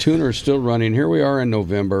that the tuna are still running. Here we are in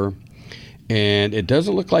November. And it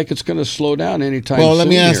doesn't look like it's going to slow down anytime soon. Well, let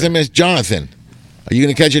me ask them, Johnathan, are you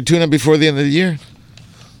going to catch a tuna before the end of the year?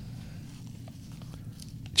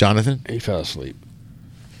 Johnathan? He fell asleep.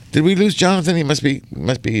 Did we lose Johnathan? He must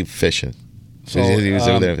be fishing. So, he was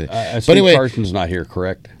over there. But anyway, Carson's not here,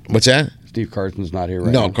 correct? What's that? Steve Carson's not here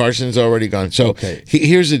right now. No, Carson's already gone. So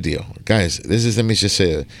here's the deal. Guys, let me just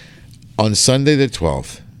say, on Sunday the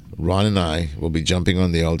 12th, Ron and I will be jumping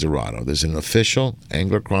on the El Dorado. There's an official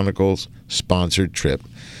Angler Chronicles sponsored trip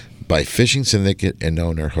by Fishing Syndicate and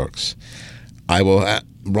Owner Hooks.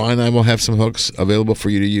 Ron and I will have some hooks available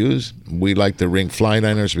for you to use. We like the Ring Fly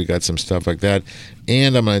Liners. We got some stuff like that.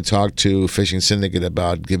 And I'm going to talk to Fishing Syndicate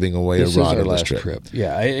about giving away a rod on this trip.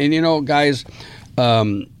 Yeah, and guys,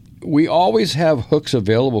 we always have hooks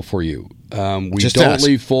available for you. We Just don't ask.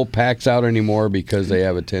 leave full packs out anymore because they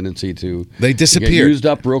have a tendency to disappear, get used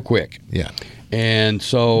up real quick. Yeah. And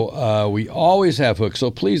so we always have hooks. So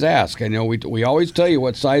please ask. I know we always tell you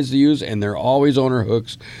what size to use, and they're always owner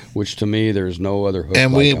hooks, which to me there's no other hook.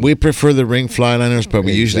 And like we prefer the Ring Fly Liners, but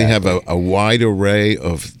we usually have a wide array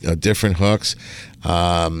of different hooks,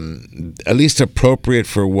 at least appropriate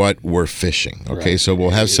for what we're fishing. Okay, so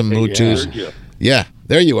we'll have some Mutus. Yeah,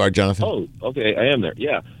 there you are, Johnathan. Oh, okay, I am there.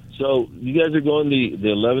 Yeah. So you guys are going the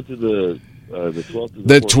 11th to the 12th.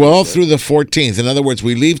 The 12th through the 14th. In other words,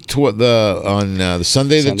 we leave on the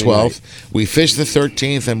Sunday the 12th. Night. We fish the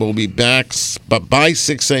 13th, and we'll be back by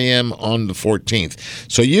 6 a.m. on the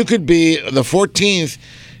 14th. So you could be the 14th.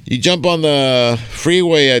 You jump on the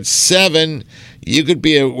freeway at 7. You could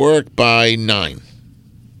be at work by 9.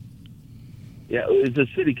 Yeah, it's a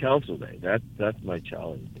city council day. That's my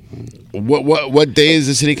challenge. What day is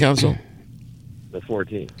the city council? The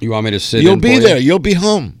 14th. You want me to sit? You'll be there. You'll be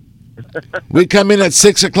home. We come in at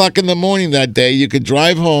 6 o'clock in the morning that day. You could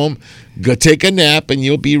drive home, go take a nap, and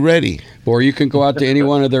you'll be ready. Or you can go out to any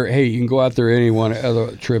one of their. Hey, you can go out there any one of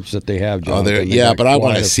other trips that they have. Johnathan. But I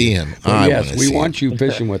want to see him. Yes, we want you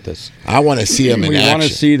fishing with us. I want to see him in action. We want to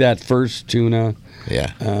see that first tuna.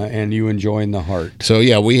 Yeah, and you enjoying the heart. So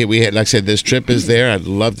yeah, we had, like I said, this trip is there. I'd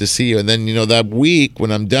love to see you. And then that week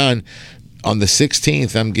when I'm done, on the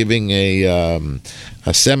 16th, I'm giving a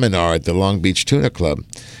seminar at the Long Beach Tuna Club.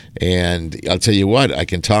 And I'll tell you what, I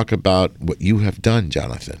can talk about what you have done,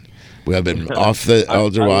 Johnathan. We have been off the El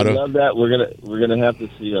Dorado. I love that. We're gonna have to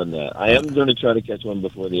see on that. I am going to try to catch one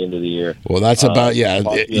before the end of the year. Well, that's about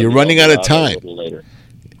You're running out of time. A little later.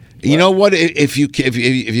 You know what? If you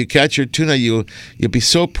catch your tuna, you'll be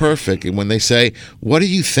so perfect. And when they say, "What are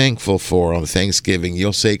you thankful for on Thanksgiving?"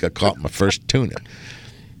 you'll say, "I caught my first tuna."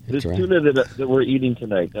 This tuna that we're eating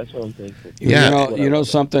tonight. That's what I'm thankful for. Yeah, you know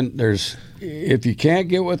something. If you can't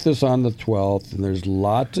get with us on the 12th, and there's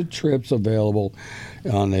lots of trips available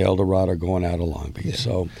on the El Dorado going out of Long Beach.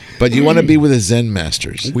 So, but you want to be with the Zen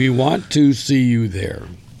Masters. We want to see you there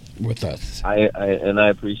with us. I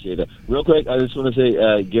appreciate it. Real quick, I just want to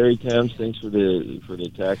say, Gary Thames, thanks for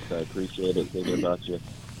the text. I appreciate it. Thinking about you.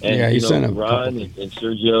 And he sent him Ron and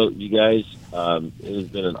Sergio, you guys, it has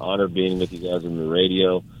been an honor being with you guys on the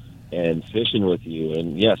radio and fishing with you.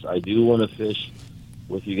 And yes, I do want to fish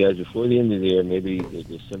with you guys before the end of the year, maybe the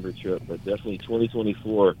December trip, but definitely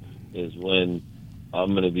 2024 is when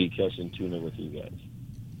I'm going to be catching tuna with you guys.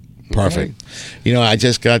 Perfect. You know, I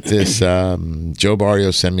just got this. Joe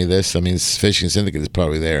Barrio sent me this. I mean, Fishing Syndicate is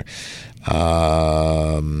probably there.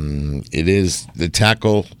 It is the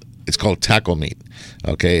tackle. It's called Tackle Meat.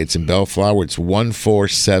 Okay, it's in Bellflower. It's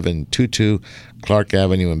 14722 Clark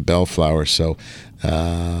Avenue in Bellflower. So,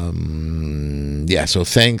 So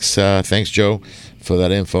thanks, Joe, for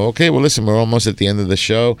that info. Okay, well, listen, we're almost at the end of the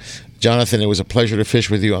show. Johnathan, it was a pleasure to fish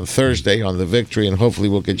with you on Thursday on the Victory, and hopefully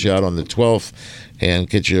we'll get you out on the 12th and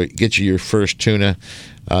get you your first tuna.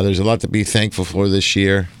 There's a lot to be thankful for this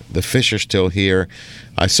year. The fish are still here.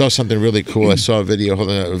 I saw something really cool. I saw a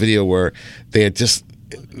video where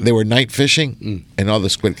they were night fishing and all the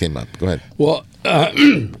squid came up. Go ahead. Well,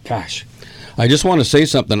 gosh, I just want to say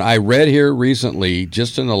something. I read here recently,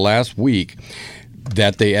 just in the last week,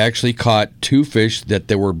 that they actually caught 2 fish that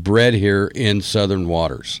they were bred here in southern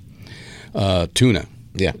waters. Tuna.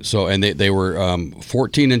 Yeah. So, and they were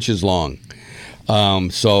 14 inches long.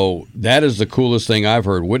 So that is the coolest thing I've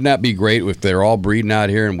heard. Wouldn't that be great if they're all breeding out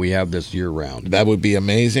here and we have this year round? That would be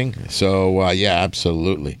amazing. So,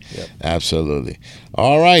 absolutely. Yep. Absolutely.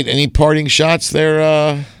 All right. Any parting shots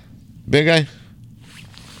there, big guy?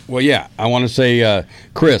 Well, yeah. I want to say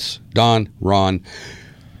Chris, Don, Ron,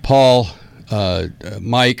 Paul,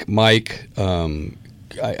 Mike,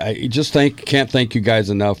 I just can't thank you guys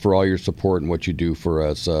enough for all your support and what you do for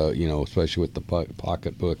us, especially with the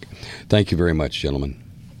pocketbook. Thank you very much, gentlemen.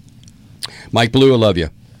 Mike Blue, I love you.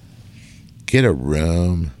 Get a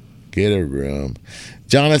room.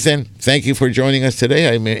 Johnathan, thank you for joining us today.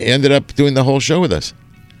 I ended up doing the whole show with us.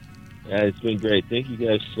 Yeah, it's been great. Thank you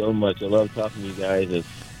guys so much. I love talking to you guys, and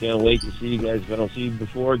can't wait to see you guys. If I don't see you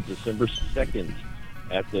before, December 2nd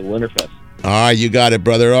at the Winterfest. All right, you got it,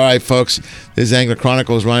 brother. All right, folks, this is Angler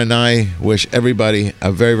Chronicles. Ron and I wish everybody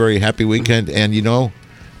a very, very happy weekend. And,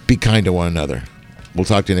 be kind to one another. We'll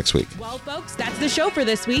talk to you next week. Well, folks, that's the show for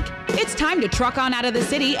this week. It's time to truck on out of the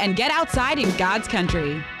city and get outside in God's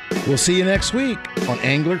country. We'll see you next week on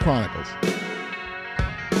Angler Chronicles.